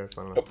that, I guess.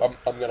 I don't know.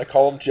 I'm going to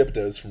call them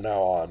Gibdos from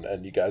now on,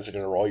 and you guys are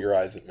going to roll your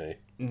eyes at me.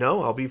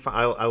 No, I'll be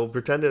fine. I will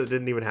pretend it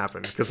didn't even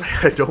happen, because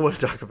I don't want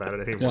to talk about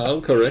it anymore.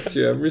 I'll correct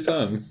you every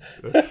time.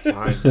 That's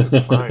fine.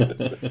 That's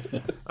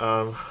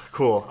fine.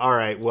 Cool. All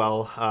right.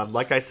 Well,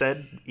 like I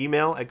said,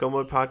 email at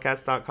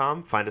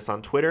gomodepodcast.com. Find us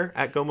on Twitter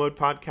at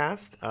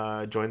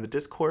gomodepodcast. Join the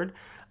Discord.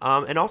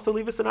 And also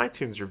leave us an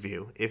iTunes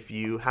review. If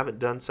you haven't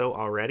done so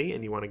already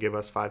and you want to give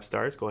us 5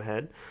 stars, go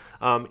ahead.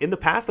 In the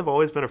past, I've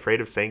always been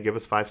afraid of saying give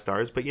us 5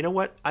 stars, but you know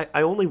what?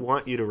 I only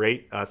want you to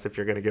rate us if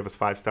you're going to give us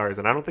 5 stars,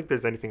 and I don't think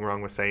there's anything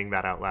wrong with saying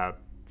that out loud.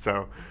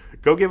 So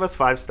go give us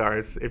 5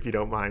 stars if you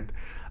don't mind.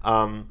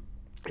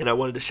 And I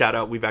wanted to shout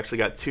out, we've actually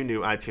got 2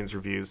 new iTunes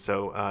reviews,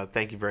 so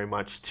thank you very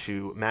much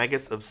to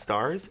Magus of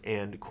Stars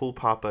and Cool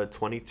Papa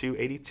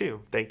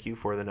 2282. Thank you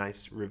for the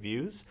nice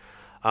reviews.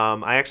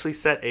 I actually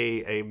set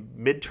a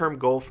midterm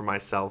goal for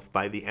myself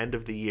by the end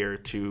of the year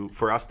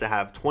for us to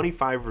have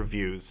 25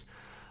 reviews.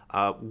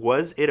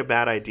 Was it a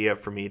bad idea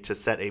for me to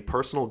set a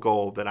personal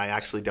goal that I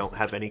actually don't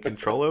have any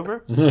control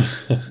over?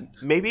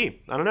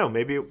 Maybe. I don't know.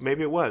 Maybe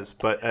it was,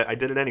 but I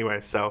did it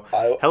anyway. So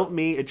help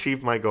me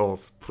achieve my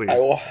goals, please.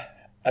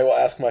 I will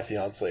ask my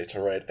fiance to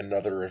write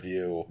another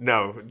review.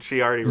 No,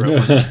 she already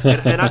wrote one.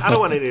 and I don't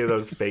want any of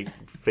those fake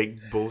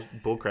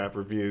bullcrap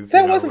reviews.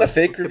 That wasn't a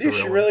fake review.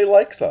 She really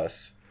likes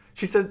us.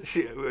 She said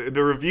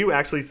the review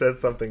actually says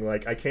something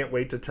like, "I can't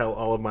wait to tell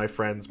all of my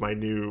friends my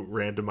new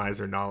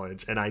randomizer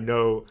knowledge." And I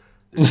know,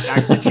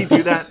 Axe, did she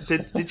do that?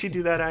 Did she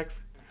do that,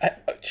 Axe?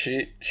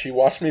 She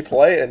watched me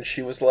play and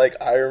she was like,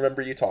 "I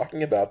remember you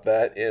talking about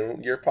that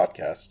in your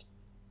podcast."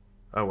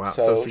 Oh wow!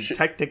 So she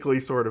technically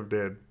sort of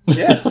did.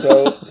 Yeah.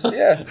 So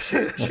yeah,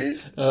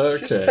 she's a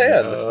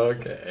fan.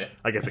 Okay.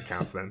 I guess it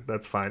counts then.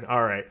 That's fine.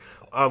 All right.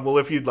 Well,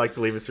 if you'd like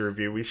to leave us a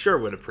review, we sure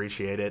would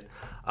appreciate it.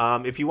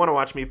 If you want to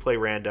watch me play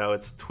Rando,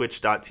 it's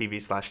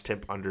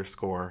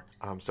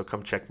twitch.tv/timp_. So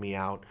come check me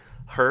out.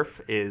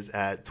 Herf is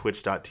at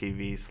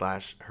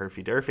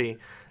twitch.tv/herfydurfy.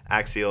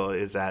 Axial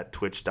is at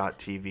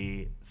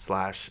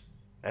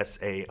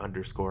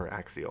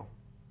twitch.tv/SA_Axial.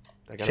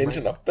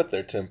 Changing up a bit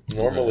there, Tim.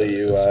 Normally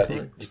you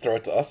throw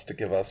it to us to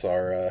give us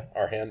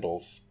our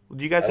handles.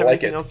 Do you guys have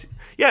anything else?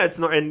 Yeah, it's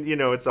not, and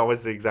it's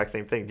always the exact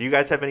same thing. Do you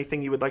guys have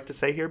anything you would like to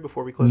say here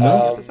before we close out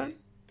the episode?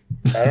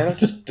 I don't know.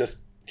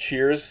 Just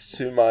cheers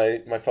to my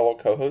fellow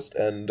co-host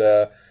and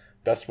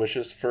best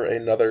wishes for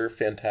another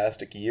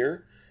fantastic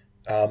year.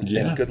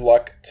 And good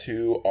luck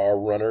to our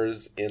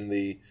runners in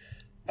the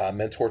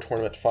Mentor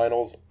Tournament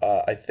Finals.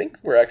 I think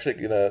we're actually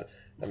gonna.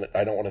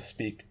 I don't want to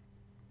speak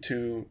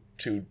too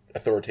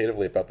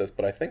authoritatively about this,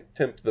 but I think,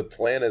 Tim, the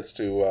plan is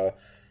to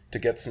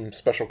get some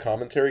special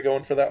commentary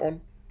going for that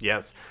one.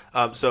 Yes.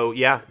 So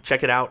yeah,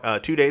 check it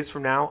out. 2 days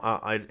from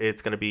now,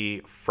 it's going to be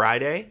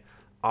Friday,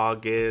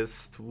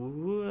 August.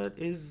 What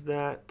is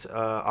that?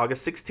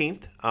 August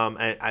 16th.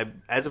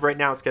 As of right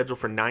now, it's scheduled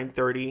for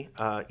 9:30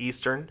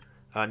 Eastern.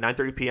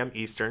 9:30 p.m.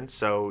 Eastern.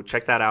 So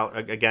check that out.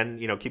 Again,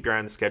 keep your eye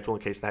on the schedule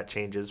in case that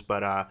changes.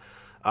 But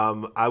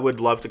I would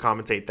love to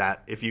commentate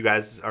that if you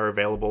guys are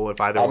available. If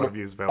either one of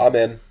you is available, I'm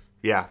in.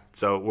 Yeah,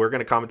 so we're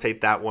going to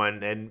commentate that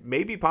one, and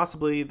maybe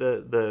possibly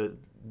the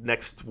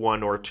next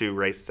 1 or 2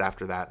 races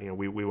after that.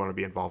 We want to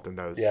be involved in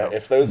those. Yeah, so.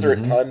 If those are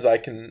times I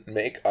can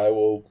make, I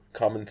will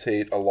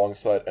commentate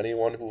alongside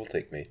anyone who will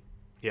take me.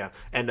 Yeah,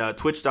 and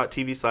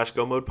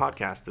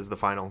twitch.tv/GoModePodcast is the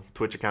final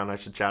Twitch account I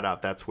should shout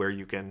out. That's where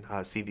you can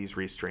see these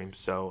restreams.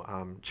 So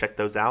check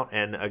those out.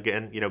 And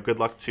again, good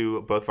luck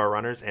to both of our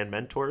runners and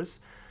mentors.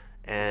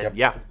 And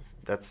yeah,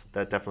 that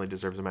definitely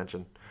deserves a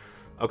mention.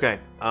 Okay,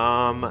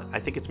 I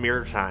think it's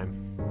mirror time.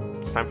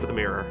 It's time for the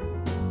mirror.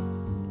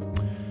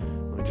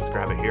 Let me just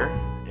grab it here,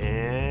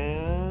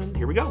 and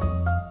here we go.